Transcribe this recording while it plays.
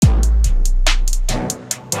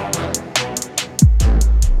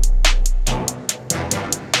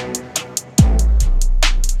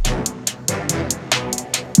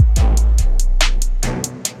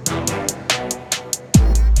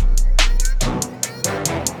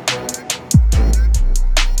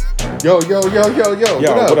Yo. What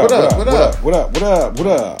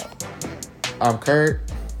up? I'm Kurt.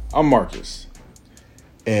 I'm Marcus.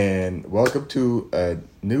 And welcome to a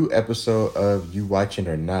new episode of You Watching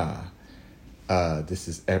or Nah. This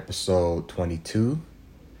is episode 22.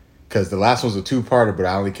 Because the last one's a two-parter, but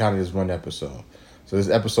I only counted as one episode. So this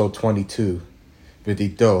is episode 22.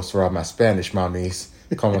 22 for all my Spanish mommies.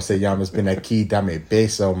 Como se llama? Ven aquí, dame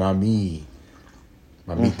beso, mami.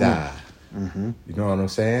 Mamita. Mm-hmm. You know what I'm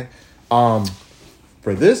saying?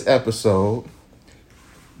 For this episode,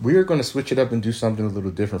 we are going to switch it up and do something a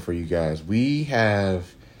little different for you guys. We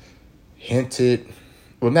have hinted,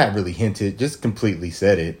 well, not really hinted, just completely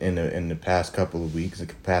said it in the past couple of weeks, the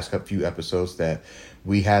past few episodes, that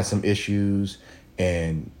we had some issues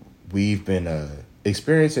and we've been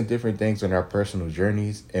experiencing different things on our personal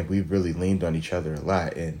journeys, and we've really leaned on each other a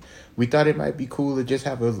lot. And we thought it might be cool to just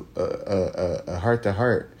have a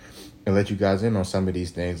heart-to-heart and let you guys in on some of these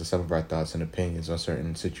things and some of our thoughts and opinions on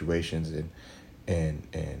certain situations,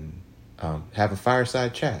 and have a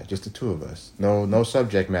fireside chat, just the two of us. No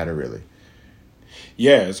subject matter really.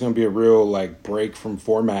 Yeah, it's gonna be a real break from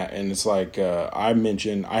format, and it's like I had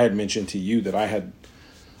mentioned to you that I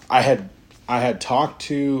had talked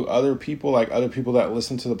to other people that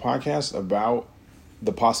listen to the podcast about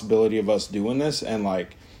the possibility of us doing this, and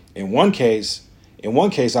in one case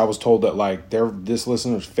I was told that this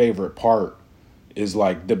listener's favorite part is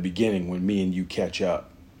the beginning when me and you catch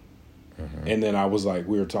up. Mm-hmm. And then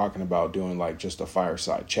we were talking about doing just a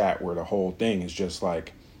fireside chat where the whole thing is just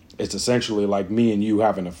it's essentially me and you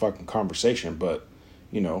having a fucking conversation, but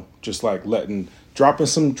just dropping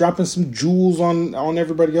some jewels on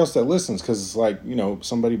everybody else that listens, because it's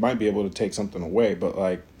somebody might be able to take something away,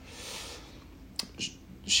 but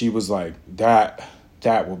she was that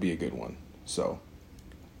will be a good one. So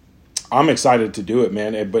I'm excited to do it,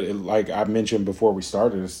 man. But I mentioned before we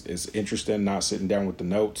started, it's interesting not sitting down with the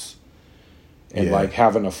notes and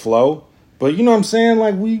having a flow. But you know what I'm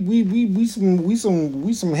saying? We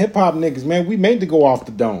some hip hop niggas, man. We made to go off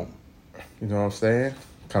the dome. You know what I'm saying?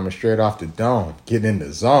 Coming straight off the dome, getting in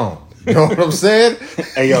the zone. You know what I'm saying?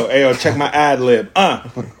 Hey yo, check my ad lib.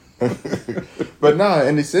 But no,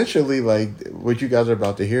 and essentially, what you guys are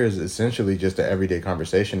about to hear is essentially just an everyday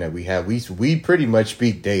conversation that we have. We pretty much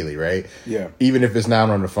speak daily, right? Yeah. Even if it's not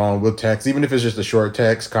on the phone, we'll text. Even if it's just a short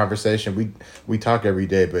text conversation, we talk every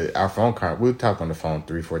day. But our we'll talk on the phone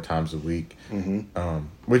 3-4 times a week, mm-hmm.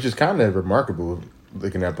 Which is kind of remarkable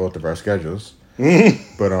looking at both of our schedules.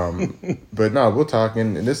 But no, we'll talk,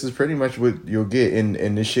 and this is pretty much what you'll get.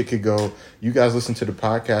 And this shit could go. You guys listen to the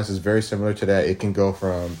podcast is very similar to that. It can go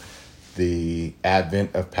from the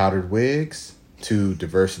advent of powdered wigs to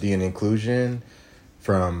diversity and inclusion,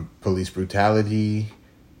 from police brutality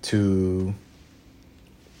to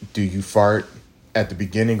do you fart at the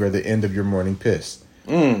beginning or the end of your morning piss.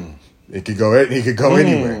 It could go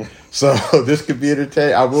anywhere. So this could be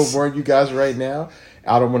entertaining. I will warn you guys right now,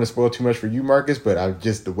 I don't want to spoil too much for you, Marcus, but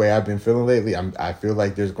the way I've been feeling lately, I feel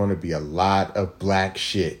like there's going to be a lot of black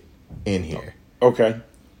shit in here. Okay.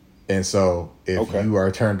 And so if you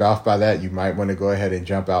are turned off by that, you might want to go ahead and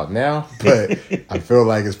jump out now. But I feel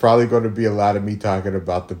like it's probably going to be a lot of me talking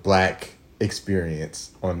about the black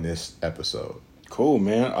experience on this episode. Cool,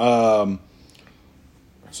 man.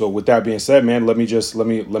 So with that being said, man, let me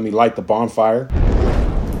light the bonfire.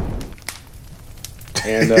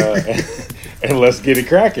 And and let's get it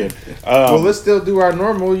cracking. Well, let's still do our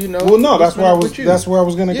normal, Well, no, that's where I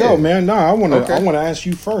was gonna go, man. No, I want to ask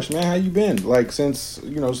you first, man. How you been? Since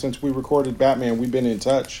we recorded Batman, we've been in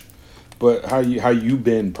touch. But how you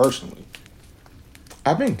been personally?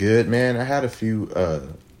 I've been good, man. I had a few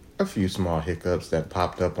small hiccups that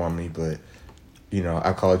popped up on me, but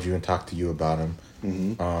I called you and talked to you about them.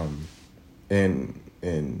 Mm-hmm.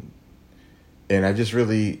 And I just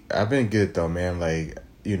I've been good though, man.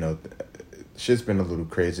 Shit's been a little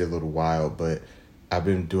crazy, a little wild, but I've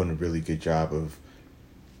been doing a really good job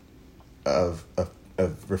of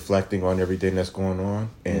reflecting on everything that's going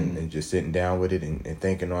on and just sitting down with it and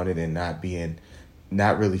thinking on it and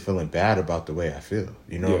not really feeling bad about the way I feel.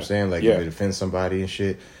 You know what I'm saying? If it offends somebody and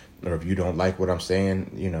shit, or if you don't like what I'm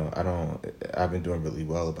saying, I've been doing really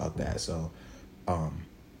well about that. So,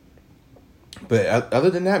 but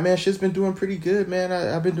other than that, man, shit's been doing pretty good, man.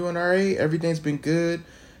 I've been doing all right. Everything's been good.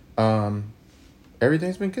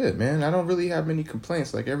 Everything's been good, man. I don't really have many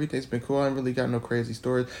complaints. Everything's been cool. I haven't really got no crazy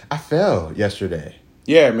stories. I fell yesterday.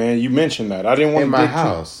 Yeah, man. You mentioned that. I didn't want to in my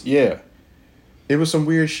house. Yeah. It was some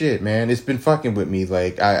weird shit, man. It's been fucking with me.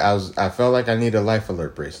 Like I felt like I need a life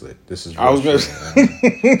alert bracelet. This is. I was gonna.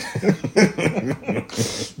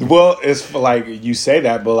 Well, it's like you say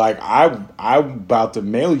that, but like I'm about to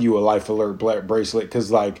mail you a life alert bracelet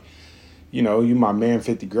because like, you know, you my man,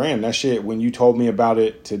 50 grand. That shit. When you told me about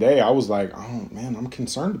it today, I was like, oh man, I'm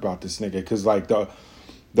concerned about this nigga because like the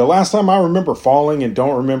last time I remember falling and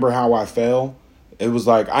don't remember how I fell, it was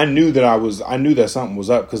like I knew that something was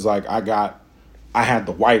up because like I had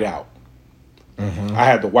the whiteout. Mm-hmm. I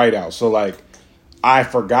had the whiteout. So, like, I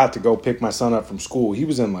forgot to go pick my son up from school. He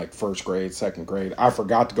was in, like, first grade, second grade. I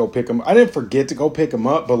forgot to go pick him. I didn't forget to go pick him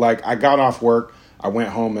up, but, like, I got off work. I went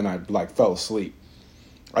home and I, like, fell asleep.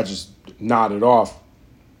 I just nodded off.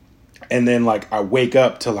 And then, like, I wake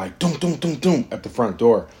up to, like, doom, doom, doom, doom at the front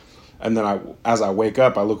door. And then as I wake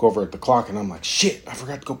up, I look over at the clock and I'm like, shit, I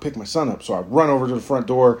forgot to go pick my son up. So I run over to the front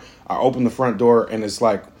door. I open the front door and it's,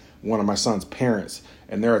 like, one of my son's parents,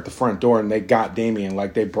 and they're at the front door, and they got Damien,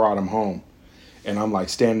 like they brought him home, and I'm like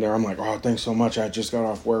standing there. I'm like, oh, thanks so much. I just got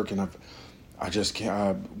off work, and I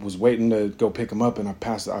was waiting to go pick him up, and I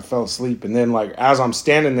fell asleep, and then like as I'm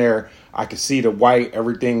standing there, I could see the white,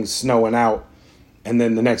 everything's snowing out, and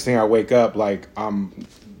then the next thing I wake up, like I'm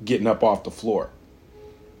getting up off the floor.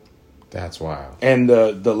 That's wild. And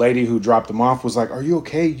the lady who dropped him off was like, are you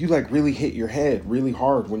okay? You like really hit your head really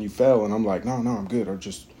hard when you fell, and I'm like, no, I'm good. I'm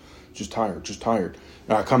just tired.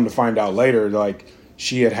 And I come to find out later, like,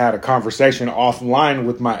 she had a conversation offline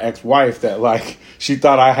with my ex-wife that, like, she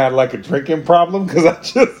thought I had, like, a drinking problem because I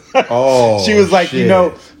just... she was like, shit. You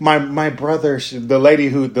know, my brother, the lady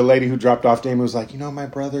who dropped off Damien was like, you know, my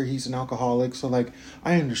brother, he's an alcoholic, so, like,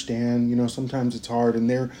 I understand, you know, sometimes it's hard,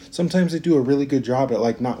 and sometimes they do a really good job at,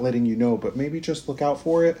 like, not letting you know, but maybe just look out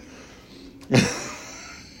for it.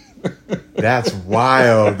 That's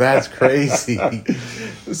wild. That's crazy.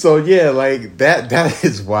 So yeah, like that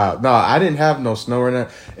is wild. No, I didn't have no snow or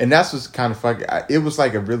nothing, and that's what's kind of fucking. It was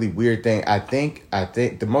like a really weird thing. I think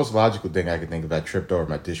the most logical thing I could think of. I tripped over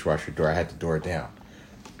my dishwasher door. I had the door down,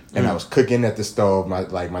 and I was cooking at the stove.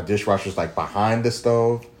 My dishwasher's like behind the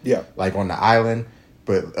stove. Yeah, like on the island,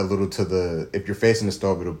 but a little to the. If you're facing the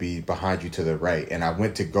stove, it'll be behind you to the right. And I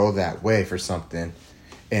went to go that way for something.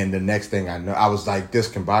 And the next thing I know, I was like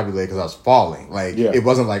discombobulated because I was falling. Like, It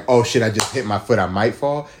wasn't like, oh shit, I just hit my foot, I might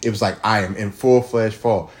fall. It was like, I am in full-fledged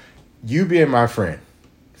fall. You being my friend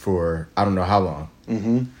for, I don't know how long.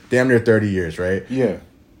 Mm-hmm. Damn near 30 years, right? Yeah.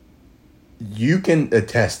 You can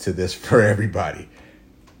attest to this for everybody.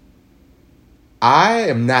 I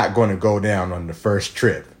am not going to go down on the first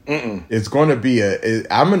trip. Mm-mm. It's going to be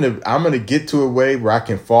I'm going to get to a way where I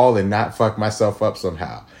can fall and not fuck myself up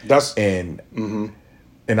somehow.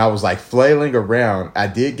 And I was like flailing around. I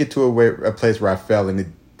did get to a place where I fell,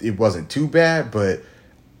 and it wasn't too bad, but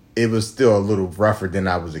it was still a little rougher than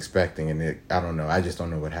I was expecting. And I don't know. I just don't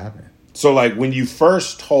know what happened. So, like, when you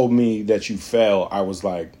first told me that you fell, I was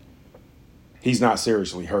like, he's not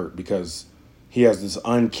seriously hurt because he has this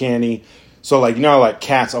uncanny. So, like, you know, like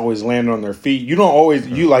cats always land on their feet. You don't always,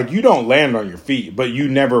 you don't land on your feet, but you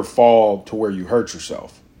never fall to where you hurt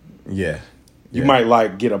yourself. Yeah. You might,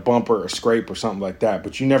 like, get a bump or a scrape or something like that,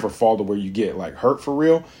 but you never fall to where you get, like, hurt for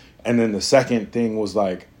real. And then the second thing was,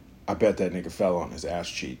 like, I bet that nigga fell on his ass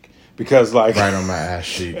cheek. Because, like... Right on my ass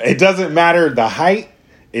cheek. It doesn't matter the height.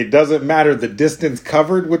 It doesn't matter the distance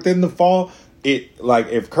covered within the fall. Like,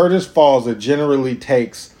 if Curtis falls, it generally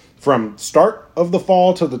takes from start of the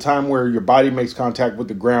fall to the time where your body makes contact with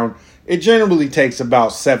the ground. It generally takes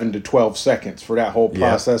about 7 to 12 seconds for that whole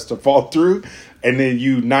process to fall through. And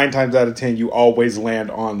then 9 times out of 10, you always land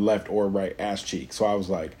on left or right ass cheek. So I was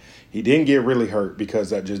like, he didn't get really hurt because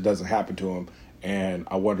that just doesn't happen to him. And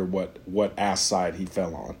I wonder what ass side he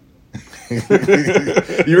fell on. You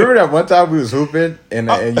remember that one time we was hooping and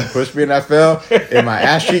you pushed me and I fell and my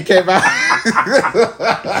ass cheek came out?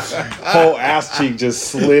 Whole ass cheek just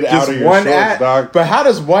slid out of your shorts, dog. But how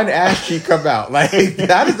does one ass cheek come out? Like,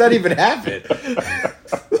 how does that even happen?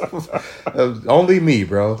 Only me,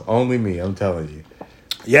 bro. Only me. I'm telling you.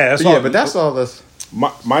 Yeah, but that's all this.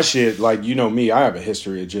 My shit, like, you know me, I have a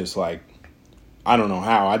history of just, like, I don't know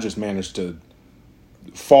how. I just managed to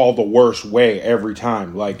fall the worst way every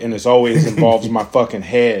time. Like, and it always involves my fucking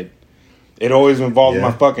head. It always involves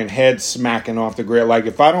my fucking head smacking off the grid. Like,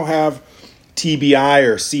 if I don't have TBI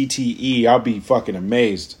or CTE, I'll be fucking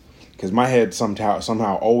amazed. Because my head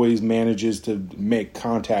somehow always manages to make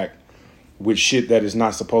contact with shit that is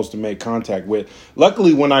not supposed to make contact with.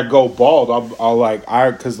 Luckily, when I go bald,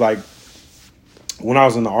 because when I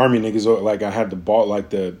was in the Army, niggas, like, I had the bald, like,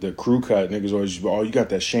 the crew cut, niggas always, oh, you got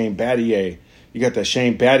that Shane Battier. You got that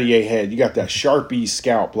Shane Battier head. You got that Sharpie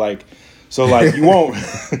scalp. Like, So like you won't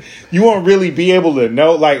you won't really be able to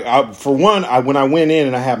know. Like for one, when I went in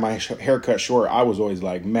and I had my hair cut short, I was always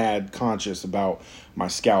like mad conscious about my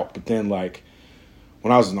scalp. But then like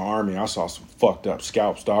when I was in the Army, I saw some fucked up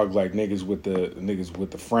scalps, dog. Like niggas with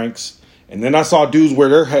the Franks. And then I saw dudes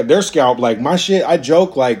where their scalp, like my shit, I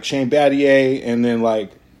joke like Shane Battier and then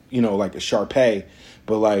like, you know, like a Sharpay.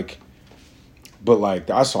 But like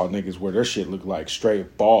I saw niggas where their shit looked like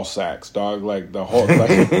straight ball sacks, dog. Like the whole,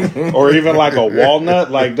 like, or even like a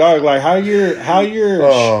walnut. Like dog, like how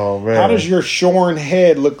does your shorn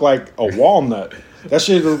head look like a walnut? That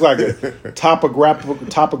shit looks like a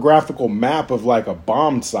topographical map of like a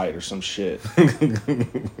bomb site or some shit.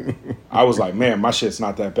 I was like, man, my shit's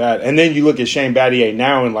not that bad. And then you look at Shane Battier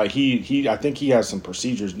now, and like he I think he has some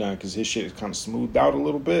procedures done because his shit is kind of smoothed out a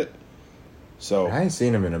little bit. So I ain't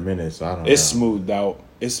seen him in a minute, so I don't know. It's smoothed out.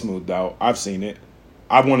 It's smoothed out. I've seen it.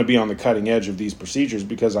 I want to be on the cutting edge of these procedures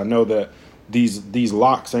because I know that these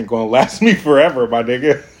locks ain't gonna last me forever, my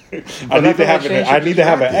nigga. I need to have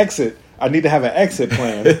an exit. I need to have an exit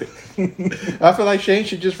plan. I feel like Shane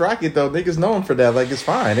should just rock it though. Niggas know him for that. Like it's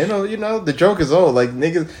fine. You know, the joke is old. Like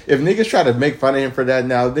niggas, if niggas try to make fun of him for that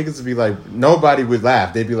now, niggas would be like, nobody would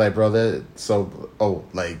laugh. They'd be like, bro, that's so old.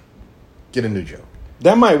 Like, get a new joke.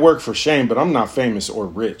 That might work for Shane, but I'm not famous or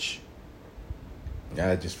rich.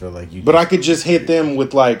 I just feel like you. But I could just hit them with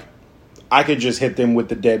the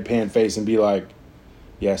deadpan face and be like,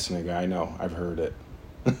 yes, nigga, I know, I've heard it.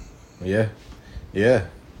 Yeah.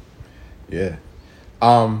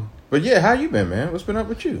 But yeah, how you been, man? What's been up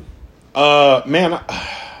with you? Man,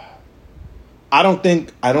 I don't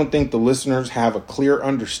think the listeners have a clear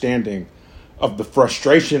understanding of the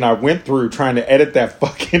frustration I went through trying to edit that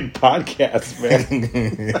fucking podcast, man.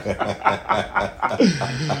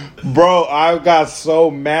 Bro, I got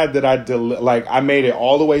so mad that I made it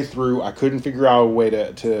all the way through. I couldn't figure out a way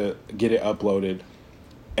to get it uploaded,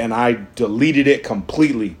 and I deleted it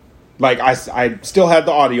completely. Like I still had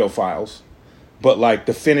the audio files, but like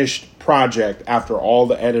the finished project after all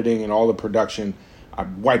the editing and all the production, I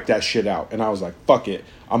wiped that shit out. And I was like, fuck it.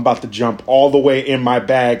 I'm about to jump all the way in my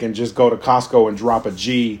bag and just go to Costco and drop a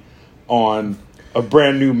G on a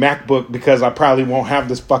brand new MacBook because I probably won't have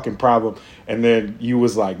this fucking problem. And then you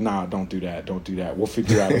was like, nah, don't do that. Don't do that. We'll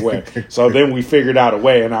figure out a way. So then we figured out a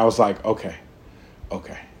way, and I was like, okay.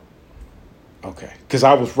 Because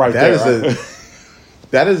I was right there.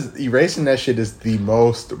 That is, erasing that shit is the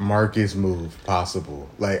most Marcus move possible.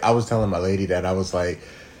 Like, I was telling my lady that, I was like,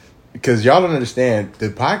 because y'all don't understand, the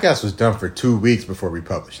podcast was done for 2 weeks before we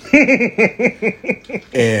published it.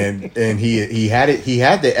 and he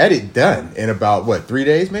had the edit done in about, 3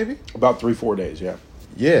 days maybe? About 3-4 days, yeah.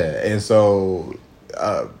 Yeah, and so,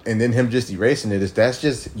 and then him just erasing it, that's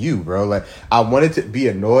just you, bro. Like, I wanted to be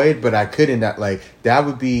annoyed, but I couldn't, like, that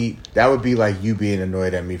would be like you being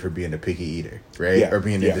annoyed at me for being a picky eater, right? Yeah, or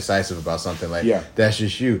being indecisive about something. Like, that's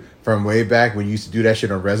just you. From way back when you used to do that shit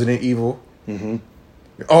on Resident Evil. Mm-hmm.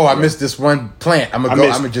 Oh, I missed this one plant. I'm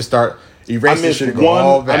gonna just start erasing this shit and go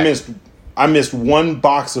all back. I missed one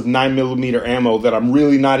box of 9mm ammo that I'm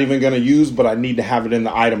really not even gonna use, but I need to have it in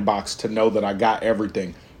the item box to know that I got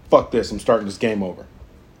everything. Fuck this, I'm starting this game over.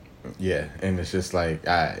 Yeah, and it's just like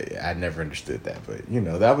I never understood that, but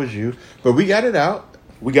that was you. But we got it out.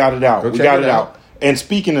 We got it out. And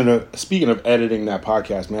speaking of editing that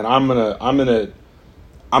podcast, man,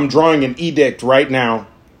 I'm drawing an edict right now.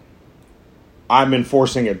 I'm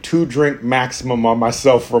enforcing a 2-drink maximum on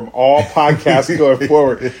myself from all podcasts going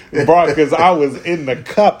forward, bro. Because I was in the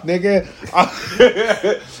cup, nigga.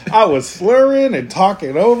 I was slurring and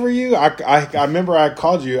talking over you. I remember I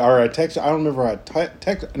called you or I texted. I don't remember I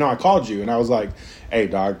texted. No, I called you and I was like, "Hey,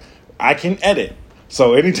 dog, I can edit.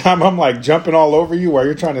 So anytime I'm like jumping all over you while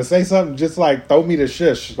you're trying to say something, just like throw me the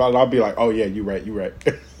shush. I'll be like, oh yeah, you right."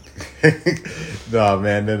 No,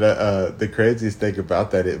 man. And the craziest thing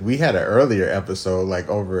about that, we had an earlier episode, like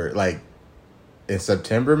over in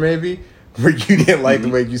September maybe, where you didn't like the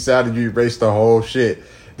way you sounded. You erased the whole shit.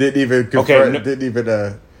 Didn't even confront. Didn't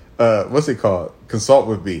even what's it called? Consult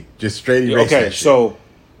with me. Just straight erase. Okay, that shit.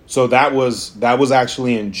 So that was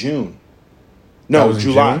actually in June. No,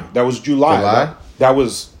 July. June? That was July. That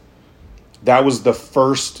was the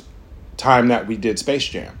first time that we did Space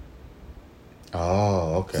Jam.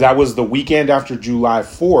 Oh, okay. That was the weekend after July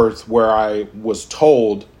 4th where I was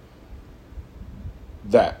told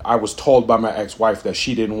by my ex-wife that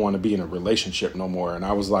she didn't want to be in a relationship no more. And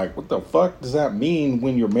I was like, what the fuck does that mean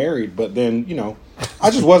when you're married? But then, I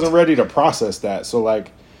just wasn't ready to process that. So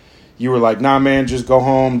like, you were like, nah, man, just go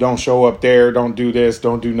home. Don't show up there. Don't do this.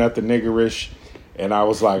 Don't do nothing niggerish. And I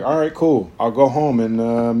was like, all right, cool. I'll go home and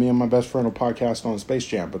me and my best friend will podcast on Space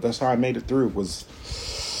Jam. But that's how I made it through, was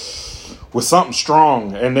something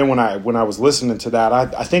strong. And then when I was listening to that,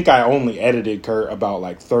 I think I only edited, Kurt, about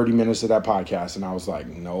like 30 minutes of that podcast. And I was like,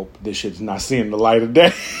 nope, this shit's not seeing the light of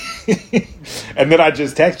day. And then I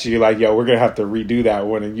just texted you like, yo, we're going to have to redo that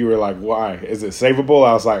one. And you were like, why? Is it savable?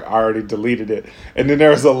 I was like, I already deleted it. And then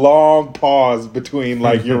there was a long pause between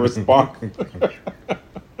like your response.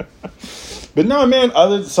 But no, man,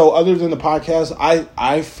 other than the podcast,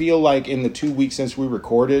 I feel like in the 2 weeks since we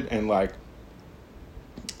recorded, and like,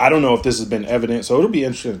 I don't know if this has been evident, so it'll be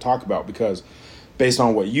interesting to talk about, because based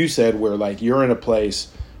on what you said, where like you're in a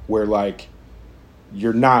place where like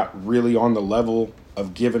you're not really on the level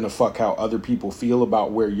of giving a fuck how other people feel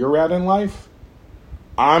about where you're at in life.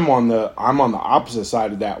 I'm on the opposite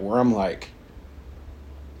side of that, where I'm like,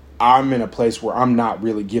 I'm in a place where I'm not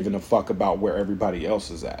really giving a fuck about where everybody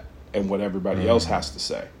else is at and what everybody else has to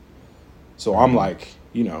say. So I'm like,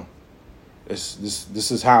 you know, this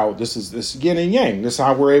is yin and yang. This is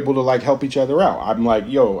how we're able to like help each other out. I'm like,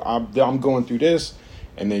 yo, I'm going through this,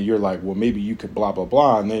 and then you're like, well, maybe you could blah blah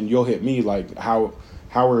blah, and then you'll hit me like, how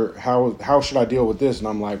should I deal with this? And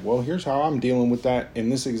I'm like, well, here's how I'm dealing with that in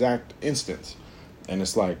this exact instance. And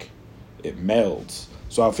it's like, it melds.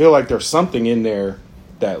 So I feel like there's something in there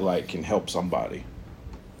that like can help somebody.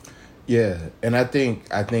 Yeah, and I think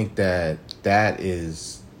that's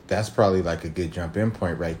probably like a good jump in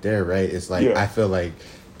point right there, right? It's like, I feel like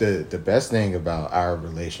the best thing about our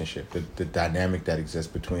relationship, the dynamic that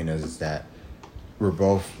exists between us, is that we're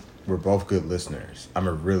both good listeners. I'm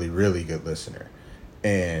a really, really good listener.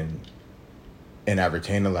 And I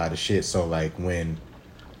retain a lot of shit. So like when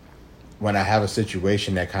I have a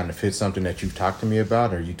situation that kind of fits something that you've talked to me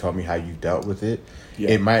about, or you told me how you dealt with it,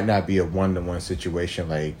 it might not be a one-to-one situation.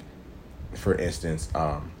 Like, for instance,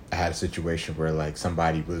 I had a situation where like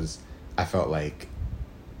I felt like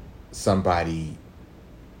somebody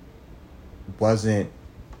wasn't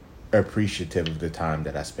appreciative of the time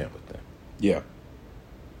that I spent with them. Yeah.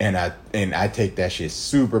 And I take that shit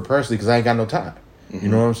super personally, because I ain't got no time. You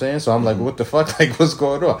know what I'm saying? So I'm like, what the fuck? Like, what's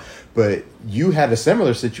going on? But you had a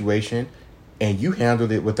similar situation, and you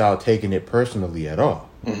handled it without taking it personally at all.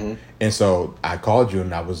 And so I called you,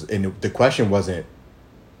 and the question wasn't,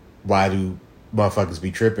 why do motherfuckers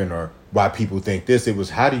be tripping, or why people think this? It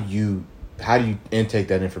was, how do you intake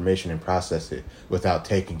that information and process it without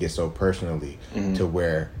taking it so personally, to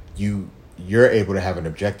where you're able to have an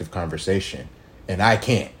objective conversation, and I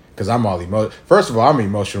can't, because I'm all First of all, I'm an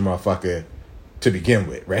emotional motherfucker to begin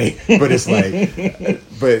with, right? But it's like,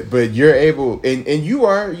 but you're able, and you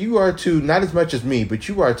are too, not as much as me, but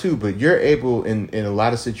you are too. But you're able in a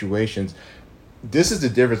lot of situations. This is the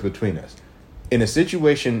difference between us. In a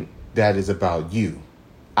situation that is about you,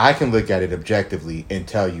 I can look at it objectively and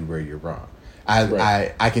tell you where you're wrong.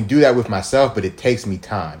 I can do that with myself, but it takes me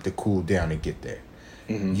time to cool down and get there.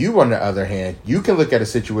 You, on the other hand, you can look at a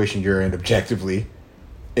situation you're in objectively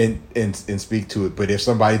and speak to it. But if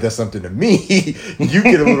somebody does something to me, you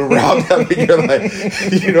get a little riled up, and you're like,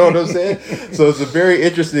 you know what I'm saying? So it's an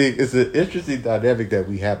interesting dynamic that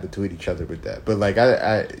we have between each other with that. But like,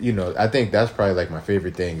 I think that's probably like my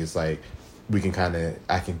favorite thing, is like, we can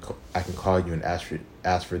I can call you and ask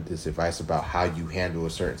for this advice about how you handle a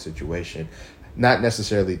certain situation, not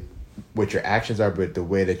necessarily what your actions are, but the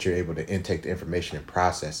way that you're able to intake the information and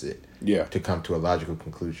process it, to come to a logical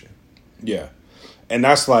conclusion. Yeah. And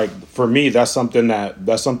that's like, for me, that's something that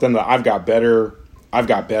I've got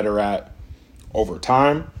better at over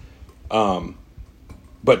time.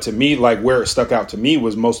 But to me, like, where it stuck out to me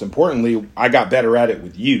was, most importantly, I got better at it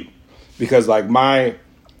with you, because like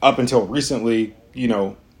up until recently, you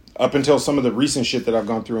know, up until some of the recent shit that I've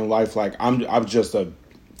gone through in life, like I'm just a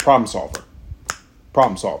problem solver.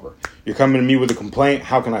 You're coming to me with a complaint.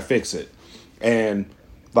 How can I fix it? And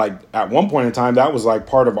like, at one point in time, that was like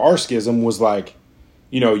part of our schism, was like,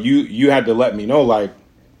 you know, you had to let me know, like,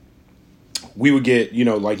 we would get, you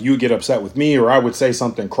know, like, you would get upset with me, or I would say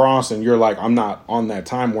something cross, and you're like, I'm not on that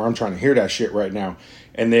time where I'm trying to hear that shit right now.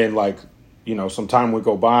 And then, like, you know, some time would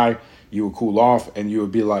go by, you would cool off, and you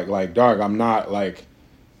would be like, dog, I'm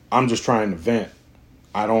just trying to vent.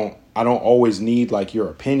 I don't always need like your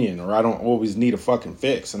opinion, or I don't always need a fucking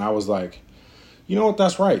fix. And I was like, you know what?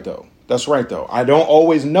 That's right though. I don't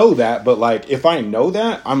always know that, but like, if I know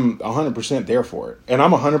that, I'm 100% there for it. And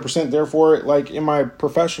I'm 100% there for it, like, in my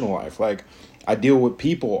professional life. Like, I deal with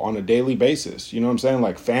people on a daily basis. You know what I'm saying?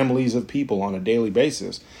 Like, families of people on a daily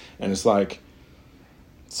basis. And it's like,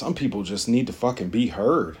 some people just need to fucking be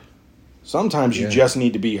heard. Sometimes you just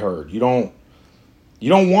need to be heard. You don't,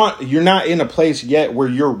 you're not in a place yet where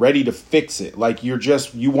you're ready to fix it. Like you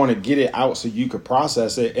want to get it out so you could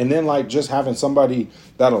process it. And then like just having somebody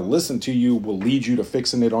that'll listen to you will lead you to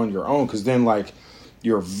fixing it on your own. Cause then like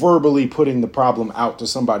you're verbally putting the problem out to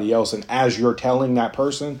somebody else. And as you're telling that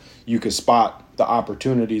person, you could spot the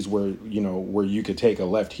opportunities where you could take a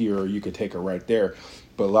left here or you could take a right there.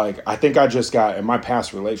 But like, I think I just got in my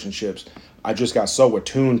past relationships, I just got so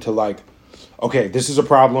attuned to like, okay, this is a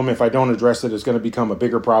problem. If I don't address it, it's going to become a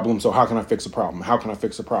bigger problem. So how can I fix a problem? How can I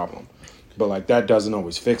fix a problem? But like that doesn't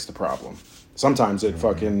always fix the problem. Sometimes it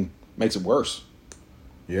fucking makes it worse.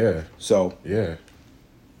 Yeah. So yeah,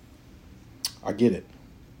 I get it.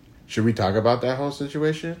 Should we talk about that whole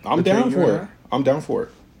situation? I'm down for it. I'm down for it.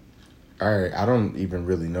 All right. I don't even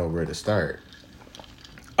really know where to start.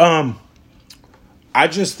 I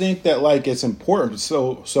just think that like it's important.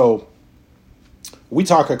 So we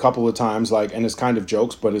talk a couple of times, like, and it's kind of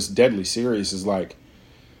jokes, but it's deadly serious. Is like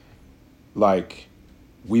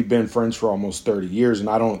we've been friends for almost 30 years, and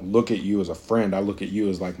I don't look at you as a friend. I look at you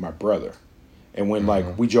as like my brother. And when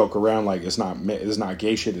like we joke around, like it's not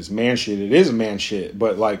gay shit, it's man shit. It is man shit,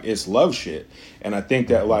 but like it's love shit. And I think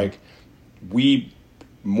that like we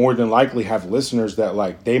more than likely have listeners that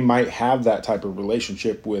like they might have that type of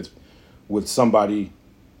relationship with somebody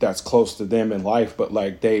that's close to them in life, but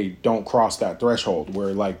like they don't cross that threshold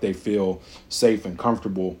where like they feel safe and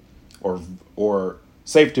comfortable or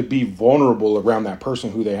safe to be vulnerable around that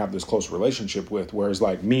person who they have this close relationship with. Whereas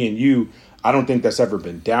like me and you, I don't think that's ever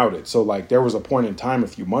been doubted. So like there was a point in time a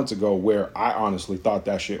few months ago where I honestly thought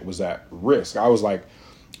that shit was at risk. I was like,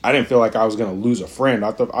 I didn't feel like I was going to lose a friend.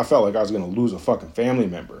 I felt like I was going to lose a fucking family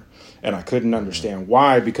member. And I couldn't understand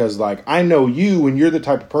why, because like I know you and you're the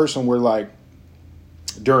type of person where like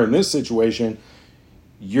during this situation,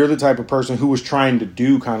 you're the type of person who was trying to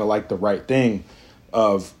do kind of like the right thing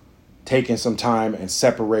of taking some time and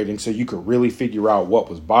separating so you could really figure out what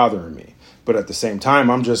was bothering me. But at the same time,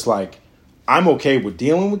 I'm just like, I'm okay with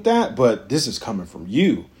dealing with that, but this is coming from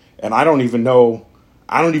you. And I don't even know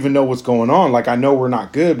what's going on. Like, I know we're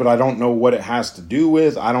not good, but I don't know what it has to do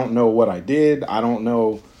with. I don't know what I did. I don't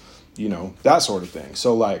know, that sort of thing.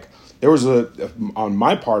 So like there was on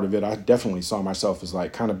my part of it, I definitely saw myself as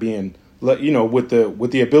like kind of being, with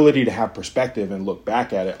the ability to have perspective and look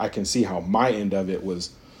back at it. I can see how my end of it was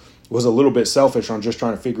a little bit selfish on just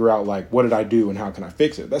trying to figure out like, what did I do and how can I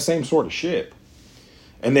fix it? That same sort of shit.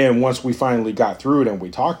 And then once we finally got through it and we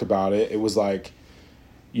talked about it, it was like,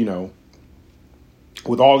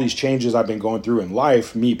 with all these changes I've been going through in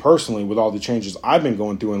life, me personally, with all the changes I've been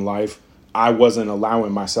going through in life, I wasn't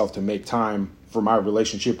allowing myself to make time for my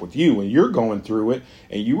relationship with you. And you're going through it,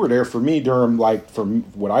 and you were there for me during like, for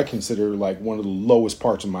what I consider like one of the lowest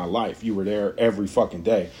parts of my life. You were there every fucking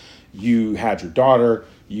day. You had your daughter,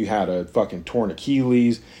 you had a fucking torn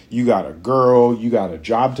Achilles, you got a girl, you got a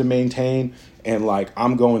job to maintain. And like,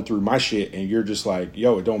 I'm going through my shit and you're just like,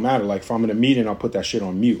 yo, it don't matter. Like if I'm in a meeting, I'll put that shit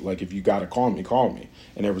on mute. Like if you got to call me, call me.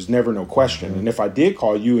 And there was never no question. And if I did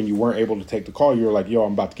call you and you weren't able to take the call, you were like, yo,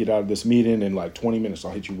 I'm about to get out of this meeting in like 20 minutes.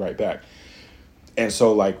 I'll hit you right back. And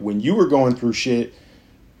so like when you were going through shit,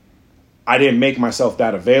 I didn't make myself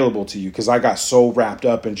that available to you because I got so wrapped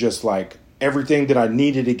up in just like everything that I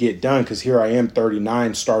needed to get done. Because here I am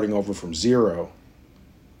 39 starting over from zero.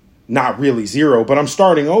 Not really zero, but I'm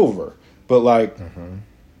starting over. But like,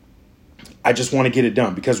 I just want to get it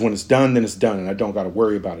done because when it's done, then it's done. And I don't got to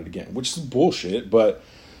worry about it again, which is bullshit. But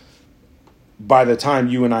by the time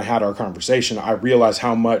you and I had our conversation, I realized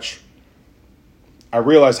how much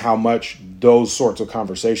those sorts of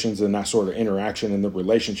conversations and that sort of interaction and the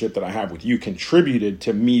relationship that I have with you contributed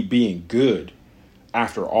to me being good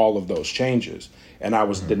after all of those changes. And I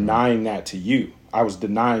was denying that to you. I was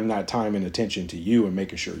denying that time and attention to you and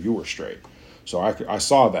making sure you were straight. So I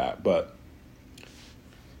saw that, but.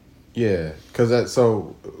 Yeah, because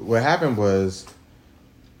so what happened was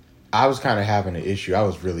I was kind of having an issue. I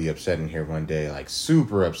was really upset in here one day, like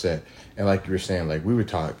super upset. And like you were saying, like we would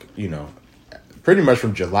talk, pretty much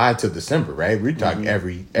from July to December, right? We'd talk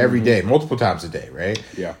every day, multiple times a day, right?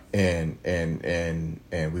 Yeah. And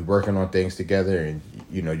we working on things together, and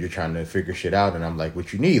you're trying to figure shit out, and I'm like,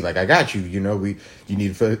 what you need? Like I got you. You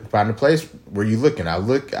need to find a place where you looking.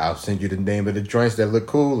 I'll send you the name of the joints that look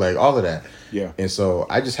cool, like all of that. Yeah. And so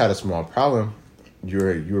I just had a small problem. You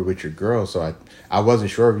were with your girl, so I wasn't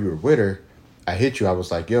sure if you were with her. I hit you. I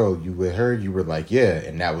was like, yo, you with her? You were like, yeah.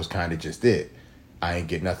 And that was kind of just it. I ain't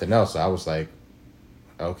get nothing else. So I was like,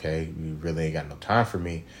 okay, you really ain't got no time for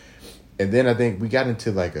me. And then I think we got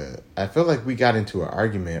into I feel like we got into an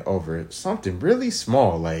argument over something really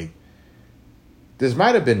small. Like this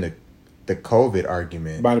might have been the COVID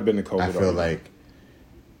argument. Might have been the COVID I feel argument. like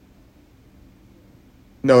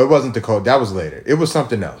No, it wasn't the code. That was later. It was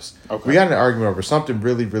something else. Okay. We got in an argument over something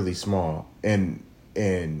really, really small, and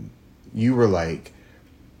you were like,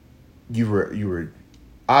 you were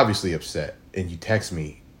obviously upset, and you text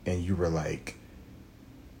me, and you were like,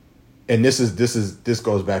 and this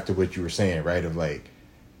goes back to what you were saying, right? Of like,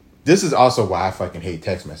 this is also why I fucking hate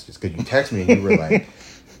text messages, because you text me and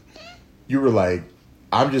you were like,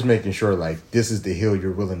 I'm just making sure like this is the hill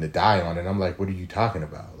you're willing to die on, and I'm like, what are you talking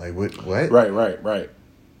about? Like what? Right.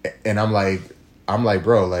 And I'm like,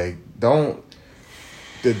 bro, like don't.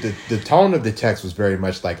 The tone of the text was very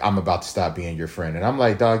much like, I'm about to stop being your friend, and I'm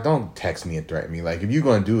like, dog, don't text me and threaten me. Like if you're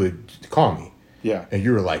gonna do it, call me. Yeah. And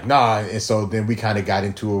you were like, nah. And so then we kind of got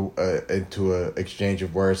into a exchange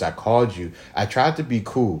of words. I called you. I tried to be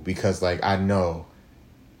cool because like I know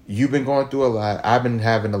you've been going through a lot. I've been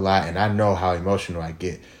having a lot, and I know how emotional I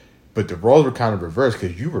get. But the roles were kind of reversed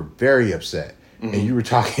because you were very upset. Mm-hmm. And you were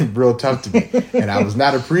talking real tough to me. And I was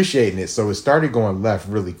not appreciating it. So it started going left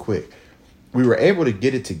really quick. We were able to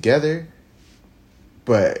get it together.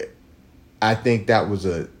 But I think that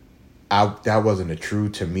wasn't a true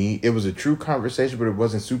to me. It was a true conversation, but it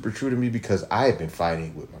wasn't super true to me because I had been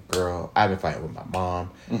fighting with my girl. I've been fighting with my mom.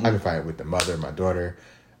 Mm-hmm. I've been fighting with the mother of my daughter.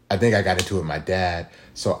 I think I got into it with my dad.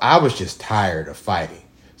 So I was just tired of fighting.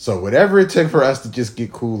 So whatever it took for us to just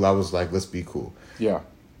get cool, I was like, let's be cool. Yeah.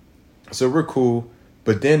 So we're cool.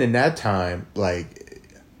 But then in that time, like,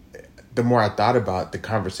 the more I thought about the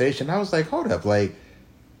conversation, I was like, hold up. Like,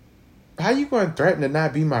 how you going to threaten to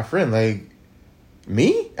not be my friend? Like,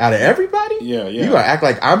 me? Out of everybody? Yeah. You going to act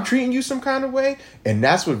like I'm treating you some kind of way? And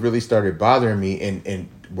that's what really started bothering me. And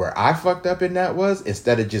where I fucked up in that was,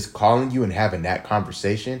 instead of just calling you and having that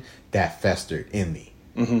conversation, that festered in me.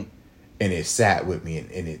 Mm-hmm. And it sat with me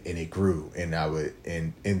and it grew. And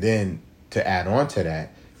then to add on to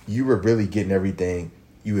that, you were really getting everything.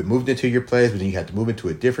 You had moved into your place, but then you had to move into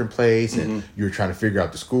a different place, and you were trying to figure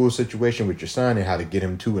out the school situation with your son and how to get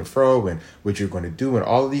him to and fro and what you're going to do and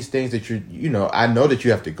all of these things that I know that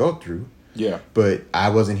you have to go through. Yeah. But I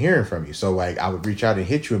wasn't hearing from you. So like I would reach out and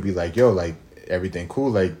hit you and be like, yo, like everything cool?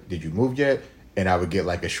 Like, did you move yet? And I would get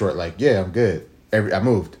like a short, like, yeah, I'm good. I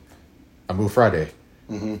moved Friday.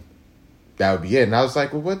 Mm-hmm. That would be it. And I was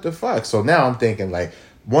like, well, what the fuck? So now I'm thinking like,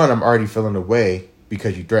 one, I'm already feeling away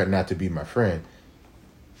because you threatened not to be my friend.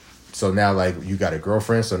 So now, like, you got a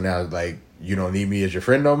girlfriend. So now, like, you don't need me as your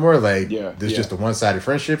friend no more. Like, this is just a one-sided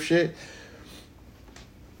friendship shit.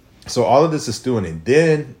 So all of this is stewing. And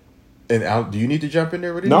then, do you need to jump in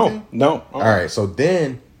there with anything? No. All right. So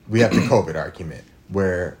then we have the COVID argument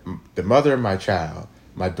where the mother of my child,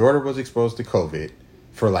 my daughter was exposed to COVID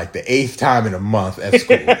for like the 8th time in a month at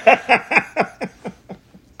school.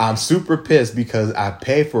 I'm super pissed because I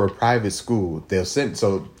pay for a private school. They'll send,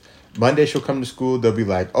 so Monday she'll come to school. They'll be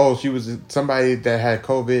like, oh, somebody that had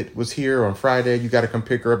COVID was here on Friday. You got to come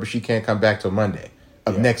pick her up, but she can't come back till Monday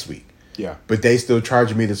of next week. Yeah. But they still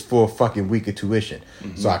charging me this full fucking week of tuition.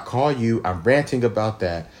 Mm-hmm. So I call you. I'm ranting about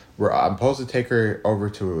that. Where I'm supposed to take her over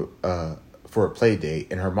to for a play date,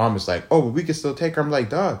 and her mom is like, oh, well, we can still take her. I'm like,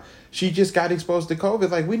 dog, she just got exposed to COVID.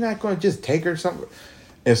 Like, we're not going to just take her somewhere.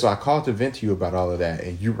 And so I called to vent to you about all of that,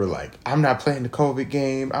 and you were like, I'm not playing the COVID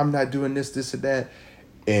game. I'm not doing this, and that.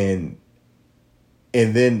 And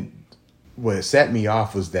then what set me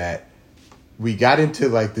off was that we got into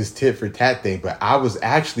like this tit for tat thing, but I was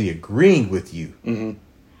actually agreeing with you. Mm-hmm.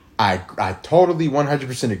 I totally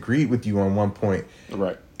 100% agreed with you on one point.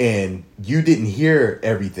 Right. And you didn't hear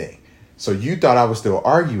everything. So you thought I was still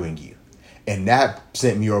arguing you. And that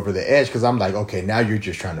sent me over the edge because I'm like, okay, now you're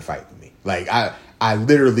just trying to fight with me. Like, I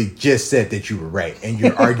literally just said that you were right. And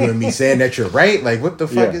you're arguing me saying that you're right? Like, what the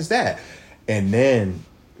fuck is that? And then,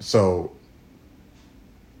 so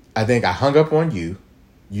I think I hung up on you.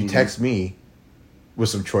 You text me with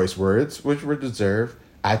some choice words, which were deserved.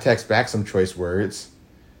 I text back some choice words.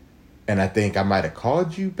 And I think I might have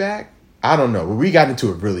called you back. I don't know. We got into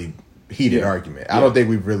a really heated argument. I don't think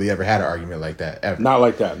we've really ever had an argument like that ever. Not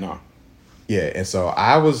like that, no. Yeah, and so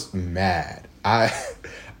I was mad. I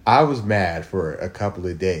was mad for a couple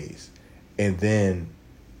of days. And then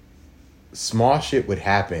small shit would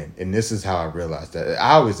happen. And this is how I realized that.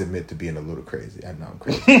 I always admit to being a little crazy. I know I'm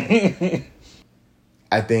crazy.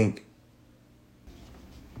 I think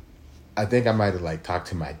I might have like talked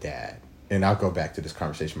to my dad. And I'll go back to this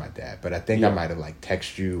conversation with my dad. But I think I might have like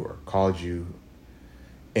texted you or called you.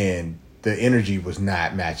 And the energy was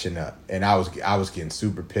not matching up. And I was getting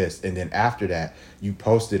super pissed. And then after that, you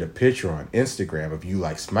posted a picture on Instagram of you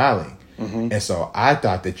like smiling. Mm-hmm. And so I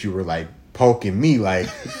thought that you were like poking me like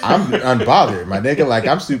I'm unbothered. My nigga, like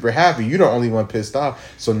I'm super happy. You're the only one pissed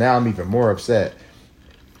off. So now I'm even more upset.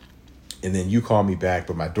 And then you called me back,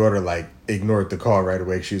 but my daughter like ignored the call right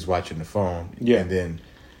away. She was watching the phone. Yeah. And then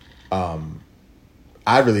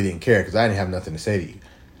I really didn't care because I didn't have nothing to say to you.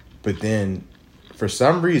 But then for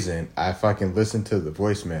some reason, I fucking listened to the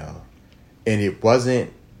voicemail, and it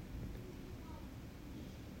wasn't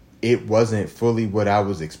fully what I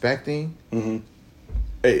was expecting. Mm-hmm.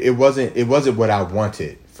 It wasn't what I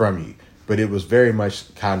wanted from you, but it was very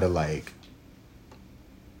much kind of like,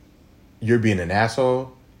 you're being an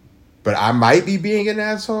asshole, but I might be being an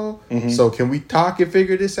asshole. Mm-hmm. So can we talk and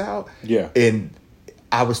figure this out? Yeah. And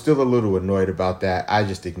I was still a little annoyed about that. I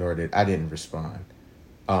just ignored it. I didn't respond.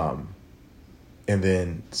 And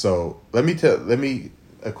then, so let me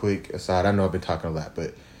a quick aside. I know I've been talking a lot,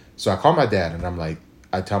 but so I call my dad and I'm like,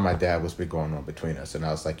 I tell my dad what's been going on between us. And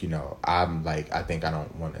I was like, I'm like, I think I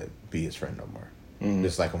don't want to be his friend no more. Mm-hmm.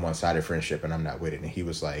 It's like a one-sided friendship and I'm not with it. And he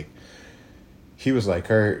was like,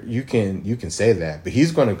 Kurt, you can say that, but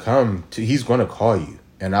he's going to call you.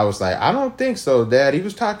 And I was like, I don't think so, Dad. He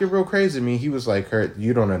was talking real crazy to me. He was like, Kurt,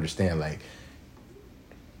 you don't understand, like,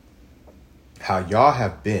 how y'all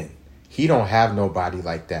have been. He don't have nobody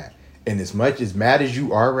like that. And as much as mad as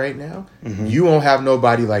you are right now, mm-hmm. you won't have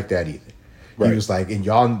nobody like that either. Right. He was like, and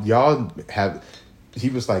y'all have, he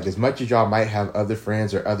was like, as much as y'all might have other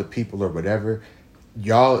friends or other people or whatever,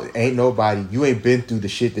 y'all ain't nobody, you ain't been through the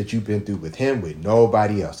shit that you've been through with him, with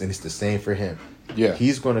nobody else. And it's the same for him. Yeah.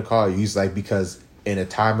 He's going to call you. He's like, because in a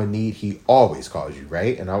time of need, he always calls you,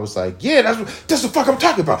 right? And I was like, yeah, that's the fuck I'm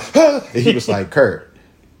talking about. And he was like, Kurt,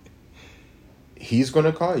 he's going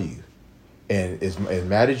to call you. And as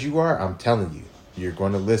mad as you are, I'm telling you, you're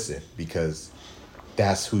going to listen because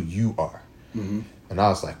that's who you are. Mm-hmm. And I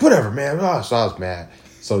was like, whatever, man. Oh, so I was mad.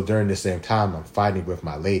 So during the same time, I'm fighting with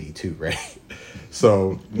my lady too, right?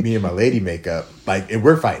 So me and my lady make up, like, and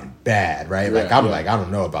we're fighting bad, right? Like, I'm like, I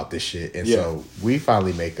don't know about this shit. And so we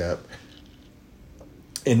finally make up.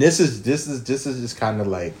 And this is just kind of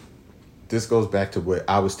like, this goes back to what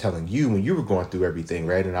I was telling you when you were going through everything,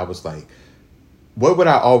 right? And I was like, what would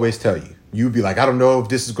I always tell you? You'd be like, I don't know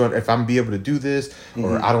if I'm gonna be able to do this, mm-hmm.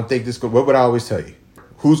 or I don't think this. What would I always tell you?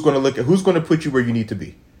 Who's gonna put you where you need to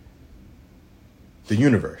be? The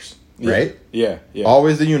universe, right? Yeah.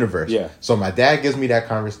 Always the universe. Yeah. So my dad gives me that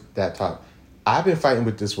talk. I've been fighting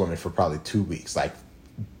with this woman for probably 2 weeks, like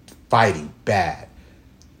fighting bad.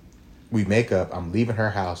 We make up. I'm leaving her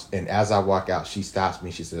house, and as I walk out, she stops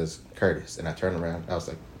me. She says, "Curtis," and I turn around. I was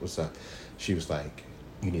like, "What's up?" She was like,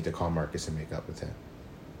 "You need to call Marcus and make up with him."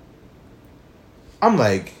 I'm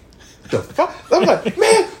like, the fuck? I'm like,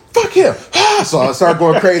 man, fuck him. So I start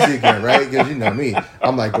going crazy again, right? Because you know me.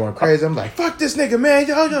 I'm like going crazy. I'm like, fuck this nigga, man.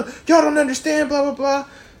 Y'all don't understand, blah, blah, blah.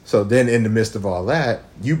 So then in the midst of all that,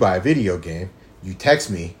 you buy a video game. You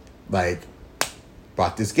text me, like,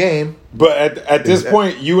 bought this game. But at this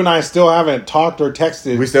point, you and I still haven't talked or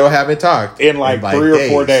texted. We still haven't talked. In like 3 or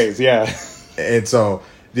 4 days, yeah. And so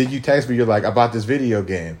then you text me, you're like, I bought this video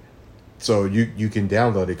game. So you can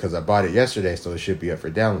download it because I bought it yesterday, so it should be up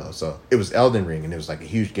for download. So it was Elden Ring, and it was like a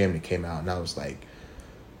huge game that came out, and I was like,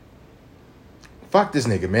 fuck this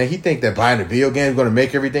nigga, man. He think that buying a video game is going to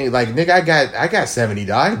make everything. Like, nigga, I got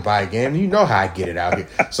 $70. I can buy a game. You know how I get it out here.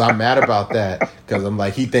 So I'm mad about that because I'm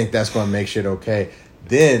like, he think that's going to make shit okay.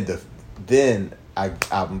 Then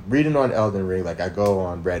I'm reading on Elden Ring. Like, I go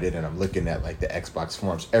on Reddit, and I'm looking at, like, the Xbox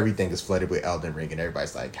forums. Everything is flooded with Elden Ring, and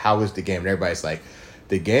everybody's like, how is the game? And everybody's like,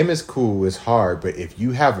 the game is cool, it's hard, but if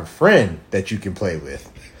you have a friend that you can play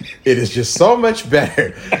with, it is just so much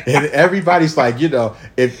better. And everybody's like,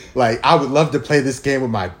 if like I would love to play this game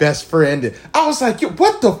with my best friend. And I was like,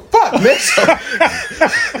 what the fuck, man?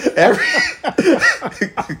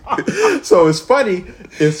 So it's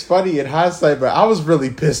funny in hindsight, but I was really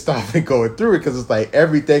pissed off and going through it because it's like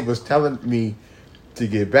everything was telling me to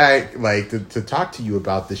get back, like to talk to you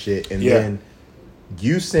about the shit, and then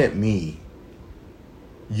you sent me.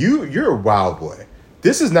 You're a wild boy.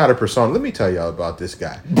 This is not a persona. Let me tell y'all about this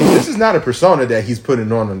guy. This is not a persona that he's putting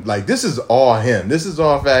on. Like, this is all him. This is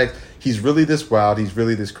all facts. He's really this wild. He's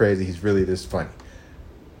really this crazy. He's really this funny.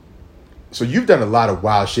 So you've done a lot of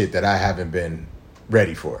wild shit that I haven't been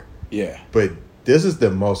ready for. Yeah. But this is the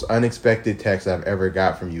most unexpected text I've ever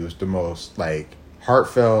got from you. It's the most, like,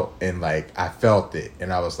 heartfelt, and, like, I felt it.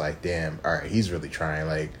 And I was like, damn, all right, he's really trying.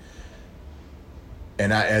 Like,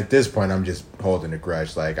 and at this point, I'm just holding a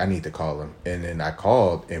grudge. Like, I need to call him. And then I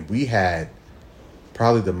called, and we had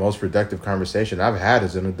probably the most productive conversation I've had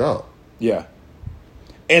as an adult. Yeah.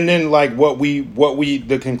 And then, like,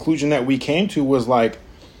 the conclusion that we came to was, like,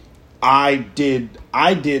 Marcus did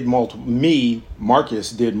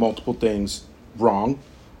multiple things wrong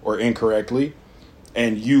or incorrectly.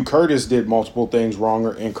 and you, Curtis, did multiple things wrong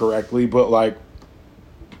or incorrectly, but like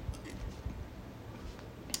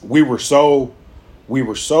we were so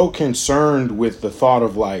concerned with the thought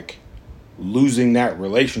of like losing that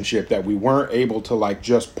relationship that we weren't able to like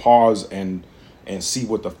just pause and see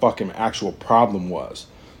what the fucking actual problem was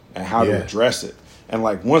and how to address it. And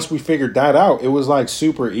like once we figured that out, it was like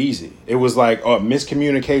super easy. It was like a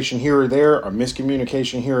miscommunication here or there, a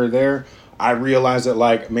miscommunication here or there. I realized that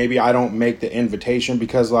like maybe I don't make the invitation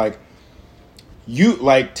because like you,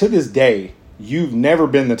 like to this day, you've never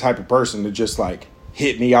been the type of person to just like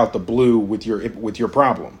hit me out the blue with your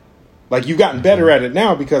problem. Like you've gotten better at it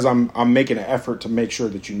now because I'm making an effort to make sure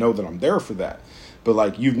that you know that I'm there for that. But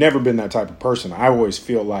like you've never been that type of person. I always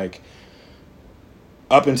feel like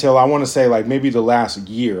up until I want to say like maybe the last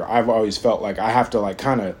year, I've always felt like I have to like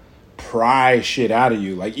kind of pry shit out of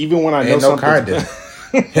you. Like even when I know something.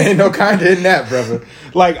 Ain't no kind in that, brother.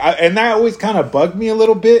 Like, and that always kind of bugged me a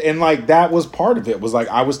little bit. And like, that was part of it, was like,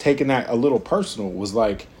 I was taking that a little personal. It was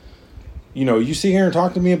like, you know, you sit here and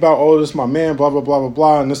talk to me about, oh, this is my man, blah, blah, blah, blah,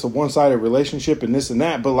 blah. And this is a one-sided relationship and this and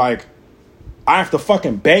that. But like, I have to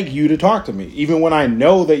fucking beg you to talk to me, even when I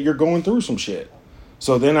know that you're going through some shit.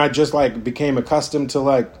 So then I just like became accustomed to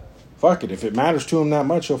like, fuck it. If it matters to him that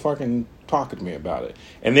much, he'll fucking talk to me about it.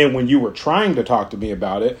 And then when you were trying to talk to me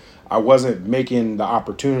about it, I wasn't making the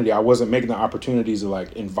opportunities of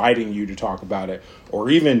like inviting you to talk about it or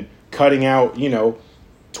even cutting out, you know,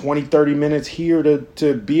 20, 30 minutes here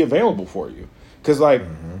to be available for you. Cause like,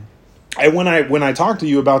 and when I talked to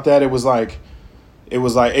you about that, it was like,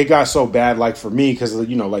 it got so bad, like for me, cause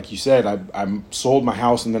you know, like you said, I sold my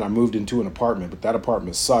house and then I moved into an apartment, but that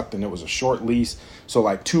apartment sucked and it was a short lease. So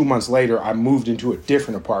like 2 months later, I moved into a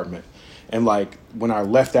different apartment. And like, when I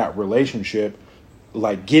left that relationship,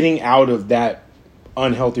 like getting out of that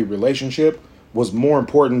unhealthy relationship was more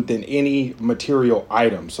important than any material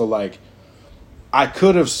item. So like I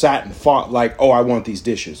could have sat and fought like, oh, I want these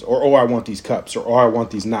dishes or, oh, I want these cups or, oh, I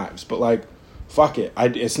want these knives. But like, fuck it.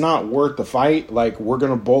 It's not worth the fight. Like we're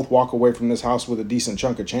going to both walk away from this house with a decent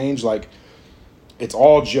chunk of change. Like it's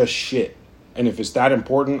all just shit. And if it's that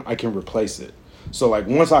important, I can replace it. So like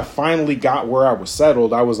once I finally got where I was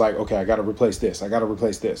settled, I was like, okay, I got to replace this. I got to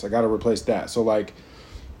replace this. I got to replace that. So like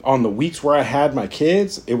on the weeks where I had my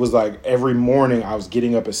kids, it was like every morning I was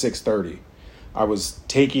getting up at 6:30. I was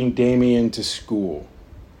taking Damien to school.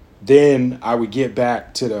 Then I would get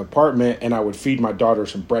back to the apartment and I would feed my daughter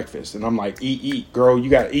some breakfast. And I'm like, eat, girl, you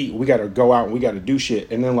got to eat. We got to go out and we got to do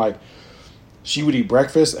shit. And then like she would eat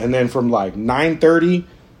breakfast. And then from like 9:30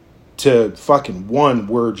 to fucking 1,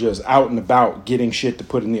 we're just out and about getting shit to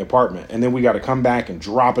put in the apartment. And then we got to come back and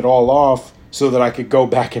drop it all off so that I could go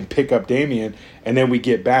back and pick up Damien. And then we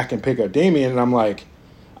get back and pick up Damien. And I'm like,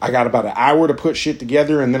 I got about an hour to put shit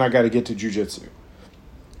together. And then I got to get to jujitsu.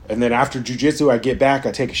 And then after jujitsu, I get back,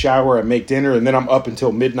 I take a shower, I make dinner. And then I'm up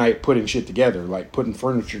until midnight putting shit together, like putting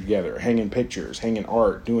furniture together, hanging pictures, hanging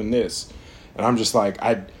art, doing this. And I'm just like,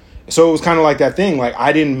 so it was kind of like that thing. Like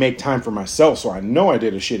I didn't make time for myself. So I know I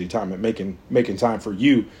did a shitty time at making time for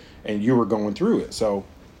you, and you were going through it. So,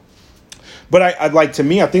 but I'd like, to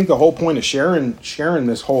me, I think the whole point of sharing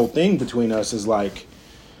this whole thing between us is like,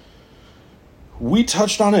 we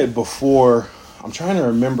touched on it before. I'm trying to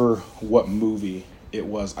remember what movie it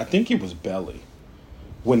was. I think it was Belly,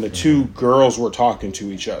 when the two girls were talking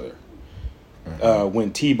to each other.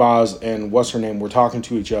 When T-Boz and what's her name were talking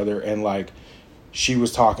to each other, and like she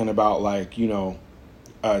was talking about like, you know,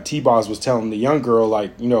 T-Boz was telling the young girl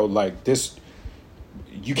like, you know, like this,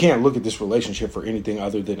 you can't look at this relationship for anything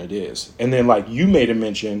other than it is. And then like you made a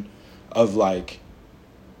mention of like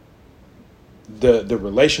the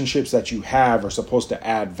relationships that you have are supposed to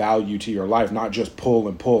add value to your life, not just pull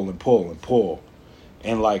and pull and pull and pull.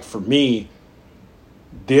 And like for me,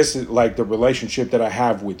 this is like the relationship that I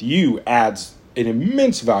have with you adds an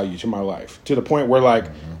immense value to my life, to the point where like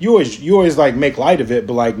you always like make light of it,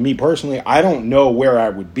 but like me personally, I don't know where I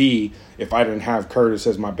would be if I didn't have Curtis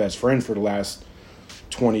as my best friend for the last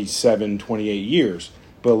 27, 28 years.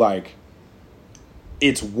 But like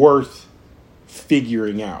it's worth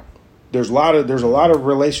figuring out. There's a lot of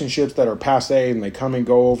relationships that are passé and they come and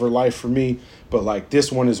go over life for me, but like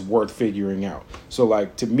this one is worth figuring out. So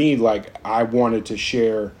like to me, like I wanted to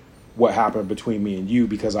share what happened between me and you,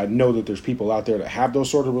 because I know that there's people out there that have those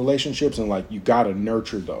sort of relationships, and like you got to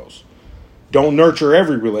nurture those. Don't nurture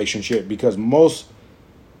every relationship, because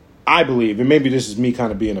I believe, and maybe this is me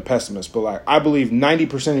kind of being a pessimist, but like I believe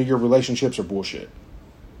 90% of your relationships are bullshit.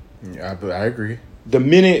 Yeah, I agree. The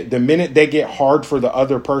minute they get hard for the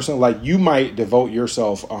other person, like you might devote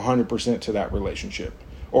yourself 100% to that relationship,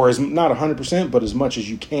 or as not 100%, but as much as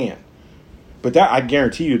you can. But that, I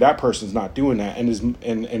guarantee you, that person's not doing that. And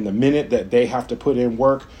the minute that they have to put in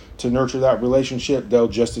work to nurture that relationship, they'll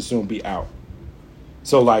just as soon be out.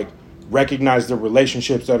 So, like, recognize the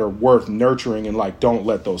relationships that are worth nurturing and, like, don't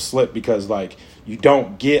let those slip, because, like, you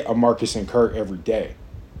don't get a Marcus and Kurt every day.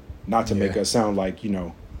 Not to make us sound like, you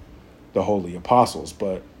know, the holy apostles,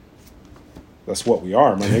 but that's what we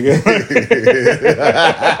are, my nigga.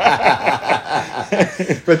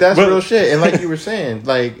 But that's real shit. And like you were saying,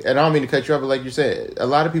 like, and I don't mean to cut you off, but like you said, a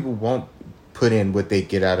lot of people won't put in what they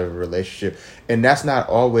get out of a relationship. And that's not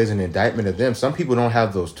always an indictment of them. Some people don't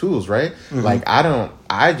have those tools, right? Mm-hmm. Like,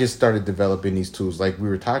 I just started developing these tools. Like, we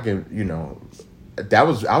were talking, you know, I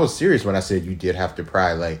was serious when I said you did have to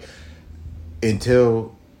pry. Like,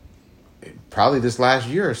 until probably this last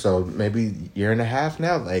year or so, maybe year and a half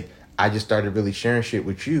now, like, I just started really sharing shit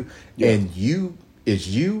with you. Yeah. And you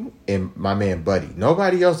and my man Buddy.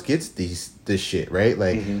 Nobody else gets this shit, right?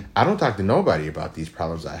 Like, I don't talk to nobody about these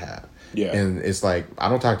problems I have. Yeah. And it's like, I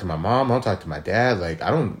don't talk to my mom, I don't talk to my dad. Like,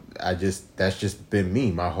 that's just been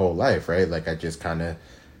me my whole life, right? Like, I just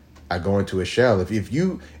I go into a shell. If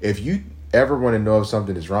you ever want to know if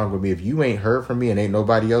something is wrong with me, if you ain't heard from me and ain't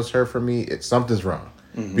nobody else heard from me, something's wrong.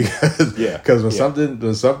 Mm-hmm. Because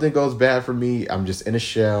when something goes bad for me, I'm just in a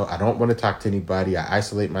shell. I don't want to talk to anybody. I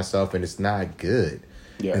isolate myself, and it's not good.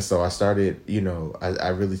 Yeah. And so I started, you know, I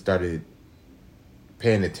really started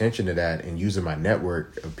paying attention to that and using my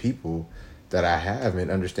network of people that I have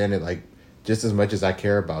and understanding, like, just as much as I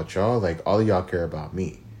care about y'all, like, all of y'all care about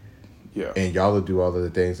me. Yeah. And y'all will do all of the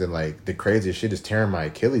things. And, like, the craziest shit is tearing my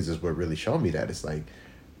Achilles is what really showed me that. It's like,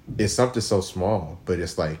 it's something so small, but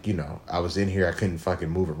it's like, you know, I was in here, I couldn't fucking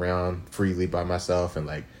move around freely by myself, and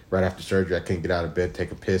like right after surgery, I couldn't get out of bed,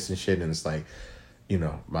 take a piss and shit, and it's like, you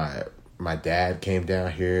know, my dad came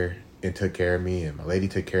down here and took care of me, and my lady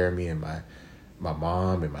took care of me, and my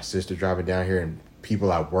mom and my sister driving down here, and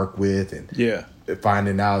people I work with, and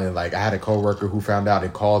finding out, and like I had a coworker who found out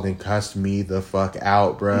and called and cussed me the fuck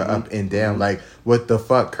out, bruh, up and down, like, what the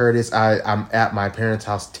fuck, Curtis? I'm at my parents'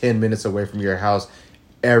 house 10 minutes away from your house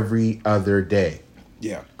every other day.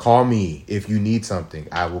 Yeah. Call me if you need something.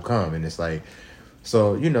 I will come. And it's like,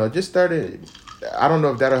 so, you know, just started. I don't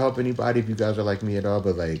know if that'll help anybody if you guys are like me at all,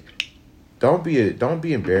 but like, don't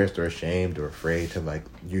be embarrassed or ashamed or afraid to like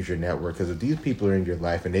use your network, because if these people are in your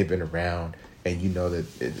life and they've been around and you know that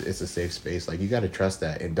it's a safe space, like, you got to trust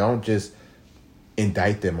that, and don't just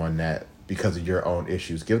indict them on that because of your own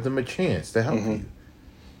issues. Give them a chance to help you,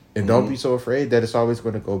 and don't be so afraid that it's always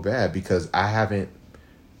going to go bad, because I haven't.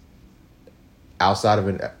 Outside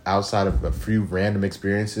of a few random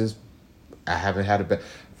experiences, I haven't had a bad.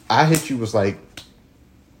 I hit you was like,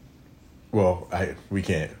 well, we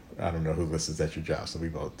can't. I don't know who listens at your job, so we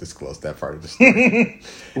won't disclose that part of the story.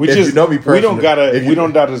 You know me personally, we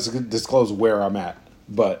don't gotta disclose where I'm at,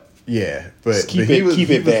 but but keep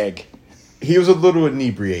it vague. He was a little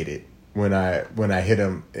inebriated when I hit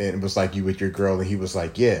him, and it was like, you with your girl, and he was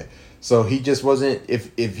like, yeah. So he just wasn't.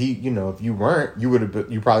 If he, you know, if you weren't, you probably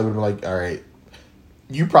would have been like, all right.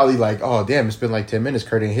 You probably like, oh damn, it's been like 10 minutes.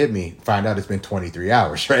 Kurt didn't hit me. Find out it's been 23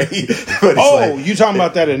 hours, right? But you talking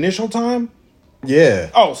about that initial time? Yeah.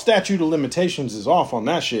 Oh, statute of limitations is off on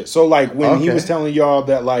that shit. So like when he was telling y'all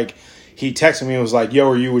that, like, he texted me and was like, yo,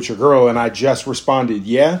 are you with your girl? And I just responded,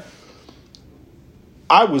 yeah.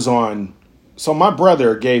 I was on. So my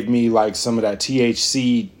brother gave me like some of that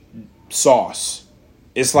THC sauce.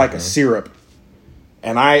 It's like a syrup.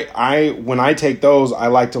 And I when I take those, I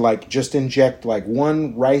like to like just inject like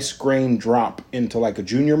one rice grain drop into like a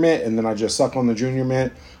Junior Mint, and then I just suck on the Junior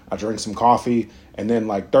Mint. I drink some coffee, and then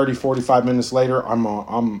like 30, 45 minutes later, I'm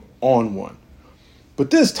on one. But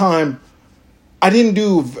this time, I didn't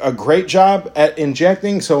do a great job at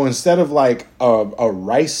injecting. So instead of like a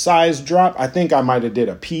rice-sized drop, I think I might have did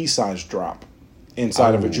a pea-sized drop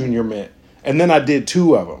inside of a Junior Mint. And then I did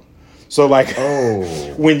 2 of them. So, like,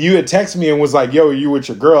 when you had texted me and was like, yo, are you with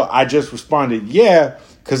your girl? I just responded, yeah,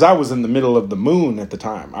 because I was in the middle of the moon at the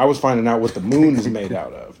time. I was finding out what the moon is made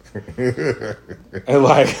out of. And,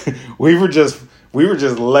 like, we were just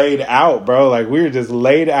laid out, bro. Like, we were just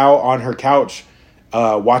laid out on her couch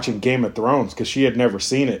watching Game of Thrones because she had never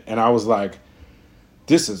seen it. And I was like,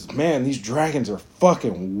 these dragons are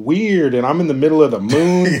fucking weird, and I'm in the middle of the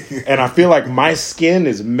moon, and I feel like my skin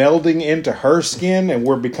is melding into her skin, and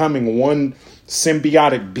we're becoming one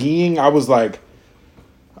symbiotic being. I was like,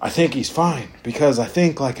 I think he's fine, because I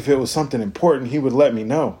think, like, if it was something important, he would let me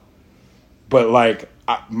know. But, like,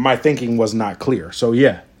 my thinking was not clear. So,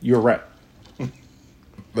 yeah, you're right.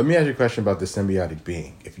 Let me ask you a question about the symbiotic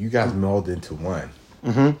being. If you guys meld into one,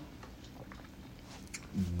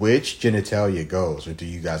 which genitalia goes, or do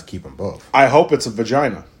you guys keep them both? I hope it's a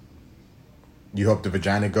vagina. You hope the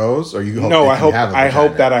vagina goes, or you hope No, that I hope have a I vagina?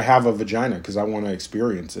 hope that I have a vagina because I want to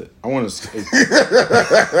experience it. I want to.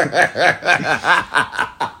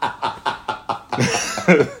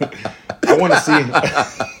 I want to see.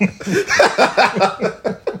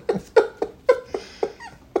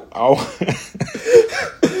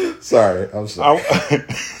 Sorry, I'm sorry.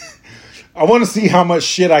 I want to see how much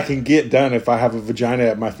shit I can get done if I have a vagina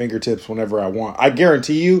at my fingertips whenever I want. I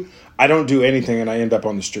guarantee you, I don't do anything and I end up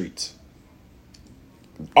on the streets.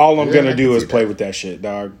 All I'm going to do is play with that shit,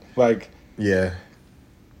 dog. Like, yeah.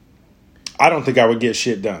 I don't think I would get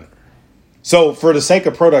shit done. So, for the sake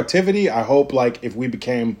of productivity, I hope, like, if we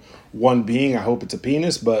became one being, I hope it's a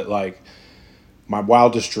penis. But, like, my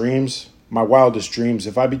wildest dreams,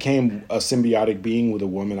 if I became a symbiotic being with a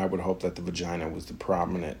woman, I would hope that the vagina was the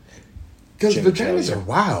prominent. Because vaginas are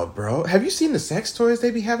wild, bro. Have you seen the sex toys they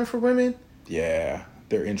be having for women? Yeah,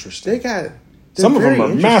 they're interesting. Some of them are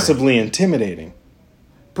massively intimidating.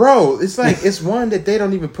 Bro, it's like, it's one that they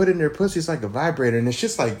don't even put in their pussy. It's like a vibrator, and it's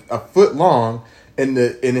just like a foot long, and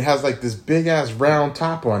it has like this big ass round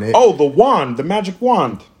top on it. Oh, the wand, the magic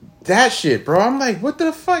wand. That shit, bro. I'm like, what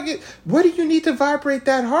the fuck? What do you need to vibrate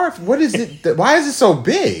that hard? What is it? Why is it so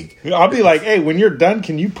big? I'll be like, hey, when you're done,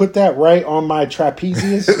 can you put that right on my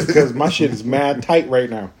trapezius? Because my shit is mad tight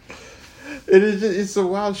right now. It's a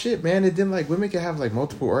wild shit, man. And then, like, women can have, like,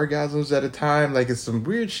 multiple orgasms at a time. Like, it's some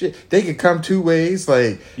weird shit. They can come two ways,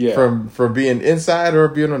 like, from being inside or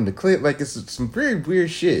being on the clit. Like, it's some very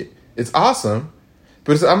weird shit. It's awesome.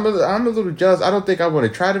 But I'm a little jealous. I don't think I want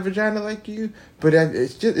to try the vagina like you, but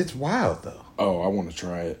it's wild, though. Oh, I want to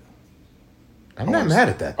try it. I'm not mad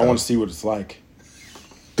at that, though. I want to see what it's like.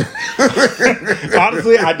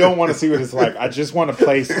 Honestly, I don't want to see what it's like. I just want to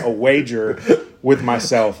place a wager with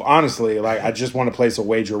myself. Honestly, like, I just want to place a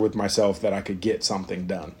wager with myself that I could get something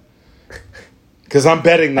done. Because I'm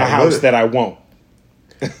betting the house that I won't.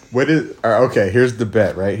 Okay, here's the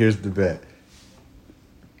bet, right? Here's the bet.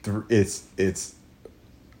 It's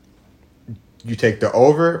you take the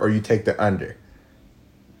over or you take the under.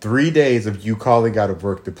 3 days of you calling out of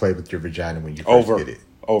work to play with your vagina when you first get it.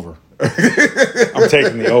 Over. I'm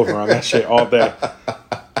taking the over on that shit all day.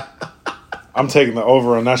 I'm taking the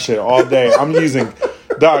over on that shit all day. I'm using,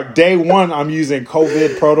 dog, day one, I'm using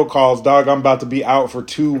COVID protocols. Dog, I'm about to be out for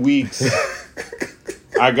 2 weeks.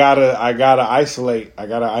 I gotta isolate.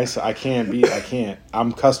 I can't.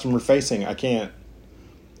 I'm customer facing. I can't.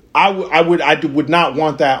 I would not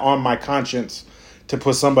want that on my conscience to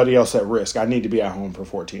put somebody else at risk. I need to be at home for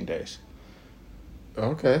 14 days.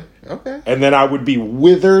 Okay. And then I would be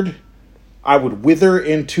withered. I would wither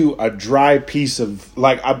into a dry piece of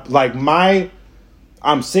I'm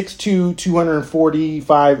 6'2",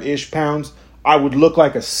 245-ish pounds. I would look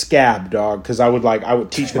like a scab, dog, because I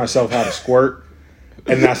would teach myself how to squirt,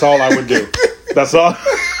 and that's all I would do. That's all.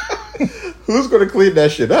 Who's gonna clean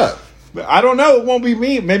that shit up? I don't know. It won't be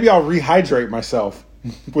me. Maybe I'll rehydrate myself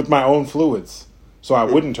with my own fluids, so I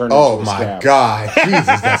wouldn't turn into a scab. Oh my God,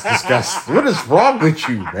 Jesus, that's disgusting. What is wrong with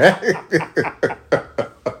you, man?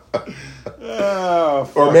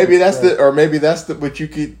 Or maybe that's what you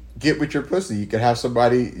could get with your pussy. You could have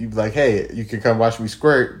somebody, you be like, hey, you can come watch me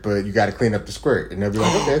squirt, but you got to clean up the squirt, and they'll be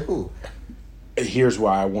like, okay, cool. Here's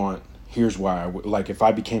why I would, like, if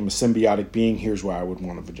I became a symbiotic being, here's why I would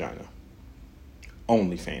want a vagina.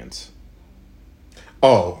 OnlyFans.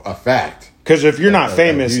 Oh, a fact. Because if you're not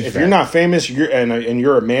famous, you're and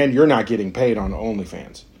you're a man, you're not getting paid on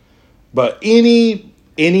OnlyFans. But any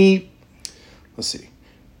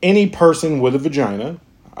person with a vagina,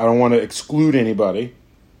 I don't want to exclude anybody,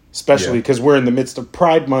 especially because we're in the midst of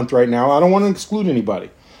Pride Month right now. I don't want to exclude anybody.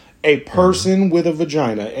 A person with a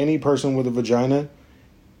vagina, any person with a vagina,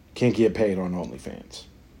 can get paid on OnlyFans.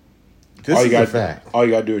 This is a fact. All you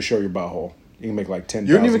got to do is show your butthole. You can make like $10,000.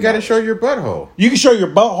 You don't even got to show your butthole. You can show your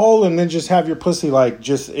butthole and then just have your pussy like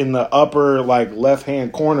just in the upper like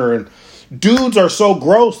left-hand corner. And dudes are so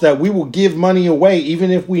gross that we will give money away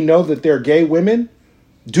even if we know that they're gay women.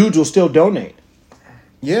 Dudes will still donate.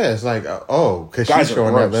 Yeah, it's like, because she's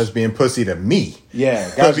showing her lesbian pussy to me.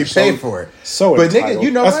 Yeah, guys be paid for it. So but nigga,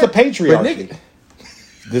 you know that's what? The patriarchy. But nigga,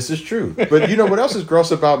 this is true. But you know what else is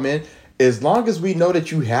gross about men? As long as we know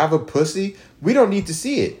that you have a pussy, we don't need to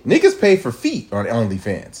see it. Niggas pay for feet on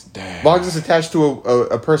OnlyFans. Damn. As long as it's attached to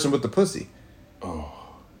a person with the pussy. Oh.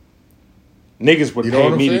 Niggas would pay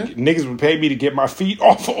me. Niggas would pay me to get my feet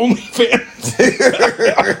off of OnlyFans.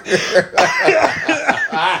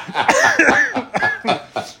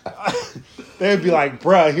 They'd be like,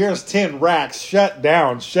 bruh, here's 10 racks. Shut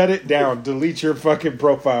it down. Delete your fucking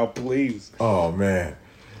profile, please. Oh, man.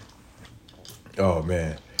 Oh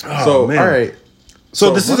man. Oh, So man. all right.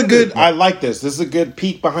 So this is a one of good. the- I like this. This is a good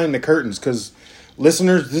peek behind the curtains because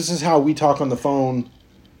listeners, this is how we talk on the phone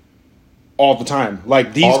all the time.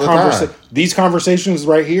 Like All the time. these conversations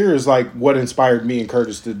right here is like what inspired me and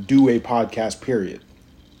Curtis to do a podcast. Period.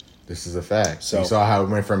 This is a fact. So- You saw how it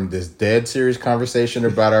went from this dead serious conversation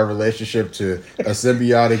about our relationship to a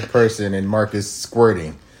symbiotic person and Marcus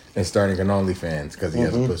squirting and starting an OnlyFans because he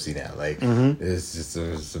has a pussy now. Like it's just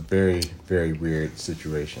it's a very, very weird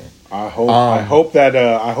situation. I hope that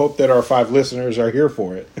our 5 listeners are here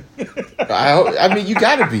for it. I mean, you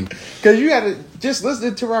gotta be, because you gotta just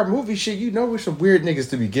listening to our movie shit. You know, we're some weird niggas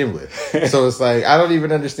to begin with. So it's like I don't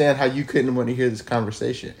even understand how you couldn't want to hear this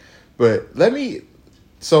conversation. But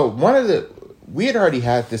So we had already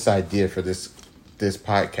had this idea for this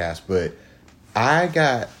podcast, but I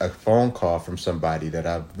got a phone call from somebody that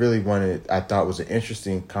I thought was an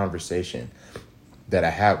interesting conversation that I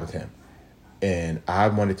had with him, and I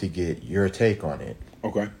wanted to get your take on it.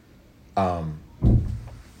 Okay.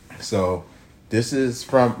 So this is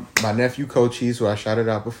from my nephew Cochise, who I shouted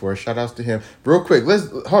out before. Shout outs to him. Real quick, let's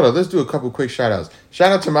do a couple quick shout outs.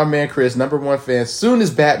 Shout out to my man Chris, #1 fan. Soon as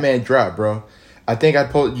Batman dropped, bro. I think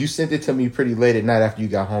you sent it to me pretty late at night after you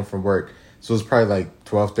got home from work. So it's probably like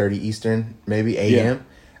 12:30 Eastern, maybe a.m.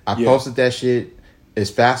 I posted that shit as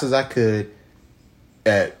fast as I could.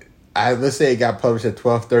 Let's say it got published at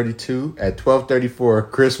 12:32. At 12:34,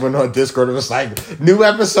 Chris went on Discord and was like, "New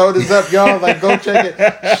episode is up, y'all! Like, go check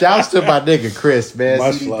it." Shouts to my nigga Chris, man.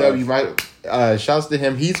 Much CDW, shouts to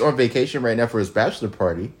him. He's on vacation right now for his bachelor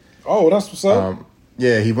party. Oh, that's what's up.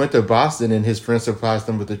 Yeah, he went to Boston and his friends surprised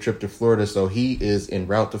him with a trip to Florida. So he is en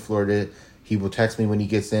route to Florida. He will text me when he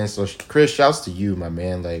gets in. So Chris, shouts to you, my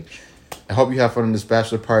man. Like, I hope you have fun in this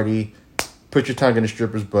bachelor party. Put your tongue in the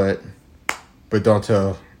stripper's butt, but don't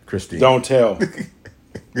tell Christine. Don't tell.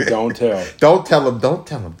 Don't tell. Don't tell him. Don't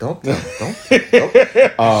tell him. Don't tell him.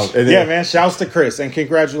 Don't. Yeah, man. Shouts to Chris and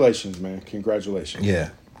congratulations, man. Congratulations. Yeah.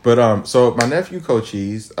 But so my nephew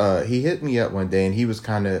Cochise, he hit me up one day and he was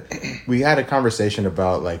we had a conversation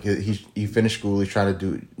about like he finished school, he's trying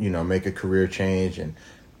to do, make a career change and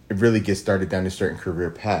really get started down a certain career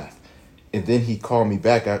path. And then he called me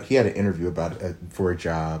back. He had an interview for a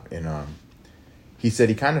job, and he said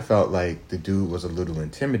he kind of felt like the dude was a little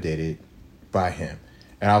intimidated by him.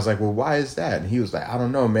 And I was like, well, why is that? And he was like, I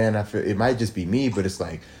don't know, man. I feel it might just be me, but it's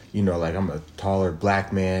like, like I'm a taller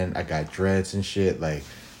black man. I got dreads and shit. Like,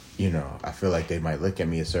 I feel like they might look at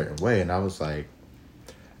me a certain way. And I was like,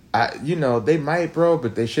 they might, bro,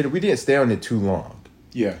 but they should. We didn't stay on it too long.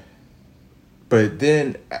 Yeah. But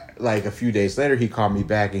then, like, a few days later, he called me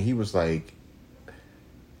back and he was like,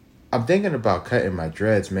 I'm thinking about cutting my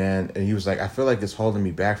dreads, man. And he was like, I feel like it's holding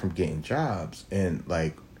me back from getting jobs. And,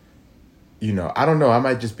 like, I don't know. I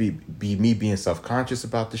might just be me being self-conscious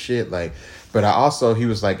about the shit. Like, but he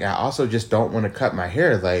was like, I also just don't want to cut my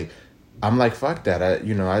hair. Like, I'm like, fuck that. I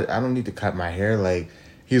don't need to cut my hair. Like,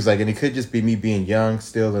 he was like, and it could just be me being young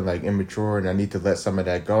still and like immature, and I need to let some of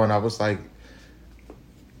that go. And I was like,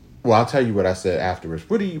 well, I'll tell you what I said afterwards.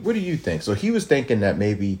 What do you think? So he was thinking that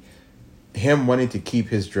maybe him wanting to keep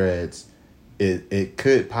his dreads, it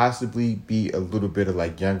could possibly be a little bit of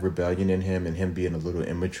like young rebellion in him and him being a little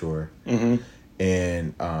immature. Mm-hmm.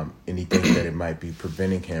 And he thinks that it might be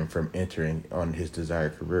preventing him from entering on his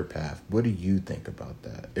desired career path. What do you think about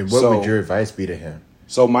that? And what would your advice be to him?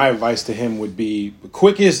 So my advice to him would be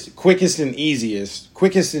quickest and easiest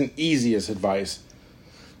advice.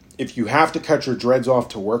 If you have to cut your dreads off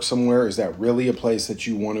to work somewhere, is that really a place that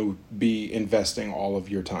you want to be investing all of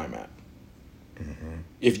your time at? Mm-hmm.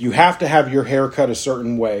 If you have to have your hair cut a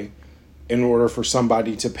certain way in order for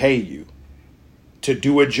somebody to pay you, to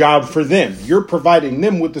do a job for them. You're providing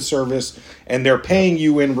them with the service and they're paying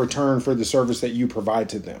you in return for the service that you provide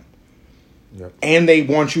to them. Yep. And they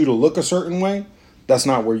want you to look a certain way. That's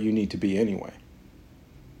not where you need to be anyway.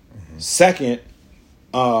 Mm-hmm. Second,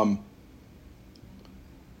 and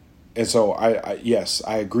so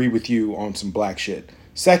I agree with you on some black shit.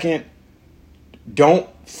 Second, don't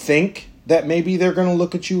think that maybe they're going to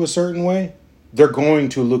look at you a certain way. They're going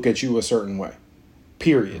to look at you a certain way.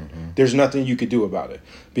 Period. Mm-hmm. There's nothing you could do about it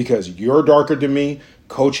because you're darker than me.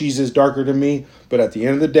 Cochise is darker than me. But at the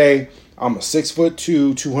end of the day, I'm a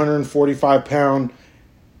 6'2", 245 pound,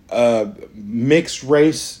 mixed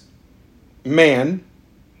race man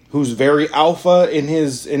who's very alpha in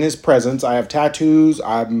his presence. I have tattoos.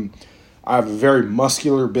 I have a very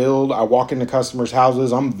muscular build. I walk into customers'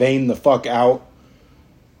 houses. I'm vain the fuck out.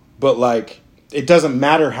 But like, it doesn't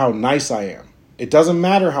matter how nice I am. It doesn't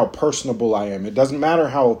matter how personable I am. It doesn't matter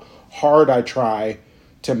how hard I try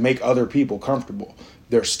to make other people comfortable.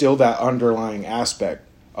 there's still that underlying aspect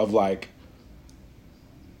of like,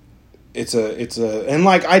 it's a, and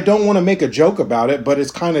like, I don't want to make a joke about it, but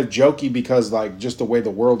it's kind of jokey because like just the way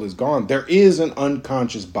the world is gone, there is an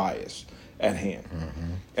unconscious bias at hand.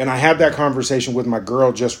 Mm-hmm. And I had that conversation with my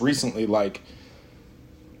girl just recently. Like,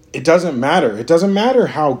 it doesn't matter. It doesn't matter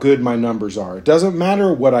how good my numbers are. It doesn't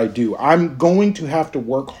matter what I do. I'm going to have to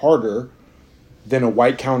work harder than a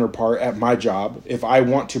white counterpart at my job if I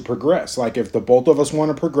want to progress. Like, if the both of us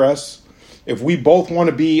want to progress, if we both want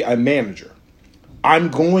to be a manager, I'm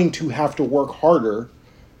going to have to work harder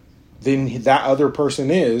than that other person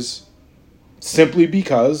is, simply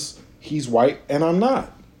because he's white and I'm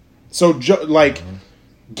not. So,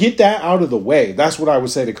 get that out of the way. That's what I would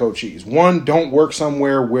say to coachees. One, don't work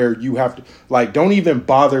somewhere where you have to, like, don't even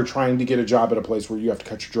bother trying to get a job at a place where you have to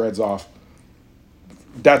cut your dreads off.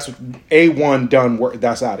 That's A1 done work.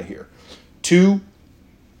 That's out of here. Two,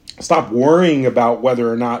 stop worrying about whether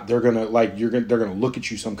or not they're gonna they're gonna look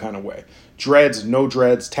at you some kind of way. Dreads, no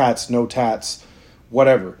dreads, tats, no tats,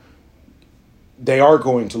 whatever. They are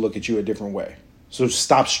going to look at you a different way. So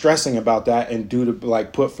stop stressing about that and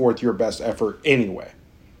put forth your best effort anyway.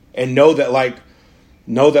 And know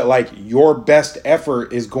that your best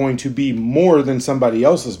effort is going to be more than somebody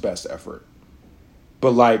else's best effort.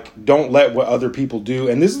 But like, don't let what other people do.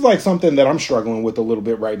 And this is like something that I'm struggling with a little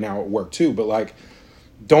bit right now at work too. But like,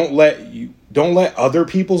 don't let other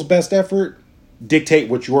people's best effort dictate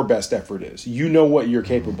what your best effort is. You know what you're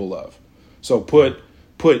capable of. So put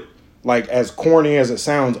like, as corny as it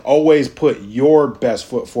sounds, always put your best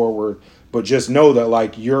foot forward. But just know that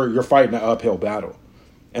like you're fighting an uphill battle.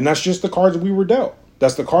 And that's just the cards we were dealt.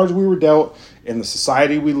 That's the cards we were dealt in the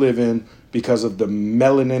society we live in because of the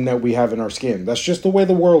melanin that we have in our skin. That's just the way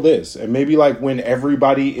the world is. And maybe like when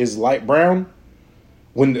everybody is light brown,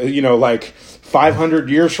 when, 500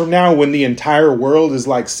 years from now, when the entire world is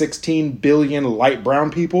like 16 billion light brown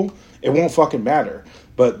people, it won't fucking matter.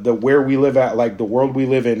 But where we live at, like the world we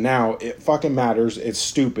live in now, it fucking matters. It's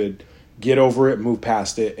stupid. Get over it, move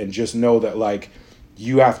past it, and just know that like,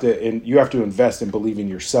 you have to invest and believe in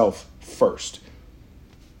yourself first.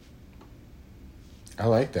 I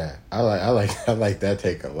like that. I like that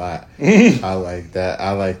take a lot. I like that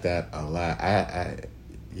a lot. I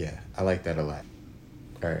like that a lot.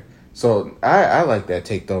 All right. So I like that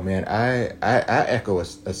take though, man. I echo a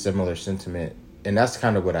similar sentiment, and that's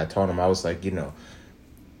kind of what I told him. I was like,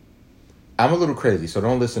 I'm a little crazy, so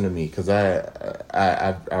don't listen to me because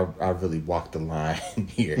I really walked the line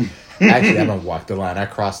here. Actually, I don't walk the line. I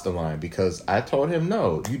crossed the line because I told him,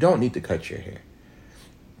 no, you don't need to cut your hair.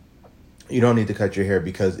 You don't need to cut your hair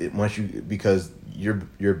because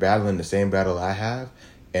you're battling the same battle I have,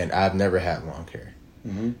 and I've never had long hair.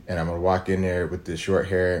 Mm-hmm. And I'm gonna walk in there with the short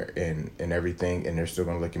hair and everything, and they're still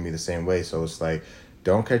gonna look at me the same way. So it's like,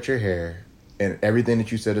 don't cut your hair. And everything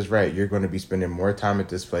that you said is right. You're going to be spending more time at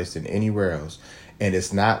this place than anywhere else. And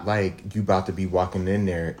it's not like you about to be walking in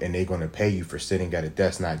there and they're going to pay you for sitting at a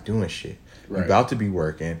desk not doing shit. Right. You're about to be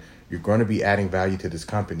working. You're going to be adding value to this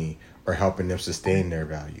company or helping them sustain their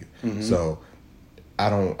value. Mm-hmm. So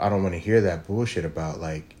I don't want to hear that bullshit about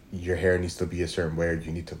like your hair needs to be a certain way or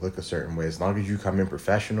you need to look a certain way. As long as you come in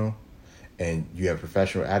professional and you have a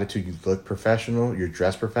professional attitude, you look professional, you're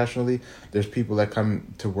dressed professionally. There's people that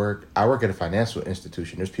come to work. I work at a financial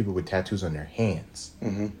institution. There's people with tattoos on their hands.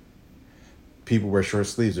 Mm-hmm. People wear short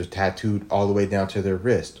sleeves. They're tattooed all the way down to their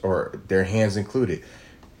wrist or their hands included.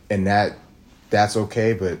 And that's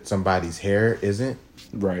okay, but somebody's hair isn't.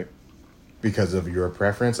 Right. Because of your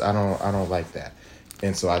preference. I don't like that.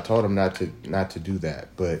 And so I told him not to do that.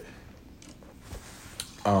 But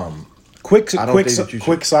quick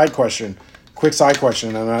side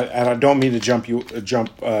question, and I don't mean to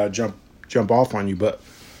jump off on you, but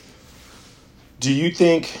do you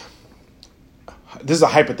think this is a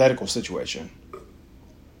hypothetical situation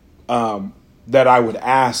that I would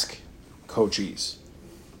ask coachees?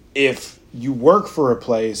 If you work for a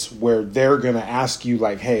place where they're gonna ask you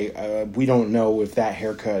like, hey, we don't know if that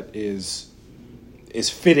haircut is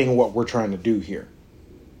fitting what we're trying to do here,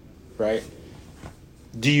 right?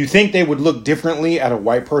 Do you think they would look differently at a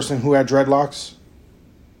white person who had dreadlocks?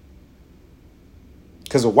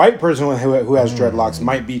 Because a white person who has dreadlocks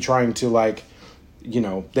might be trying to like,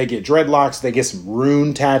 they get dreadlocks, they get some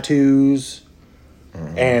rune tattoos,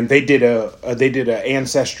 and they did a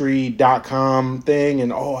ancestry.com thing,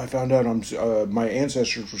 and I found out my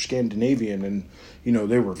ancestors were Scandinavian and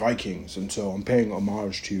they were Vikings, and so I'm paying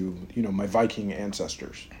homage to my Viking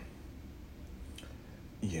ancestors.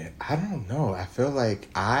 Yeah, I don't know. I feel like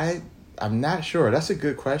I'm not sure. That's a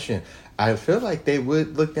good question. I feel like they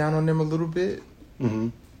would look down on them a little bit. Mm-hmm.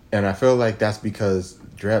 And I feel like that's because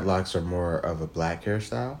dreadlocks are more of a black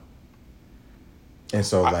hairstyle. And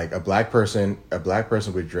so like a black person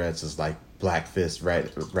with dreads is like black fist,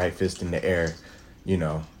 right fist in the air,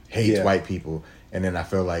 hates white people. And then I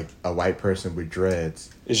feel like a white person with dreads,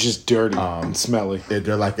 it's just dirty and smelly.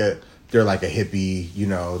 They're like a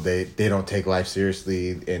hippie, they don't take life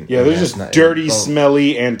seriously. And they're just dirty,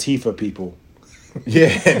 smelly Antifa people. Yeah,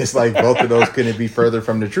 and it's like both of those couldn't be further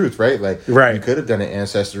from the truth, right? Like, right. You could have done an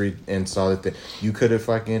ancestry and saw that you could have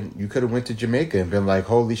went to Jamaica and been like,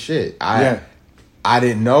 holy shit, I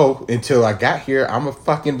didn't know until I got here. I'm a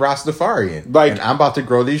fucking Rastafarian, and I'm about to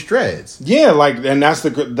grow these dreads. Yeah, and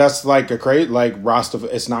that's like a crazy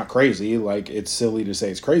It's not crazy. Like, it's silly to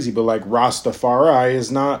say it's crazy, but like Rastafari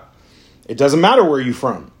is not. It doesn't matter where you're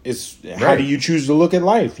from. It's how do you choose to look at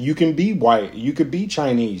life? You can be white. You could be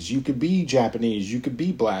Chinese. You could be Japanese. You could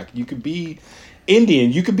be black. You could be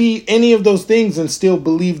Indian. You could be any of those things and still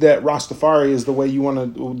believe that Rastafari is the way you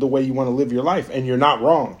want to live your life, and you're not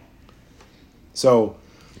wrong. So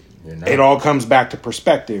it all comes back to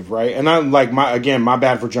perspective, right? And I'm like, my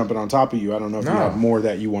bad for jumping on top of you. I don't know if you have more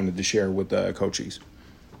that you wanted to share with coaches.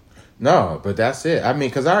 No, but that's it. I mean,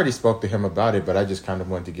 because I already spoke to him about it, but I just kind of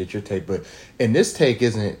wanted to get your take. But and this take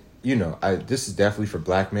isn't, this is definitely for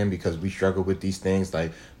black men because we struggle with these things.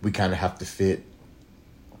 Like, we kind of have to fit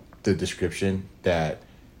the description that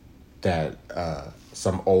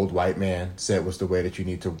some old white man said was the way that you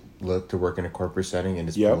need to look to work in a corporate setting, and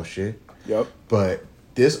it's bullshit. Yep. But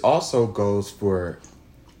this also goes for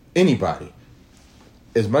anybody.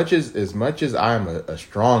 As much as I'm a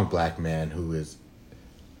strong black man who is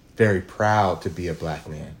very proud to be a black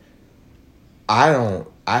man, I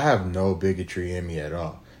have no bigotry in me at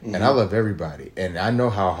all. Mm-hmm. And I love everybody. And I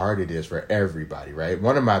know how hard it is for everybody, right?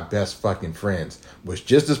 One of my best fucking friends was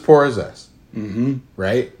just as poor as us. Mm-hmm.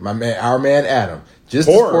 Right? Our man Adam, just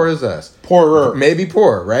as poor as us. Poorer. Maybe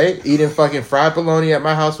poor, right? Eating fucking fried bologna at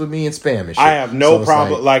my house with me and Spam and shit. I have no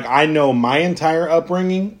problem. Like, I know my entire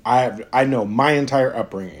upbringing. I know my entire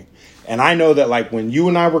upbringing. And I know that, like, when you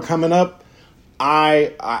and I were coming up,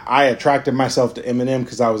 I attracted myself to Eminem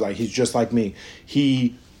because I was like, he's just like me.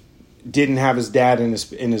 He didn't have his dad in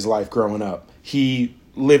his life growing up. He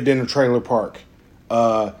lived in a trailer park.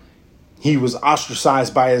 He was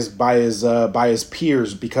ostracized by his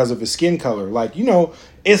peers because of his skin color. Like,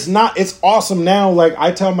 it's awesome now. Like,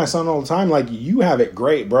 I tell my son all the time, like, you have it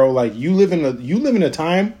great, bro. Like, you live in a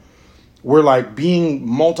time where, like, being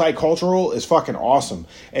multicultural is fucking awesome.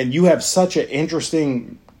 And you have such an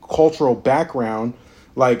interesting cultural background.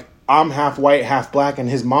 Like, I'm half white, half black, and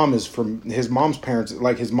his mom's parents,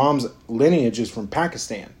 like, his mom's lineage is from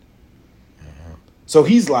Pakistan. Mm-hmm. So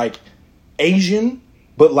he's like Asian,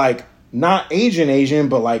 but like not Asian,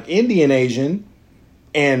 but like Indian Asian,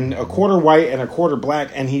 and a quarter white and a quarter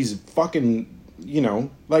black, and he's fucking,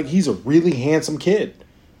 like, he's a really handsome kid.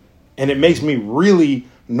 And it makes me really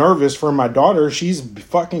nervous for my daughter. She's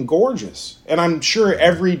fucking gorgeous. And I'm sure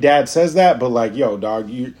every dad says that, but like, yo, dog,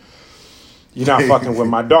 you're not fucking with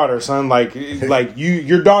my daughter, son. Like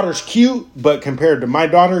your daughter's cute, but compared to my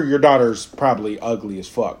daughter, your daughter's probably ugly as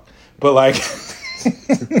fuck. But like,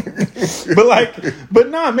 but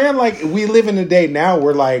nah, man, like, we live in a day now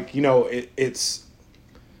where, like, it's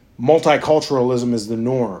multiculturalism is the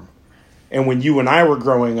norm. And when you and I were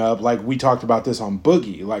growing up, like, we talked about this on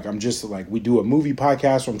Boogie. Like, I'm just like, we do a movie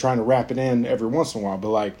podcast, so I'm trying to wrap it in every once in a while.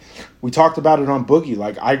 But like, we talked about it on Boogie.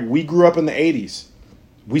 Like, we grew up in the 80s.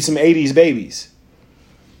 We some 80s babies.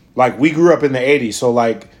 Like, we grew up in the 80s. So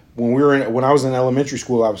like, when I was in elementary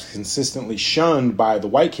school, I was consistently shunned by the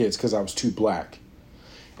white kids because I was too black.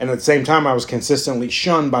 And at the same time, I was consistently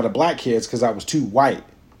shunned by the black kids because I was too white.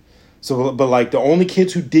 So, but like, the only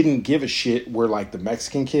kids who didn't give a shit were like the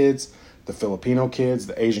Mexican kids, the Filipino kids,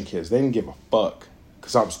 the Asian kids. They didn't give a fuck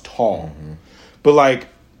because I was tall. Mm-hmm. But like,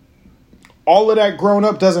 all of that growing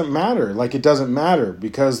up doesn't matter. Like, it doesn't matter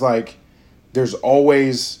because, like, it's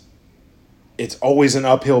always an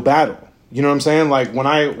uphill battle. You know what I'm saying? Like, when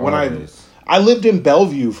I lived in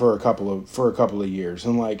Bellevue for a couple of years,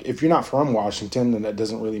 and like, if you're not from Washington, then that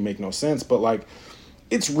doesn't really make no sense. But like,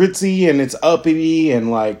 it's ritzy and it's uppity,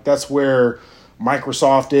 and like, that's where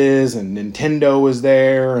Microsoft is and Nintendo is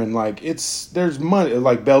there, and like, there's money.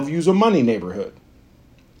 Like, Bellevue's a money neighborhood.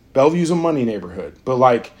 But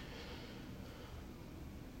like,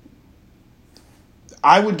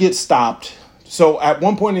 I would get stopped. So at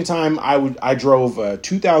one point in time, I drove a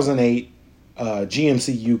 2008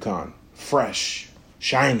 GMC Yukon, fresh,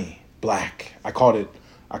 shiny, black. I called it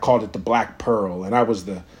the Black Pearl, and I was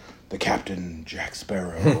the Captain Jack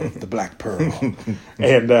Sparrow of the Black Pearl.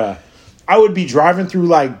 And I would be driving through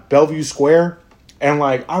like Bellevue Square, And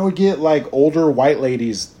like I would get like older white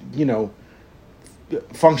ladies, you know,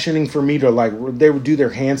 functioning for me to like they would do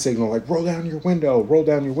their hand signal like roll down your window, roll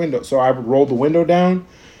down your window. So I would roll the window down,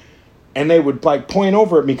 and they would like point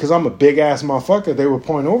over at me because I'm a big ass motherfucker. They would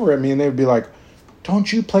point over at me and they would be like,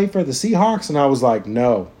 "Don't you play for the Seahawks?" And I was like,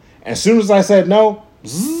 "No." As soon as I said no,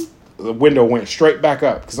 zzz, the window went straight back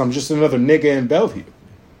up because I'm just another nigga in Bellevue.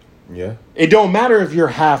 Yeah. It don't matter if you're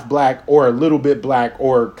half black or a little bit black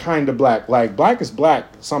or kind of black. Like, black is black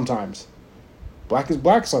sometimes. Black is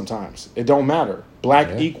black sometimes. It don't matter.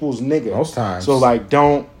 Black equals nigga. Most times. So, like,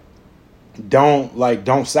 don't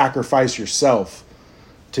sacrifice yourself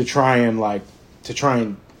to try and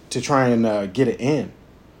get it in.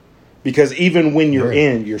 Because even when you're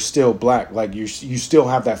in, you're still black. Like, you still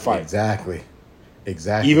have that fight. Exactly.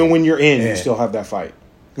 Even when you're in, you still have that fight.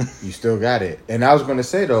 You still got it. And I was going to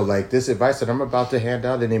say, though, like, this advice that I'm about to hand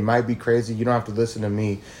out, and it might be crazy. You don't have to listen to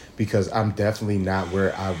me because I'm definitely not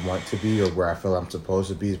where I want to be or where I feel I'm supposed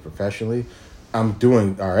to be professionally. I'm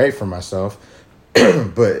doing all right for myself.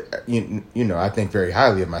 But, you know, I think very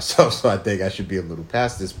highly of myself, so I think I should be a little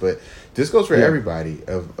past this. But this goes for everybody,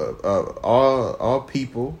 of all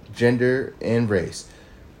people, gender, and race.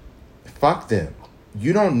 Fuck them.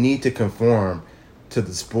 You don't need to conform to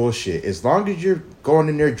this bullshit. As long as you're going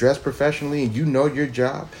in there dressed professionally and you know your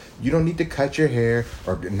job, you don't need to cut your hair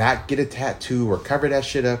or not get a tattoo or cover that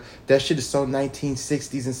shit up. That shit is so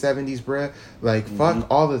 1960s and 70s, bruh. Like, fuck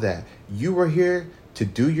all of that. You were here to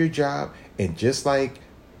do your job, and just like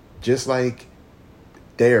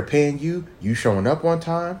they are paying you, you showing up on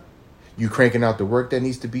time, you cranking out the work that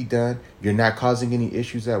needs to be done, you're not causing any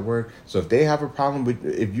issues at work. So if they have a problem with,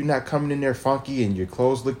 if you're not coming in there funky and your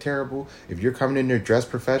clothes look terrible, if you're coming in there dressed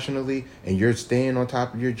professionally and you're staying on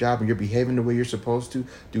top of your job and you're behaving the way you're supposed to,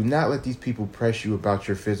 do not let these people press you about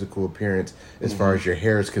your physical appearance as far as your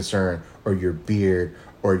hair is concerned, or your beard,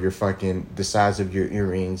 or your fucking, the size of your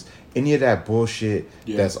earrings, any of that bullshit.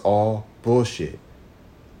 That's all bullshit.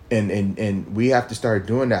 And we have to start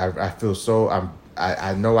doing that. I feel so,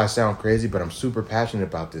 I know I sound crazy, but I'm super passionate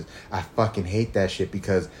about this. I fucking hate that shit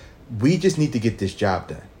because we just need to get this job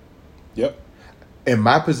done. Yep. In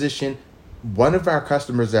my position, one of our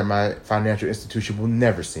customers at my financial institution will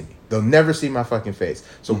never see me. They'll never see my fucking face.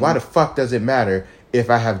 So why the fuck does it matter if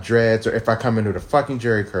I have dreads or if I come in with a fucking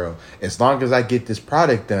jerry curl? As long as I get this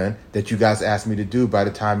product done that you guys asked me to do by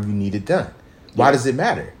the time you need it done. Why does it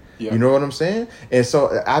matter? You know what I'm saying? And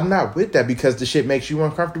so I'm not with that because the shit makes you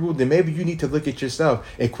uncomfortable. Then maybe you need to look at yourself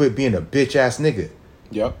and quit being a bitch ass nigga.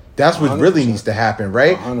 Yep. That's what really needs to happen,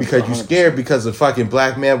 right? 100%. Because you're scared because a fucking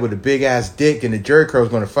black man with a big ass dick and a jerry curl is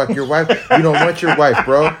going to fuck your wife. You don't want your wife,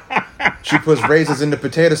 bro. She puts raisins in the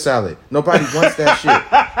potato salad. Nobody wants that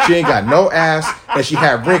shit. She ain't got no ass, and she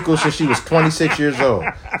had wrinkles since she was 26 years old.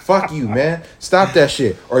 Fuck you, man. Stop that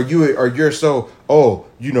shit. Or you're so, oh,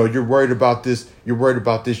 you know, you're worried about this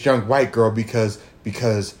young white girl because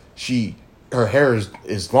her hair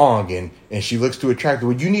is long and she looks too attractive.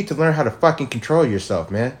 Well, you need to learn how to fucking control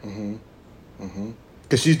yourself, man.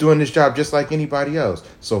 Because she's doing this job just like anybody else.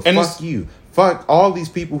 So fuck you. Fuck all these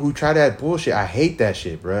people who try that bullshit. I hate that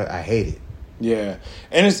shit, bro. I hate it. Yeah.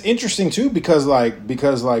 And it's interesting too because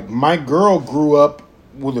my girl grew up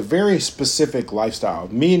with a very specific lifestyle.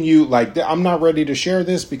 Me and you, like, I'm not ready to share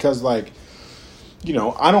this because, like, you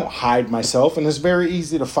know, I don't hide myself, and it's very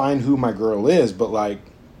easy to find who my girl is, but, like,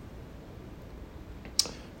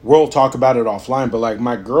 we'll talk about it offline, but, like,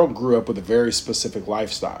 my girl grew up with a very specific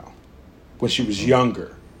lifestyle when she was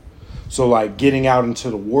younger. So, like, getting out into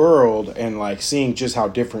the world and, like, seeing just how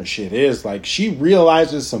different shit is, like, she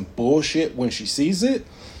realizes some bullshit when she sees it,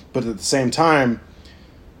 but at the same time,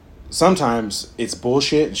 sometimes it's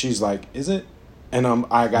bullshit, and she's like, is it? And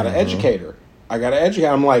I gotta educate her.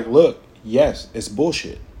 I'm like, look, yes, it's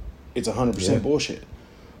bullshit. It's 100% bullshit.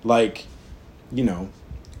 Like, you know,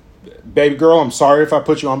 baby girl, I'm sorry if I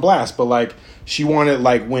put you on blast, but, like, she wanted,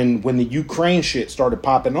 like, when the Ukraine shit started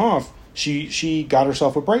popping off, she got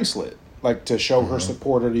herself a bracelet, like, to show her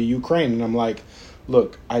support of the Ukraine. And I'm like,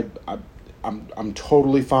 look, I'm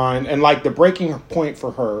totally fine. And, like, the breaking point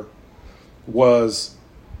for her was,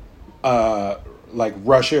 like,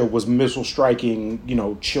 Russia was missile striking, you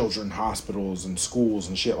know, children hospitals and schools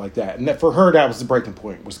and shit like that. And that, for her, that was the breaking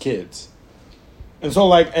point, was kids. And so,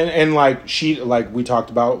 like, and like, she, like, we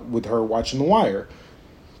talked about with her watching The Wire,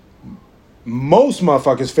 most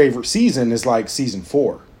motherfuckers' favorite season is, like, season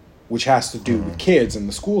 4, which has to do with kids and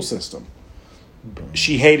the school system.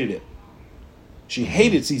 She hated it. She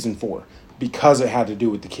hated season 4 because it had to do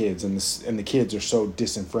with the kids, and the kids are so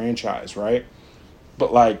disenfranchised, right?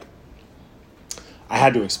 But, like, I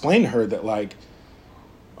had to explain to her that, like,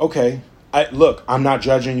 okay, I'm not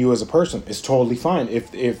judging you as a person. It's totally fine.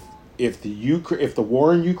 If the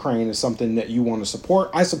war in Ukraine is something that you want to support,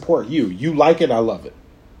 I support you. You like it, I love it.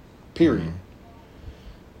 Period. Mm-hmm.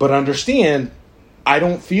 But understand, I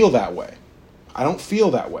don't feel that way. I don't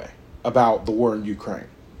feel that way about the war in Ukraine.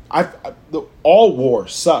 All war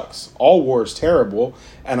sucks. All war is terrible.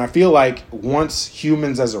 And I feel like once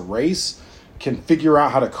humans as a race can figure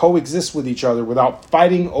out how to coexist with each other without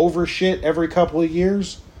fighting over shit every couple of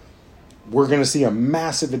years, we're going to see a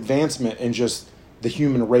massive advancement in just the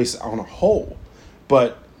human race on a whole.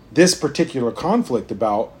 But this particular conflict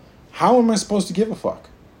about, how am I supposed to give a fuck?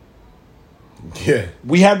 Yeah.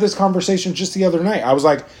 We had this conversation just the other night. I was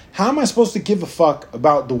like, how am I supposed to give a fuck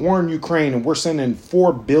about the war in Ukraine and we're sending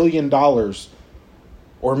 $4 billion,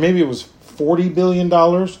 or maybe it was $40 billion,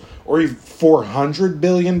 or even $400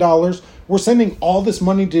 billion. We're sending all this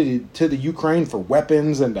money to the Ukraine for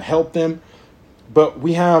weapons and to help them. But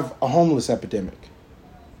we have a homeless epidemic.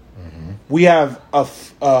 Mm-hmm. We have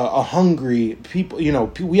a hungry people,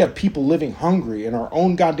 we have people living hungry in our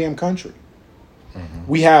own goddamn country. Mm-hmm.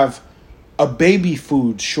 We have a baby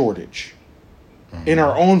food shortage in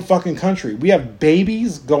our own fucking country. We have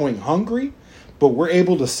babies going hungry, but we're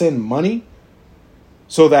able to send money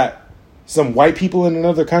so that some white people in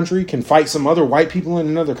another country can fight some other white people in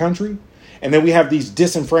another country. And then we have these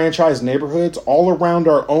disenfranchised neighborhoods all around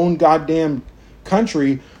our own goddamn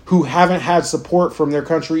country who haven't had support from their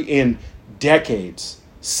country in decades.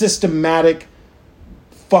 Systematic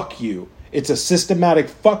fuck you. It's a systematic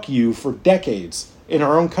fuck you for decades in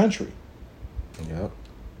our own country. Yep.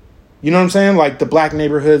 You know what I'm saying? Like the black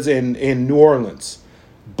neighborhoods in New Orleans,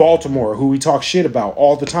 Baltimore, who we talk shit about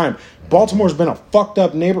all the time. Baltimore's been a fucked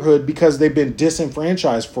up neighborhood because they've been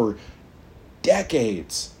disenfranchised for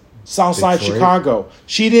decades. Southside Chicago.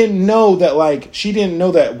 She didn't know that,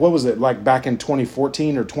 what was it, like back in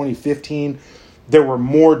 2014 or 2015, there were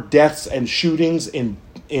more deaths and shootings in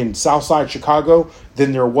Southside Chicago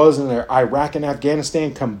than there was in Iraq and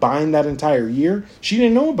Afghanistan combined that entire year. She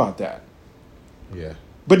didn't know about that. Yeah.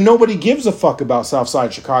 But nobody gives a fuck about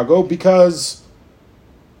Southside Chicago because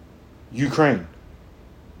Ukraine.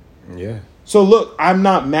 Yeah. So look, I'm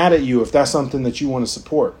not mad at you if that's something that you want to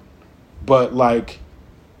support. But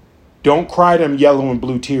don't cry them yellow and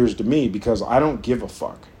blue tears to me because I don't give a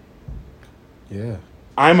fuck. Yeah.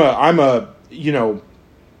 I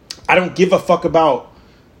don't give a fuck about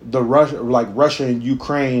Russia and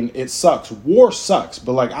Ukraine. It sucks. War sucks.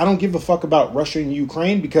 But I don't give a fuck about Russia and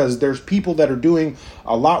Ukraine because there's people that are doing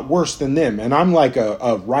a lot worse than them. And I'm like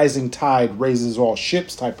a rising tide raises all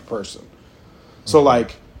ships type of person. So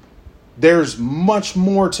there's much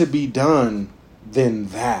more to be done than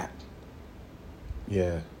that.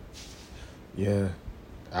 Yeah. Yeah.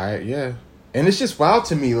 And it's just wild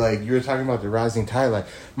to me, you were talking about the rising tide,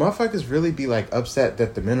 motherfuckers really be upset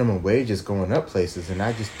that the minimum wage is going up places, and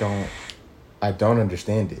I just don't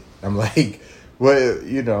understand it. I'm like,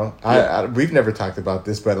 well, I we've never talked about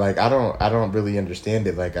this, but I don't really understand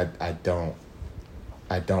it. I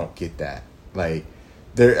don't get that.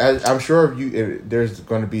 I'm sure there's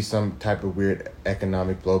going to be some type of weird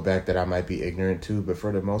economic blowback that I might be ignorant to, but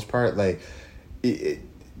for the most part,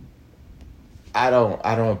 I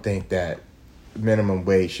don't think that minimum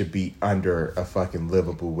wage should be under a fucking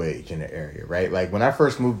livable wage in the area, right? When I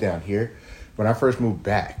first moved down here, when I first moved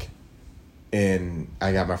back and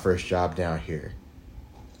I got my first job down here,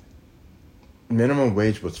 minimum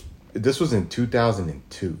wage this was in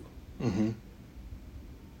 2002. Mm-hmm.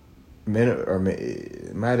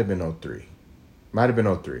 It might have been 03.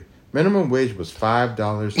 Minimum wage was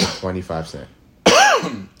 $5.25.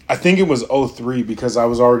 I think it was 03 because I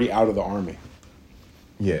was already out of the Army.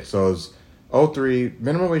 Yeah, so it was 03.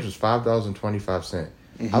 Minimum wage was $5.25.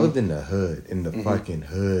 Mm-hmm. I lived in the hood, fucking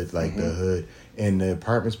hood, the hood. And the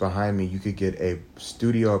apartments behind me, you could get a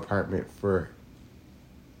studio apartment for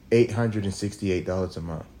 $868 a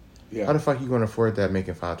month. Yeah. How the fuck you going to afford that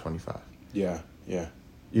making $5.25? Yeah, yeah.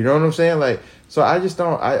 You know what I'm saying? So I just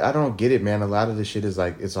don't, I don't get it, man. A lot of the shit is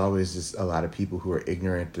it's always just a lot of people who are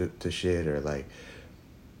ignorant to shit or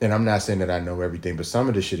and I'm not saying that I know everything, but some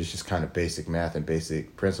of the shit is just kind of basic math and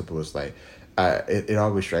basic principles. It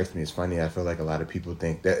always strikes me as funny. I feel like a lot of people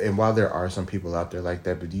think that, and while there are some people out there like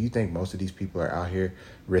that, but do you think most of these people are out here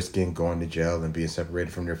risking going to jail and being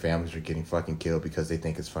separated from their families or getting fucking killed because they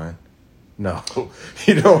think it's fun? No.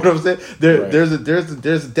 You know what I'm saying? Right.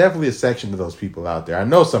 There's definitely a section of those people out there. I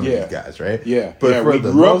know some of these guys, right? Yeah. But we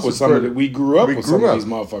grew up with some of these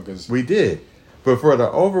motherfuckers. We did. But for the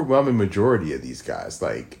overwhelming majority of these guys,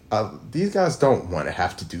 these guys don't want to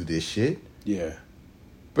have to do this shit. Yeah.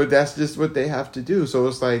 But that's just what they have to do. So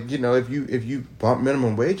it's like, if you bump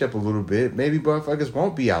minimum wage up a little bit, maybe motherfuckers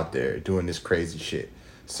won't be out there doing this crazy shit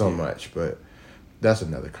so much. But that's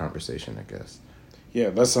another conversation, I guess.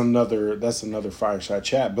 Yeah, that's another fireside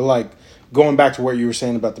chat. But like going back to what you were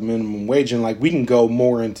saying about the minimum wage, and like we can go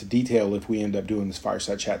more into detail if we end up doing this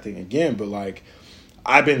fireside chat thing again. But like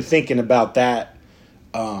I've been thinking about that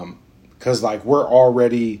because like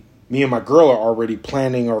me and my girl are already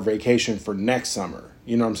planning our vacation for next summer.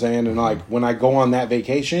 You know what I'm saying? And like when I go on that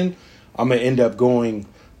vacation, I'm gonna end up going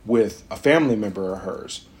with a family member of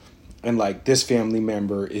hers, and like this family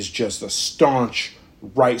member is just a staunch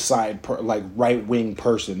right wing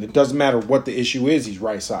person. It doesn't matter what the issue is, he's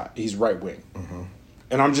right wing.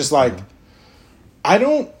 And I'm just like, I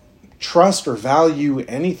don't trust or value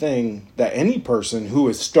anything that any person who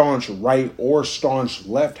is staunch right or staunch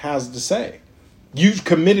left has to say. You've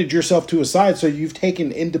committed yourself to a side, so you've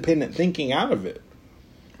taken independent thinking out of it.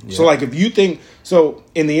 Yeah. So like if you think, so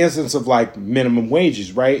in the instance of like minimum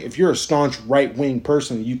wages, right? If you're a staunch right wing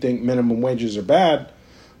person, you think minimum wages are bad,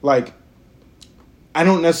 like I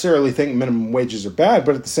don't necessarily think minimum wages are bad,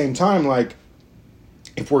 but at the same time, like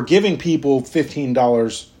if we're giving people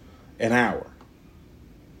 $15 an hour,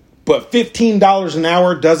 but $15 an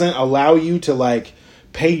hour doesn't allow you to like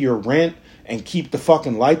pay your rent and keep the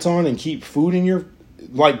fucking lights on and keep food in your,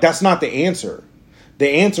 like that's not the answer. The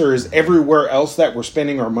answer is everywhere else that we're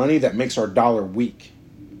spending our money that makes our dollar weak.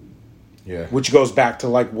 Yeah. Which goes back to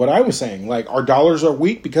like what I was saying. Like our dollars are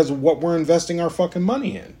weak because of what we're investing our fucking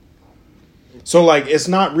money in. So like it's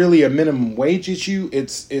not really a minimum wage issue.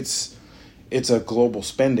 It's a global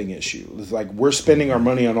spending issue. It's like we're spending our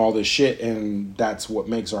money on all this shit and that's what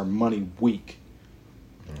makes our money weak.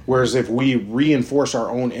 Whereas if we reinforce our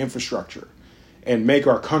own infrastructure and make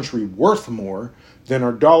our country worth more, then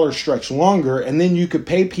our dollars stretch longer, and then you could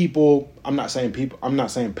pay people. I'm not saying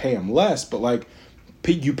pay them less, but like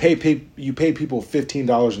you pay people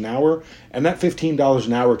 $15 an hour, and that $15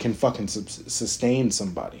 an hour can fucking sustain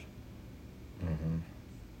somebody.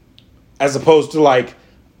 As opposed to like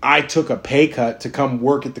I took a pay cut to come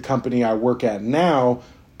work at the company I work at now.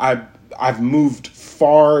 I've moved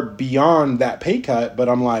far beyond that pay cut, but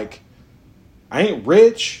I'm like, I ain't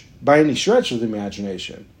rich by any stretch of the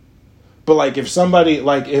imagination. But like if somebody,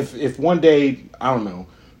 like if one day, I don't know,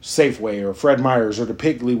 Safeway or Fred Meyer's or the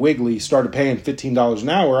Piggly Wiggly started paying $15 an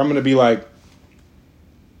hour, I'm going to be like,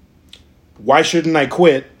 why shouldn't I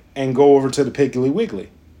quit and go over to the Piggly Wiggly?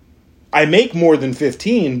 I make more than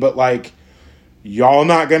 15, but like, y'all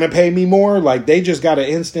not going to pay me more? Like they just got an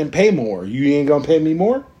instant pay more. You ain't going to pay me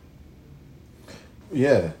more?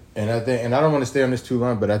 Yeah. And I think, and I don't want to stay on this too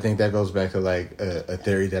long, but I think that goes back to like a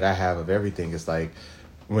theory that I have of everything. It's like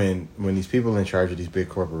when these people in charge of these big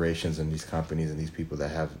corporations and these companies and these people that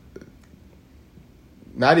have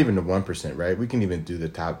not even the 1%, right? We can even do the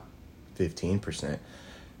top 15%.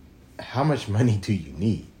 How much money do you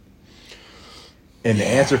need? And the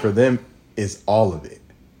answer for them is all of it.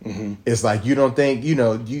 Mm-hmm. It's like, you don't think,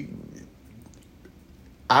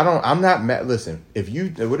 I'm not mad. Listen, if you,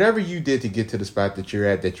 whatever you did to get to the spot that you're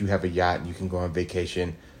at, that you have a yacht and you can go on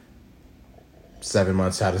vacation 7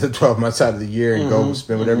 months out of the 12 months out of the year and go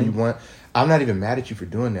spend whatever you want. I'm not even mad at you for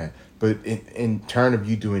doing that. But in turn of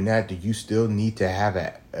you doing that, do you still need to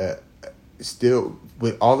have still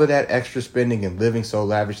with all of that extra spending and living so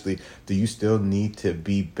lavishly, do you still need to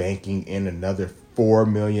be banking in another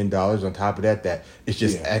 $4 million on top of that? That it's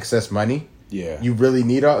just excess money. Yeah. You really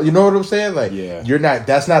need all, you know what I'm saying? Like, yeah.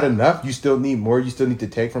 That's not enough. You still need more. You still need to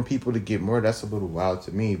take from people to get more. That's a little wild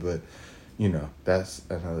to me, but that's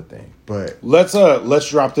another thing. But let's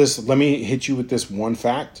drop this. Let me hit you with this one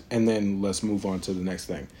fact and then let's move on to the next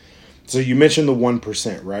thing. So you mentioned the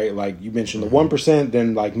 1%, right? Like you mentioned the 1%,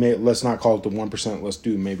 then like let's not call it the 1%. Let's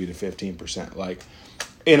do maybe the 15%. Like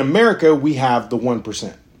in America, we have the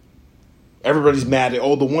 1%. Everybody's mad at,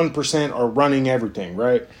 the 1% are running everything,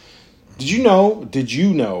 right? Did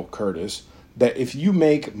you know, Curtis, that if you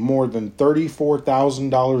make more than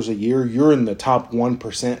 $34,000 a year, you're in the top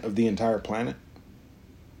 1% of the entire planet?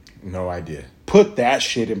 No idea. Put that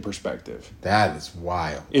shit in perspective. That is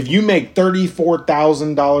wild. If you make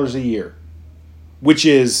 $34,000 a year, which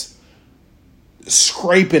is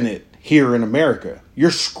scraping it here in America,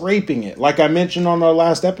 you're scraping it. Like I mentioned on our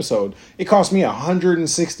last episode, it cost me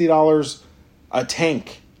 $160 a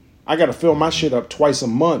tank. I got to fill my shit up twice a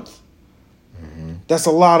month. That's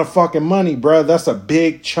a lot of fucking money, bro. That's a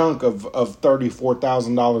big chunk of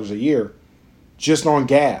 $34,000 a year just on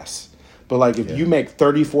gas. But like if you make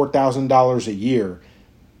 $34,000 a year,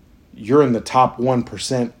 you're in the top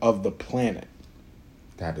 1% of the planet.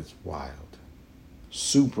 That is wild.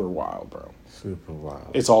 Super wild, bro. Super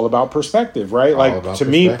wild. It's all about perspective, right? All like about to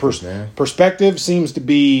me, perspective, man. perspective seems to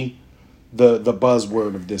be the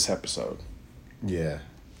buzzword of this episode. Yeah.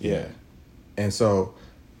 And so,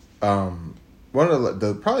 one of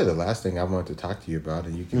the probably the last thing I wanted to talk to you about,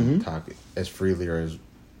 and you can talk as freely or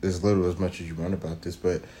as little as much as you want about this,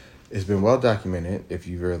 but it's been well documented, if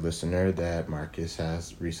you're a listener, that Marcus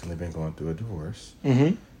has recently been going through a divorce.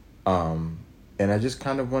 And I just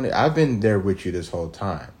kind of wanted, I've been there with you this whole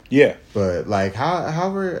time. Yeah. But like, how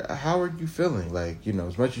are you feeling? Like, you know,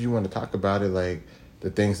 as much as you want to talk about it, like the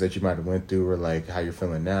things that you might have went through, or like how you're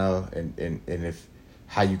feeling now, and if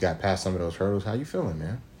how you got past some of those hurdles, how you feeling,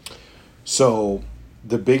 man? So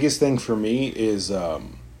the biggest thing for me is,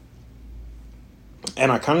 and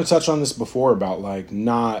I kind of touched on this before about like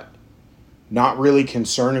not really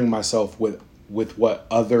concerning myself with what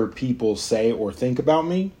other people say or think about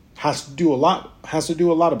me has to do a lot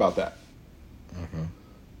about that.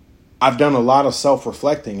 I've done a lot of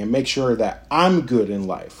self-reflecting and make sure that I'm good in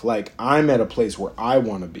life. Like I'm at a place where I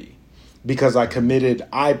want to be because I committed,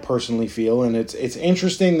 I personally feel. And it's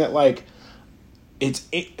interesting that like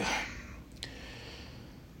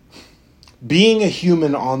being a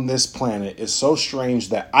human on this planet is so strange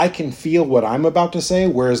that I can feel what I'm about to say,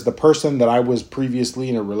 whereas the person that I was previously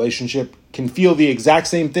in a relationship can feel the exact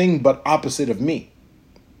same thing, but opposite of me.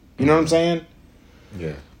 You know what I'm saying?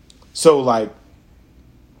 Yeah. So like,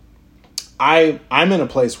 I'm in a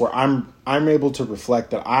place where I'm able to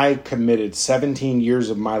reflect that I committed 17 years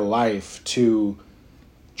of my life to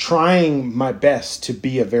trying my best to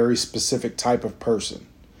be a very specific type of person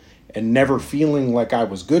and never feeling like I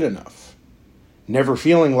was good enough. Never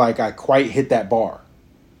feeling like I quite hit that bar.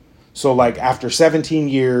 So like after 17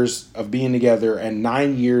 years of being together and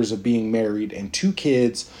 9 years of being married and 2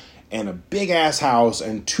 kids and a big ass house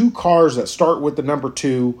and 2 cars that start with the number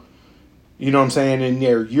 2, you know what I'm saying, in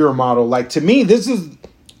their Euro model. Like to me,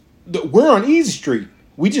 we're on easy street.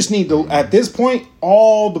 We just need to, at this point,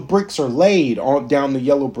 all the bricks are laid all down the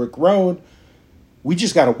yellow brick road. We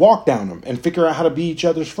just got to walk down them and figure out how to be each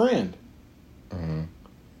other's friend.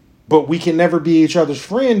 But we can never be each other's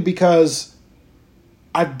friend because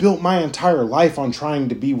I've built my entire life on trying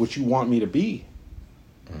to be what you want me to be.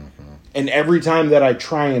 And every time that I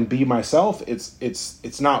try and be myself,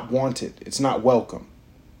 it's not wanted. It's not welcome.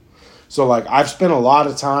 So like I've spent a lot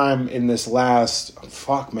of time in this last,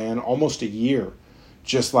 almost a year,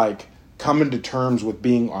 just like coming to terms with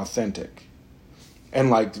being authentic. And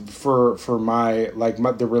like for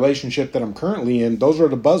the relationship that I'm currently in, those are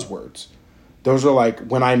the buzzwords. Those are like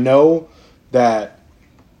when I know that,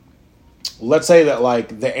 let's say that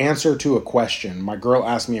like the answer to a question, my girl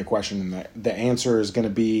asked me a question and the answer is going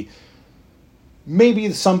to be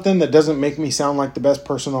maybe something that doesn't make me sound like the best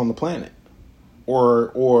person on the planet.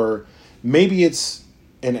 Or maybe it's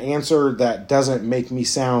an answer that doesn't make me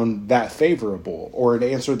sound that favorable, or an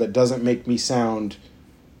answer that doesn't make me sound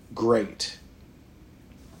great.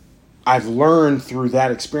 I've learned through that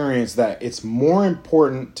experience that it's more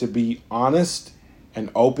important to be honest and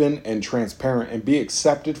open and transparent and be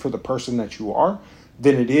accepted for the person that you are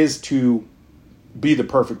than it is to be the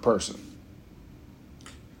perfect person.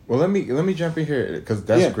 Well, let me jump in here because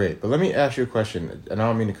that's great. But let me ask you a question, and I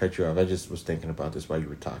don't mean to cut you off. I just was thinking about this while you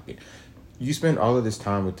were talking. You spent all of this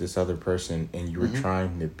time with this other person, and you were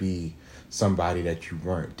trying to be somebody that you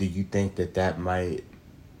weren't. Do you think that might?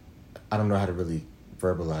 I don't know how to really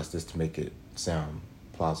verbalize this to make it sound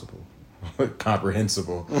plausible,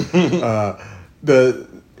 comprehensible. Did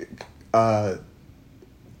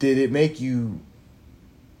it make you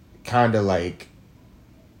kind of like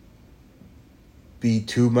be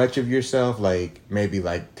too much of yourself? Like maybe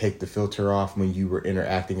like take the filter off when you were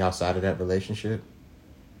interacting outside of that relationship?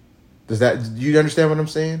 Do you understand what I'm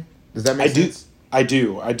saying? Does that make sense? I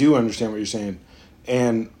do understand what you're saying.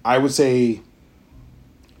 And I would say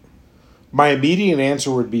my immediate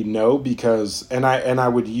answer would be no, because I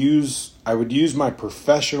would use my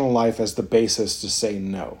professional life as the basis to say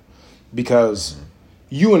no. Because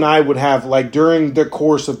you and I would have, like, during the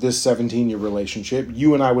course of this 17-year relationship,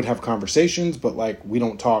 you and I would have conversations, but like we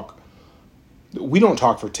don't talk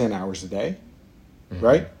for 10 hours a day.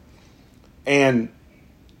 Right? And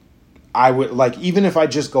I would, like, even if I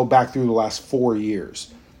just go back through the last 4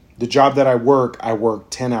 years, the job that I work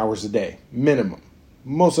 10 hours a day, minimum.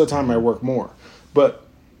 Most of the time I work more. But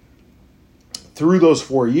through those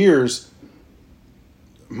 4 years,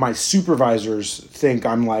 my supervisors think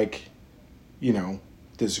I'm like, you know,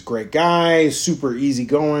 this great guy, super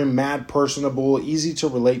easygoing, mad personable, easy to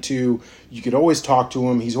relate to. You could always talk to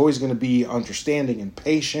him. He's always going to be understanding and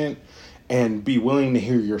patient and be willing to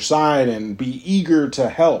hear your side and be eager to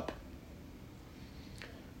help.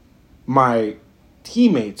 My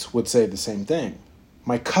teammates would say the same thing.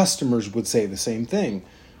 My customers would say the same thing.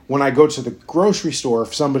 When I go to the grocery store,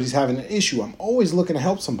 if somebody's having an issue, I'm always looking to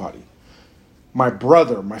help somebody. My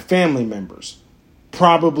brother, my family members,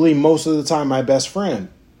 probably most of the time my best friend,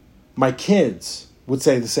 my kids would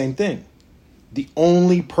say the same thing. The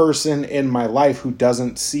only person in my life who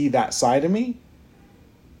doesn't see that side of me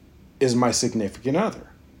is my significant other.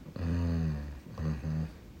 Mm-hmm.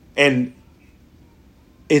 And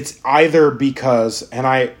it's either because, and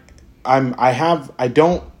I've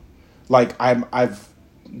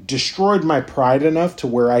destroyed my pride enough to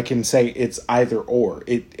where I can say it's either or.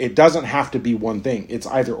 It doesn't have to be one thing. It's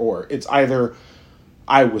either or. It's either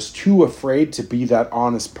I was too afraid to be that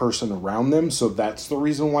honest person around them, so that's the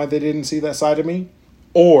reason why they didn't see that side of me,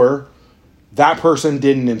 or that person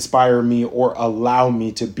didn't inspire me or allow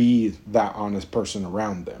me to be that honest person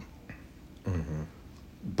around them. Mm-hmm.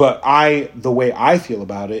 But the way I feel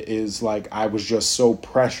about it is like I was just so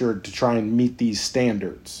pressured to try and meet these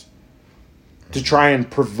standards, to try and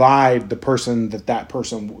provide the person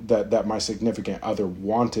that my significant other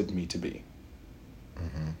wanted me to be.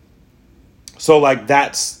 Mm-hmm. So like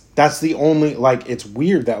that's the only, like, it's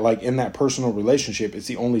weird that like in that personal relationship, it's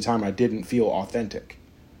the only time I didn't feel authentic.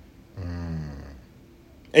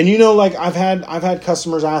 And you know, like I've had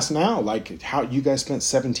customers ask now, like, how you guys spent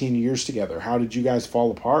 17 years together. How did you guys fall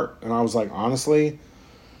apart? And I was like, honestly,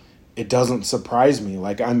 it doesn't surprise me.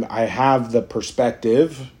 Like I have the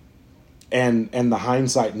perspective and the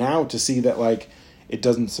hindsight now to see that like it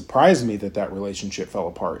doesn't surprise me that relationship fell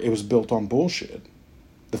apart. It was built on bullshit.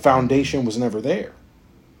 The foundation was never there.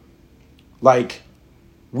 Like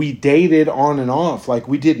we dated on and off. Like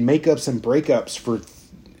we did makeups and breakups for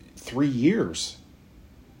 3 years.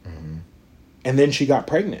 Mm-hmm. And then she got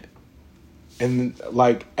pregnant. And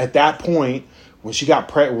like at that point, when she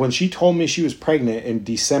told me she was pregnant in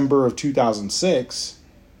December of 2006,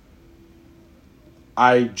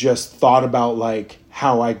 I just thought about like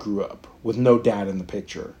how I grew up with no dad in the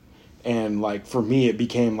picture. And like for me, it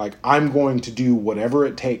became like I'm going to do whatever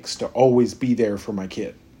it takes to always be there for my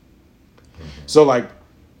kid. Mm-hmm. So like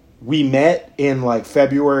we met in like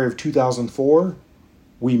February of 2004.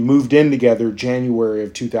 We moved in together January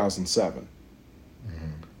of 2007. Mm-hmm.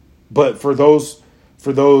 But for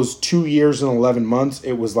those 2 years and 11 months,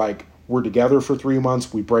 it was like we're together for 3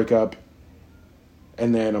 months, we break up.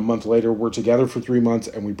 And then a month later, we're together for 3 months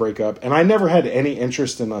and we break up. And I never had any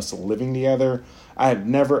interest in us living together. I'd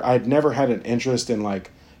never had an interest in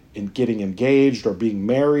like in getting engaged or being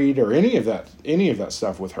married or any of that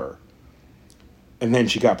stuff with her. And then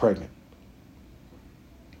she got pregnant.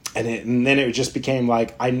 And then it just became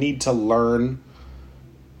like, I need to learn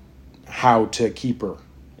how to keep her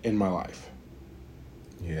in my life.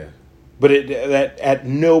 Yeah. But at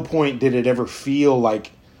no point did it ever feel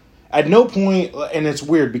like, at no point, and it's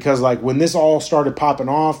weird because like when this all started popping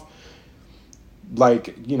off,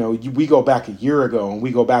 like, you know, we go back a year ago and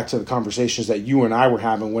we go back to the conversations that you and I were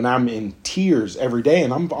having when I'm in tears every day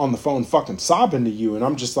and I'm on the phone fucking sobbing to you. And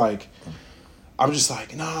I'm just like,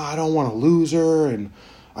 nah, I don't want to lose her. And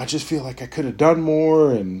I just feel like I could have done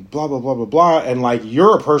more and blah, blah, blah, blah, blah. And like,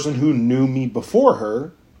 you're a person who knew me before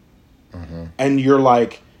her. Mm-hmm. And you're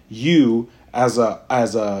like, you as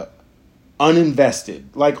a uninvested,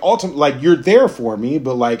 like ultimately, like you're there for me,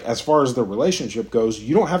 but like as far as the relationship goes,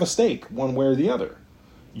 you don't have a stake one way or the other.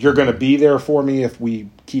 You're going to be there for me if we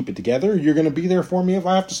keep it together. You're going to be there for me if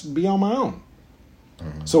I have to be on my own.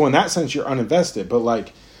 Mm-hmm. So in that sense, you're uninvested, but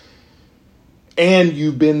like, and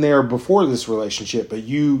you've been there before this relationship, but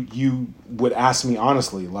you would ask me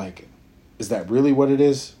honestly, like, is that really what it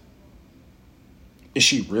is? Is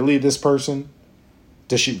she really this person?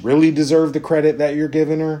 Does she really deserve the credit that you're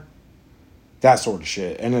giving her? That sort of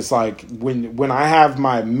shit. And it's like when I have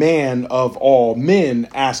my man of all men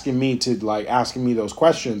asking me those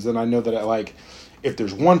questions, then I know that like if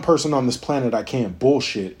there's one person on this planet I can't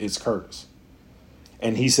bullshit, it's Curtis.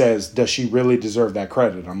 And he says, does she really deserve that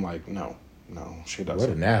credit? I'm like, no, she doesn't.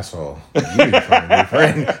 What an asshole. You my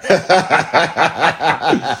friend.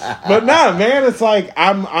 But nah, man, it's like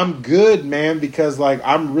I'm good, man, because like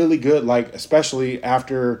I'm really good, like especially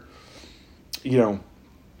after, you know,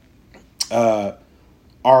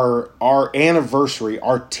 our anniversary,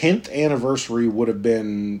 our 10th anniversary would have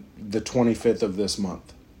been the 25th of this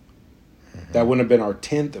month. Mm-hmm. That wouldn't have been our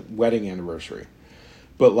 10th wedding anniversary.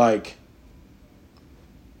 But like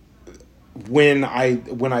when I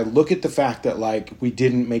look at the fact that like we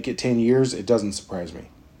didn't make it 10 years, it doesn't surprise me.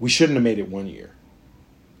 We shouldn't have made it 1 year.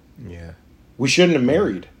 Yeah. We shouldn't have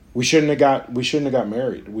married. We shouldn't have got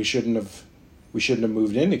married. We shouldn't have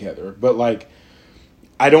moved in together. But like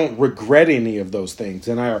I don't regret any of those things.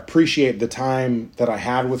 And I appreciate the time that I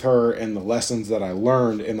had with her and the lessons that I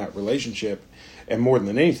learned in that relationship. And more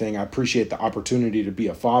than anything, I appreciate the opportunity to be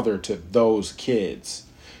a father to those kids.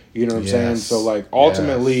 You know what I'm saying? So like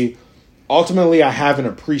ultimately I have an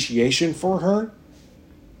appreciation for her.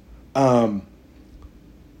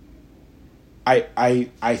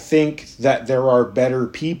 I think that there are better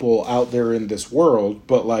people out there in this world,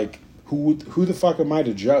 but like who the fuck am I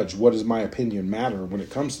to judge? What does my opinion matter when it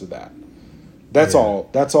comes to that? That's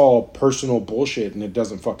all personal bullshit, and it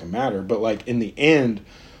doesn't fucking matter. But like in the end,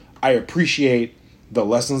 I appreciate the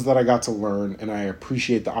lessons that I got to learn, and I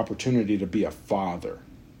appreciate the opportunity to be a father.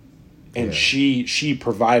 And she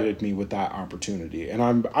provided me with that opportunity.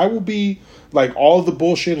 And I will be, like, all the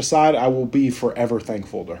bullshit aside, I will be forever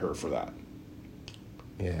thankful to her for that.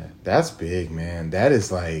 Yeah, that's big, man. That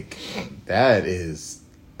is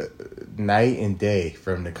night and day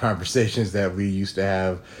from the conversations that we used to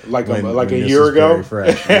have like a year ago.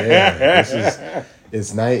 Fresh. Yeah,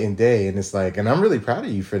 it's night and day, and it's like, and I'm really proud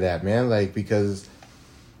of you for that, man. Like, because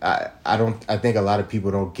I think a lot of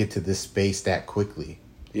people don't get to this space that quickly.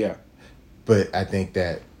 Yeah. But I think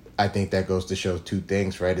that goes to show two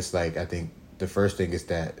things, right? It's like, I think the first thing is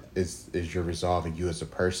that is your resolve and you as a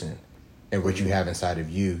person and what you have inside of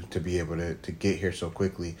you to be able to get here so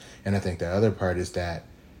quickly. And I think the other part is that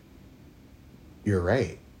you're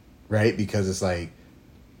right? Because it's like,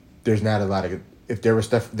 there's not a lot of, if there was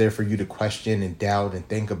stuff there for you to question and doubt and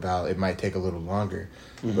think about, it might take a little longer.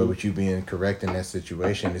 Mm-hmm. But with you being correct in that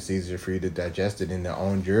situation, it's easier for you to digest it and to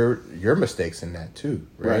own your mistakes in that too,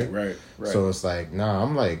 right? Right. So it's like,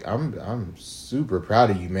 I'm super proud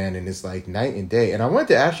of you, man. And it's like night and day. And I wanted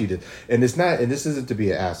to ask you this, and this isn't to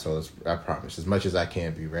be an asshole, I promise, as much as I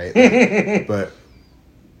can be, right? Like, but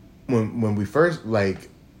when we first, like,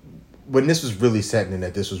 when this was really setting in,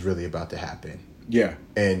 that this was really about to happen. Yeah.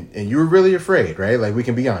 And you were really afraid, right? Like, we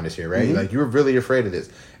can be honest here, right? Mm-hmm. Like, you were really afraid of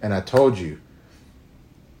this. And I told you,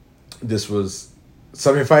 this was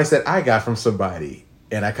some advice that I got from somebody,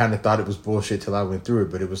 and I kind of thought it was bullshit till I went through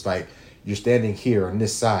it, but it was like, you're standing here on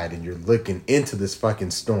this side and you're looking into this fucking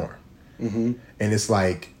storm. Mm-hmm. And it's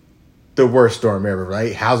like the worst storm ever,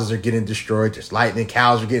 right? Houses are getting destroyed, there's lightning,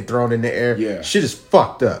 cows are getting thrown in the air. Yeah. Shit is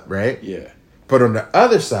fucked up, right? Yeah. But on the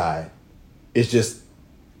other side, it's just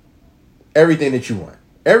everything that you want.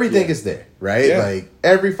 Everything is there, right? Yeah. Like,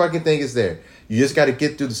 every fucking thing is there. You just got to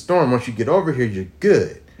get through the storm. Once you get over here, you're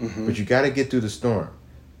good. Mm-hmm. But you got to get through the storm.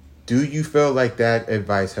 Do you feel like that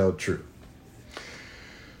advice held true?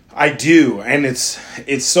 I do. And it's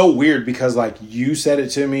so weird because, like, you said it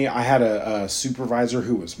to me. I had a supervisor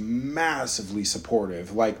who was massively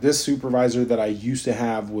supportive. Like, this supervisor that I used to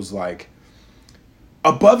have was, like,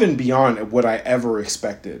 above and beyond what I ever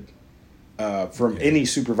expected from any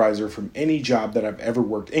supervisor, from any job that I've ever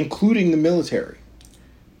worked, including the military.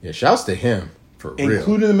 Yeah, shouts to him. For real.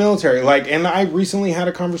 Including the military. Like, and I recently had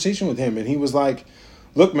a conversation with him, and he was like,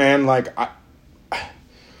 look, man, like,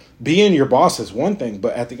 being your boss is one thing,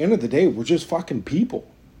 but at the end of the day, we're just fucking people.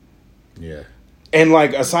 Yeah. And,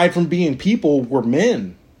 like, aside from being people, we're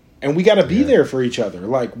men. And we got to be there for each other.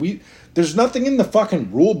 Like, there's nothing in the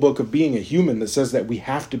fucking rule book of being a human that says that we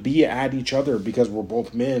have to be at each other because we're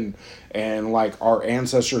both men and, like, our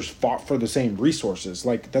ancestors fought for the same resources.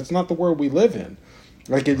 Like, that's not the world we live in.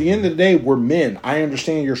 Like, at the end of the day, we're men. I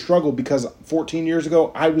understand your struggle because 14 years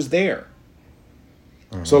ago, I was there.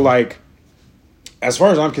 Mm-hmm. So, like, as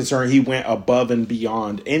far as I'm concerned, he went above and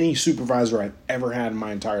beyond any supervisor I've ever had in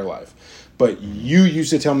my entire life. But you used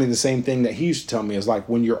to tell me the same thing that he used to tell me, is like,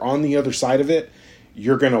 when you're on the other side of it,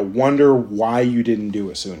 you're going to wonder why you didn't do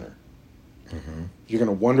it sooner. Mm-hmm. You're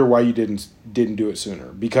going to wonder why you didn't do it sooner.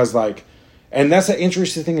 Because, like, and that's an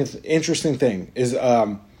interesting thing is,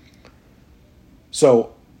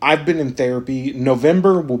 so I've been in therapy.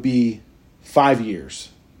 November will be 5 years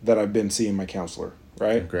that I've been seeing my counselor,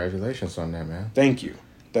 right? Congratulations on that, man. Thank you.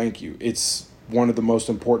 It's one of the most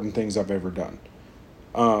important things I've ever done.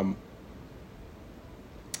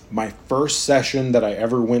 My first session that I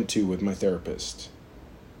ever went to with my therapist,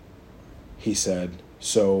 he said,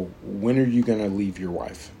 so when are you going to leave your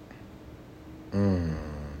wife?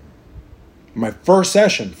 My first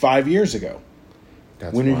session 5 years ago.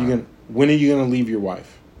 When are you going to leave your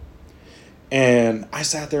wife? And I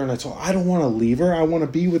sat there and I told her, I don't want to leave her. I want to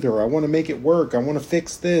be with her. I want to make it work. I want to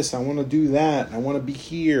fix this. I want to do that. I want to be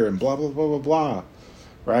here and blah, blah, blah, blah, blah.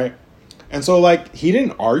 Right? And so, like, he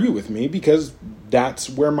didn't argue with me because that's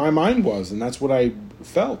where my mind was and that's what I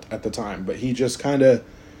felt at the time. But he just kind of,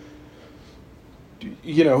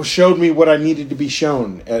 showed me what I needed to be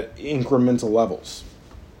shown at incremental levels.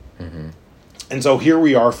 Mm-hmm. And so here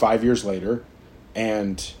we are 5 years later.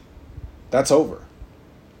 And that's over.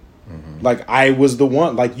 Like, I was the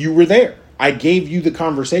one, like, you were there. I gave you the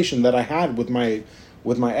conversation that I had with my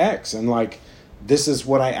ex, and like, this is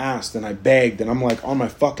what I asked, and I begged, and I'm like on my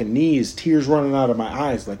fucking knees, tears running out of my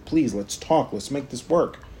eyes, like, please, let's talk, let's make this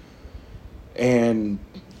work. And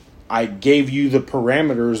I gave you the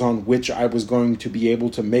parameters on which I was going to be able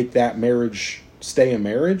to make that marriage stay a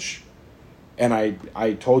marriage. And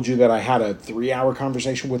I told you that I had a 3-hour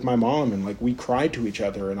conversation with my mom, and like, we cried to each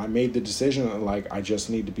other, and I made the decision that like, I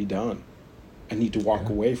just need to be done. I need to walk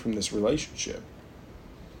away from this relationship.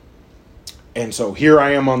 And so here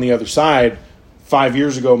I am on the other side. 5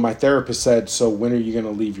 years ago, my therapist said, so when are you going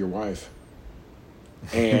to leave your wife?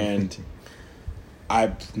 And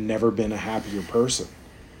I've never been a happier person.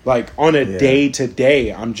 Like, on a day to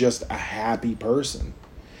day, I'm just a happy person.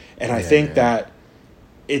 And I think that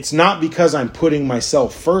it's not because I'm putting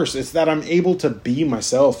myself first. It's that I'm able to be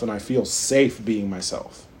myself, and I feel safe being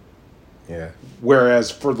myself. Yeah.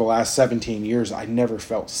 Whereas for the last 17 years, I never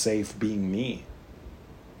felt safe being me.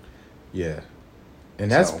 Yeah. And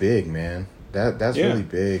that's big, man. That's really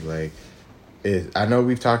big. Like, I know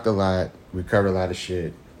we've talked a lot. We covered a lot of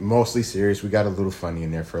shit. Mostly serious. We got a little funny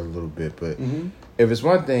in there for a little bit. But if it's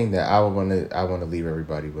one thing that I want to leave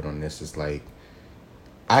everybody with on this, is like,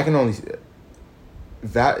 I can only...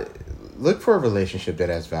 look for a relationship that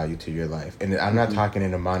adds value to your life. And I'm not talking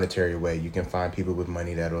in a monetary way. You can find people with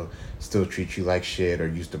money that'll still treat you like shit, or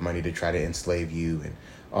use the money to try to enslave you and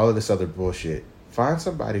all of this other bullshit. Find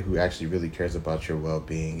somebody who actually really cares about your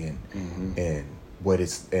well-being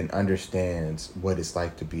and understands what it's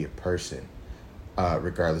like to be a person,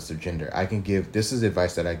 regardless of gender. This is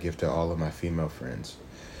advice that I give to all of my female friends.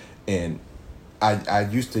 And I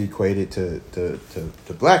used to equate it to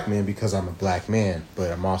black men because I'm a black man,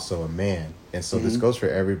 but I'm also a man. And so this goes for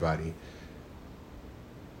everybody.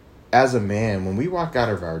 As a man, when we walk out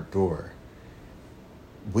of our door,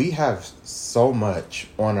 we have so much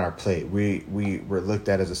on our plate. We're looked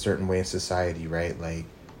at as a certain way in society, right? Like,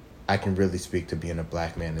 I can really speak to being a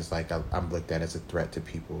black man. It's like I'm looked at as a threat to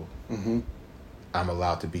people. I'm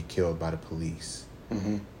allowed to be killed by the police.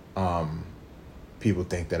 People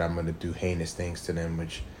think that I'm going to do heinous things to them,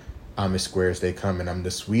 which I'm as square as they come, and I'm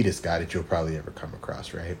the sweetest guy that you'll probably ever come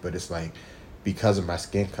across, right? But it's like, because of my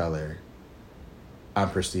skin color,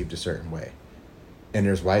 I'm perceived a certain way. And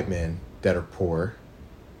there's white men that are poor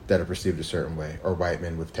that are perceived a certain way, or white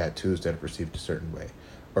men with tattoos that are perceived a certain way,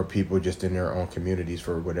 or people just in their own communities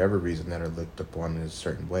for whatever reason that are looked upon in a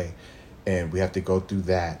certain way. And we have to go through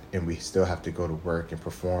that, and we still have to go to work and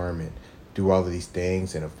perform and do all of these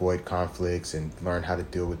things and avoid conflicts and learn how to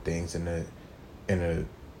deal with things in a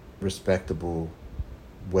respectable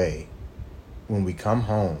way. When we come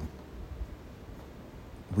home,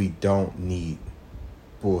 we don't need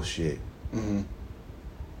bullshit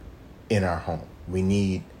in our home. We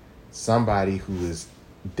need somebody who is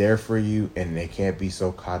there for you, and they can't be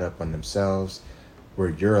so caught up on themselves, where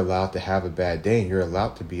you're allowed to have a bad day and you're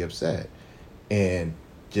allowed to be upset. And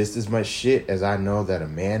just as much shit as I know that a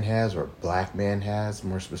man has, or a black man has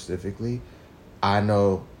more specifically, I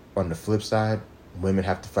know on the flip side, women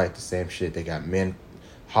have to fight the same shit. They got men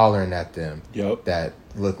hollering at them that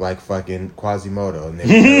look like fucking Quasimodo, and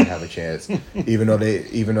they never have a chance. Even though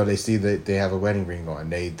they see that they have a wedding ring on,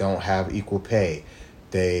 they don't have equal pay.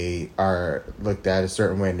 They are looked at a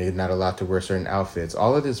certain way, and they're not allowed to wear certain outfits.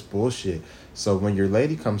 All of this bullshit. So when your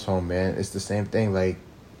lady comes home, man, it's the same thing. Like,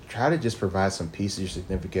 try to just provide some peace to your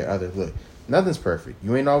significant other. Look, nothing's perfect.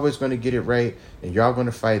 You ain't always going to get it right, and y'all going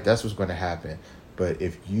to fight. That's what's going to happen. But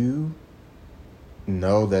if you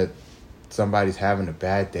know that somebody's having a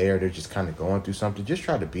bad day, or they're just kind of going through something, just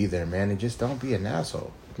try to be there, man, and just don't be an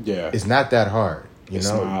asshole. Yeah. It's not that hard. It's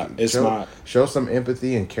not. Show some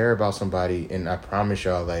empathy and care about somebody, and I promise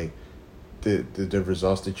y'all, like, the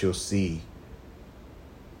results that you'll see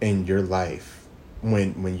in your life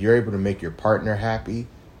when you're able to make your partner happy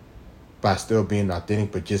by still being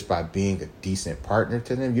authentic, but just by being a decent partner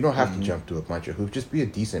to them. You don't have to jump through a bunch of hoops. Just be a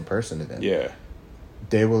decent person to them. Yeah.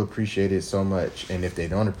 They will appreciate it so much. And if they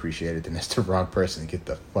don't appreciate it, then that's the wrong person. Get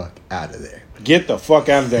the fuck out of there. Get the fuck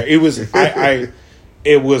out of there. It was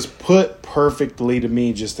it was put perfectly to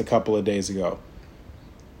me just a couple of days ago.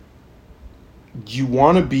 You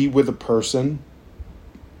want to be with a person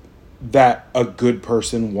that a good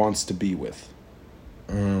person wants to be with.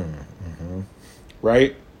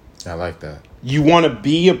 Right? I like that. You want to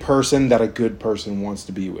be a person that a good person wants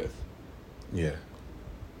to be with. Yeah.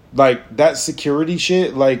 Like, that security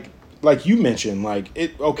shit, like you mentioned, like,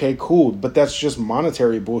 okay, cool, but that's just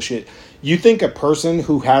monetary bullshit. You think a person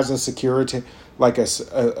who has a security, like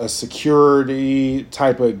a security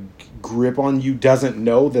type of grip on you doesn't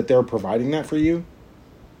know that they're providing that for you?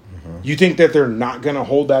 You think that they're not going to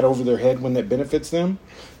hold that over their head when that benefits them?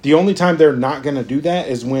 The only time they're not going to do that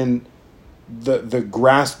is when the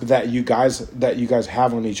grasp that you guys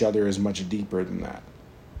have on each other is much deeper than that.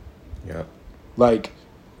 Yeah. Like,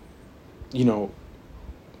 you know,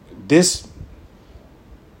 this.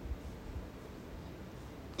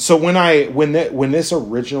 So when this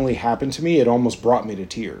originally happened to me, it almost brought me to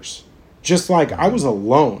tears. Just like I was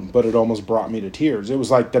alone, but it almost brought me to tears. It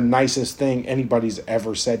was like the nicest thing anybody's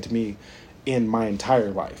ever said to me in my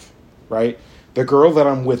entire life, right? The girl that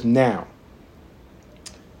I'm with now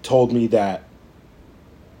told me that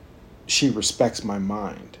she respects my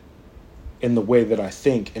mind in the way that I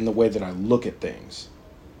think, in the way that I look at things,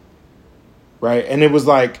 right? And it was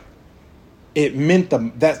like, it meant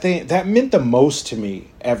that meant the most to me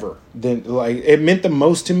ever. It meant the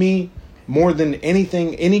most to me more than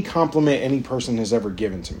anything, any compliment any person has ever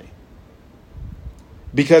given to me.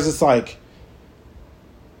 Because it's like,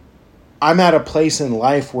 I'm at a place in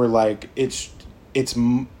life where like it's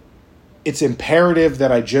imperative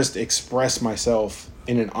that I just express myself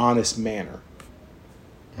in an honest manner.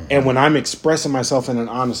 Mm-hmm. And when I'm expressing myself in an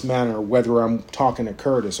honest manner, whether I'm talking to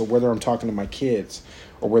Curtis or whether I'm talking to my kids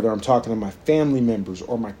or whether I'm talking to my family members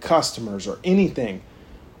or my customers or anything,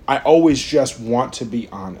 I always just want to be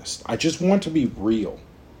honest. I just want to be real.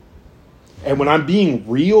 And when I'm being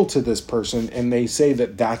real to this person and they say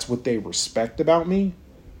that that's what they respect about me,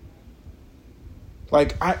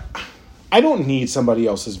 like I don't need somebody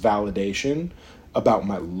else's validation about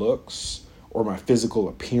my looks or my physical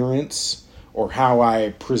appearance or how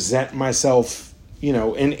I present myself, you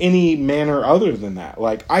know, in any manner other than that.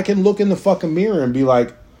 Like, I can look in the fucking mirror and be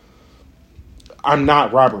like, I'm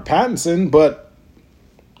not Robert Pattinson, but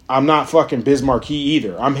I'm not fucking Biz Markie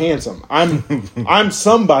either. I'm handsome. I'm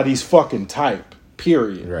somebody's fucking type.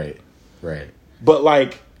 Period. Right. But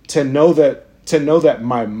like to know that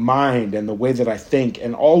my mind and the way that I think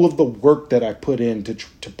and all of the work that I put in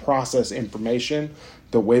to process information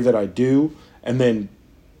the way that I do, and then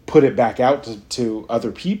put it back out to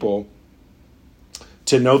other people,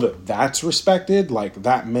 to know that that's respected, like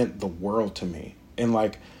that meant the world to me. And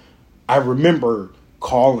like, I remember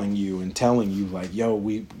calling you and telling you like, yo,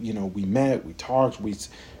 we met, we talked, we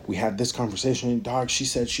had this conversation, and dog, she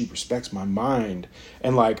said she respects my mind.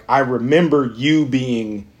 And like, I remember you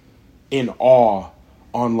being in awe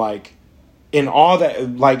that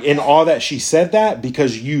she said that,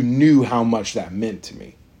 because you knew how much that meant to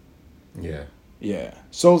me. Yeah.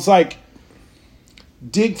 So it's like,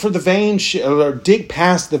 dig for the vain shit, or dig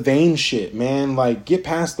past the vain shit, man. Like, get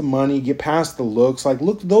past the money, get past the looks. Like,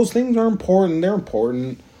 look, those things are important. They're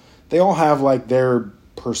important. They all have like their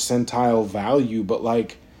percentile value, but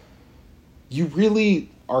like, you really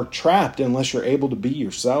are trapped unless you're able to be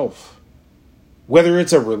yourself. Whether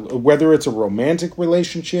it's a romantic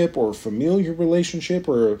relationship or a familiar relationship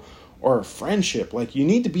or a friendship, like, you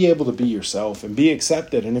need to be able to be yourself and be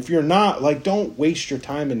accepted. And if you're not, like, don't waste your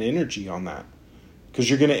time and energy on that, because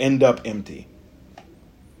you're going to end up empty.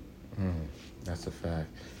 That's a fact.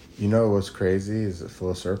 You know what's crazy is a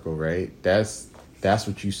full circle, right? That's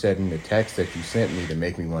what you said in the text that you sent me to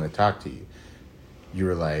make me want to talk to you. You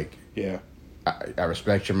were like, yeah, I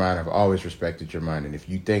respect your mind. I've always respected your mind. And if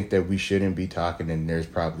you think that we shouldn't be talking, then there's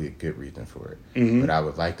probably a good reason for it. Mm-hmm. But I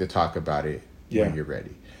would like to talk about it when you're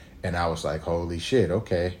ready. And I was like, holy shit,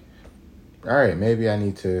 okay. All right, maybe I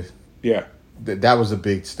need to... Yeah. That was a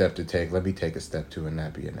big step to take. Let me take a step two and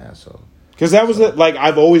not be an asshole. Because that was like,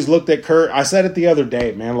 I've always looked at Kurt. I said it the other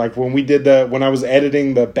day, man. Like, when I was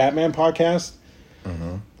editing the Batman podcast,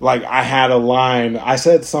 mm-hmm. like, I had a line. I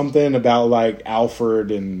said something about, like,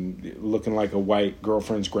 Alfred and looking like a white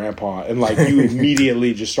girlfriend's grandpa. And, like, you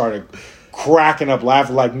immediately just started cracking up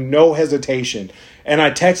laughing, like, no hesitation. And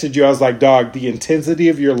I texted you. I was like, dog, the intensity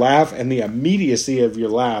of your laugh and the immediacy of your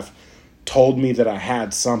laugh told me that I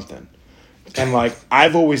had something. And like,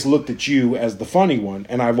 I've always looked at you as the funny one,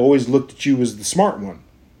 and I've always looked at you as the smart one.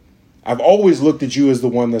 I've always looked at you as the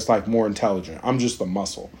one that's like more intelligent. I'm just the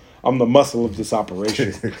muscle. I'm the muscle of this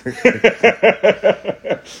operation.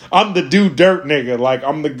 I'm the do dirt nigga. Like,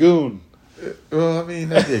 I'm the goon. Well, I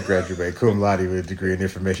mean, I did graduate cum laude with a degree in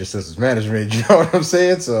information systems management. You know what I'm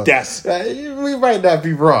saying? So we might not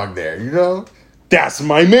be wrong there, you know? That's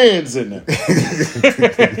my man's in it.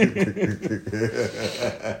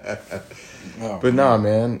 But nah,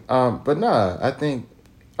 man. I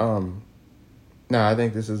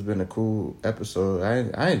think this has been a cool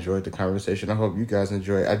episode. I enjoyed the conversation. I hope you guys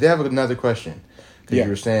enjoy it. I did have another question, Because you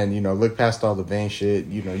were saying, look past all the vain shit.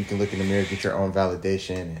 You can look in the mirror, get your own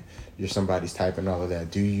validation, and you're somebody's type and all of that.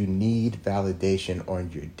 Do you need validation on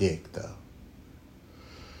your dick, though?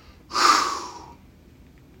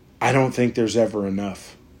 I don't think there's ever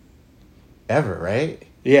enough. Ever, right?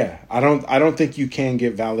 Yeah, I don't think you can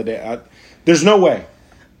get validated. There's no way.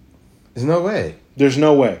 There's no way. There's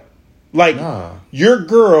no way. Like, your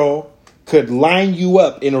girl could line you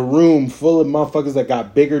up in a room full of motherfuckers that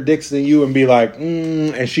got bigger dicks than you and be like,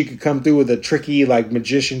 and she could come through with a tricky, like,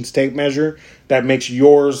 magician's tape measure that makes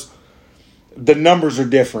yours, the numbers are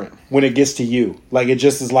different when it gets to you. Like, it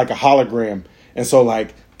just is like a hologram. And so,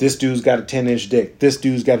 like, this dude's got a 10-inch dick. This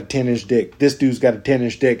dude's got a 10-inch dick. This dude's got a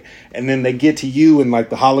 10-inch dick. And then they get to you and, like,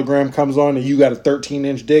 the hologram comes on and you got a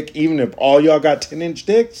 13-inch dick. Even if all y'all got 10-inch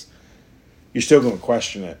dicks, you're still going to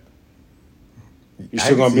question it. You're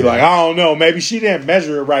still going to be like, I don't know. Maybe she didn't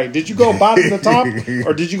measure it right. Did you go bottom to top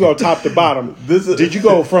or did you go top to bottom? Did you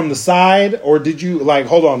go from the side or did you, like,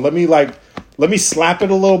 hold on. Let me slap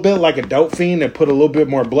it a little bit like a dope fiend and put a little bit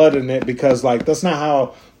more blood in it because, like, that's not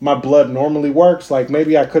how my blood normally works. Like,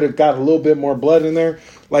 maybe I could have got a little bit more blood in there.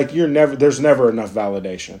 Like, there's never enough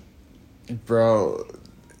validation. Bro,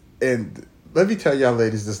 and let me tell y'all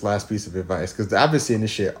ladies this last piece of advice because I've been seeing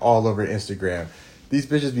this shit all over Instagram. These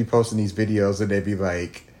bitches be posting these videos and they be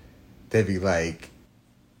like,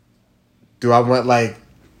 do I want, like,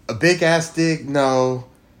 a big ass dick? No,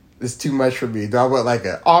 it's too much for me. Do I want, like,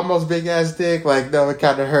 an almost big ass dick? Like, no, it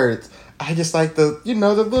kind of hurts. I just like the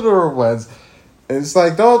littler ones. And it's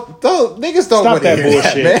like, don't niggas don't stop that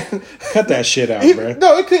bullshit, that, man. Cut that shit out, bro.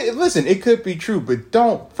 No, it could be true, but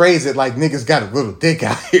don't phrase it like niggas got a little dick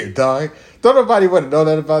out here, dog. Don't nobody want to know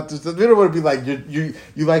that about this. They don't want to be like, you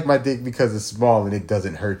like my dick because it's small and it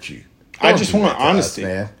doesn't hurt you. I just want honesty,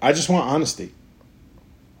 man. I just want honesty.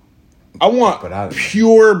 I want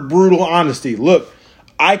pure, brutal honesty. Look,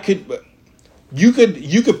 you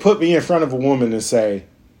could put me in front of a woman and say,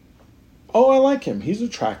 oh, I like him. He's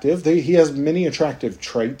attractive. He has many attractive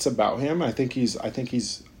traits about him. I think he's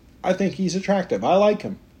attractive. I like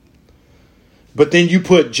him. But then you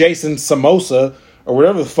put Jason Samosa or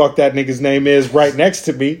whatever the fuck that nigga's name is right next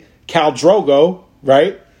to me, Cal Drogo,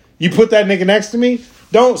 right? You put that nigga next to me,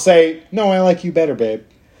 don't say, no, I like you better, babe.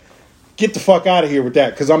 Get the fuck out of here with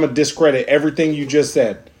that because I'm going to discredit everything you just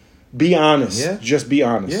said. Be honest. Yeah. Just be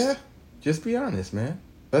honest. Yeah. Just be honest, man.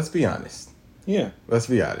 Let's be honest. Yeah. Let's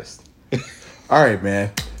be honest. All right,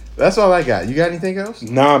 man. That's all I got. You got anything else?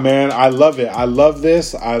 Nah, man. I love it. I love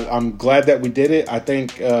this. I'm glad that we did it. I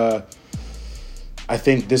think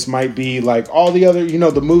this might be like all the other,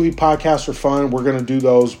 the movie podcasts are fun. We're going to do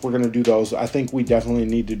those. I think we definitely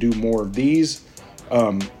need to do more of these.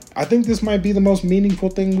 I think this might be the most meaningful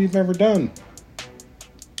thing we've ever done.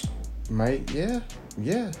 Yeah.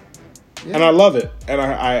 And I love it. And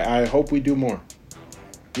I hope we do more.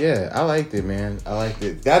 Yeah, I liked it, man. I liked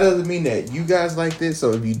it. That doesn't mean that you guys liked it.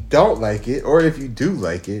 So if you don't like it, or if you do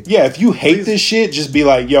like it, yeah, if you hate this shit, just be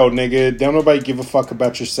like, yo, nigga, don't nobody give a fuck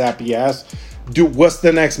about your sappy ass. Dude, what's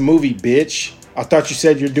the next movie, bitch? I thought you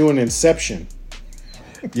said you're doing Inception.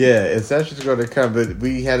 Yeah, Inception's going to come, but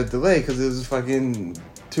we had a delay because it was fucking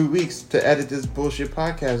 2 weeks to edit this bullshit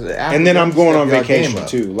podcast. And then I'm going on vacation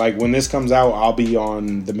too. Like when this comes out, I'll be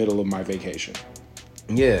on the middle of my vacation.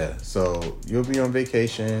 Yeah, so you'll be on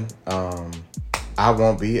vacation. I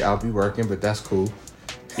won't be. I'll be working, but that's cool.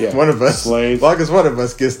 Yeah, one of us. Slave. As long as one of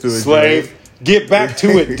us gets to it. Slave. Get back to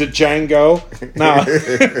it, Django. Nah.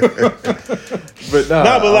 But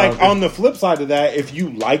like on the flip side of that, if you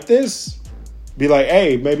like this, be like,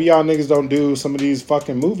 hey, maybe y'all niggas don't do some of these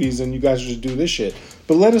fucking movies and you guys just do this shit.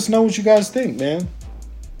 But let us know what you guys think, man.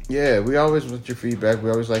 Yeah, we always want your feedback. We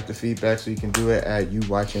always like the feedback, so you can do it at You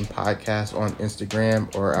Watching Podcast on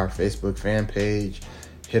Instagram or our Facebook fan page.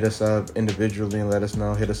 Hit us up individually and let us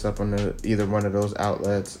know. Hit us up on either one of those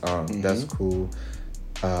outlets. That's cool.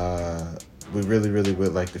 We really, really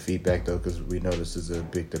would like the feedback, though, because we know this is a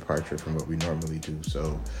big departure from what we normally do.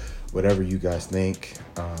 So whatever you guys think,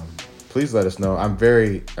 please let us know. I'm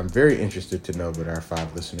very interested to know what our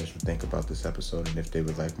 5 listeners would think about this episode and if they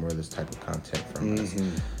would like more of this type of content from us.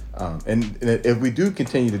 And if we do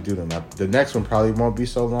continue to do them, the next one probably won't be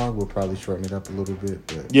so long. We'll probably shorten it up a little bit.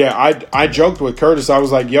 But. Yeah, I joked with Curtis. I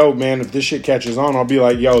was like, yo, man, if this shit catches on, I'll be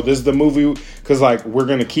like, yo, this is the movie. Because, like, we're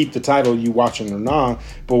going to keep the title You Watching or Nah.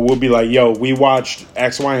 But we'll be like, yo, we watched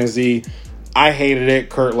X, Y, and Z. I hated it.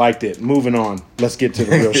 Kurt liked it. Moving on. Let's get to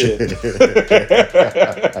the real shit.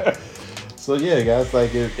 So yeah, guys,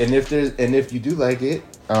 like, if you do like it,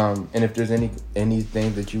 And if there's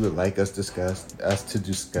anything that you would like us to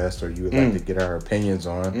discuss, or you would like to get our opinions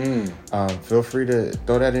on, feel free to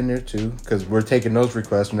throw that in there too. Because we're taking those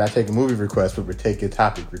requests. We're not taking movie requests, but we're taking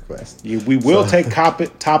topic requests. We will take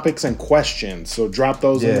topics and questions. So drop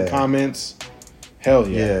those in the comments. Hell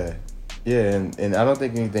yeah. Yeah, and I don't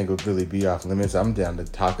think anything would really be off limits. I'm down to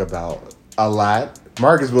talk about a lot.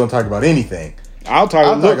 Mark is willing to talk about anything. I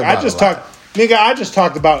just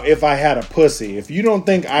talked about if I had a pussy. If you don't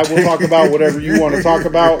think I will talk about whatever you want to talk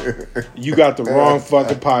about, you got the wrong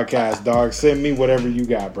fucking podcast, dog. Send me whatever you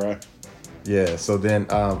got, bruh. Yeah, so then,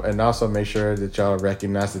 and also make sure that y'all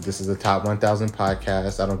recognize that this is a top 1,000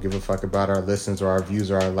 podcast. I don't give a fuck about our listens or our views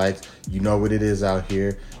or our likes. You know what it is out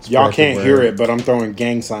here. Y'all can't hear it, but I'm throwing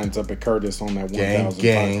gang signs up at Curtis on that 1,000.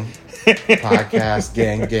 Gang. Podcast,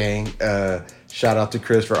 gang. Shout out to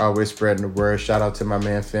Chris for always spreading the word. Shout out to my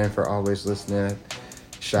man Finn for always listening.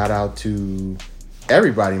 Shout out to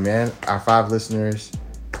everybody, man. Our 5 listeners.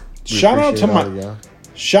 Shout out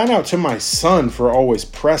to my son for always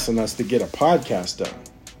pressing us to get a podcast done.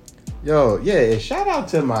 Yo, yeah, shout out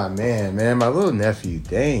to my man, my little nephew,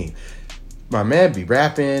 Dane. My man be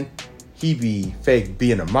rapping. He be fake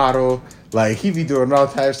being a model. Like, he be doing all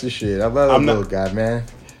types of shit. I love that little guy, man.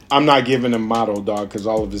 I'm not giving him model, dog, because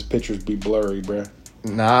all of his pictures be blurry, bruh.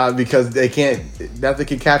 Nah, because nothing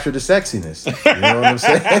can capture the sexiness. You know what I'm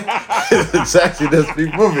saying? The sexiness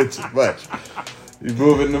be moving too much. You're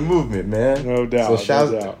moving the movement, man. No doubt.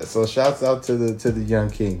 So shouts out to the young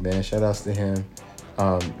king, man. Shout outs to him.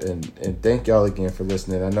 And thank y'all again for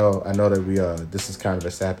listening. I know that we this is kind of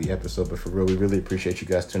a sappy episode, but for real, we really appreciate you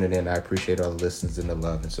guys tuning in. I appreciate all the listens and the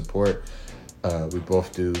love and support. We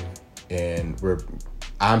both do, and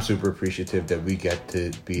I'm super appreciative that we get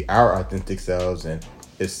to be our authentic selves, and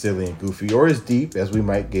as silly and goofy or as deep as we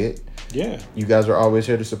might get. Yeah, you guys are always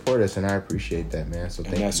here to support us, and I appreciate that, man. So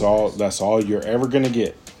thank you. That's all you're ever gonna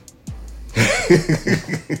get.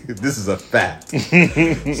 This is a fact.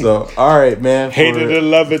 So, all right, man. Hate it or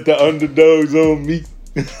love it, the underdogs on me.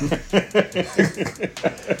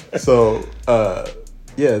 So,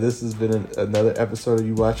 yeah, this has been another episode of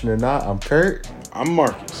You Watching or Not. I'm Kurt. I'm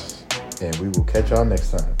Marcus. And we will catch y'all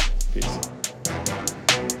next time. Peace.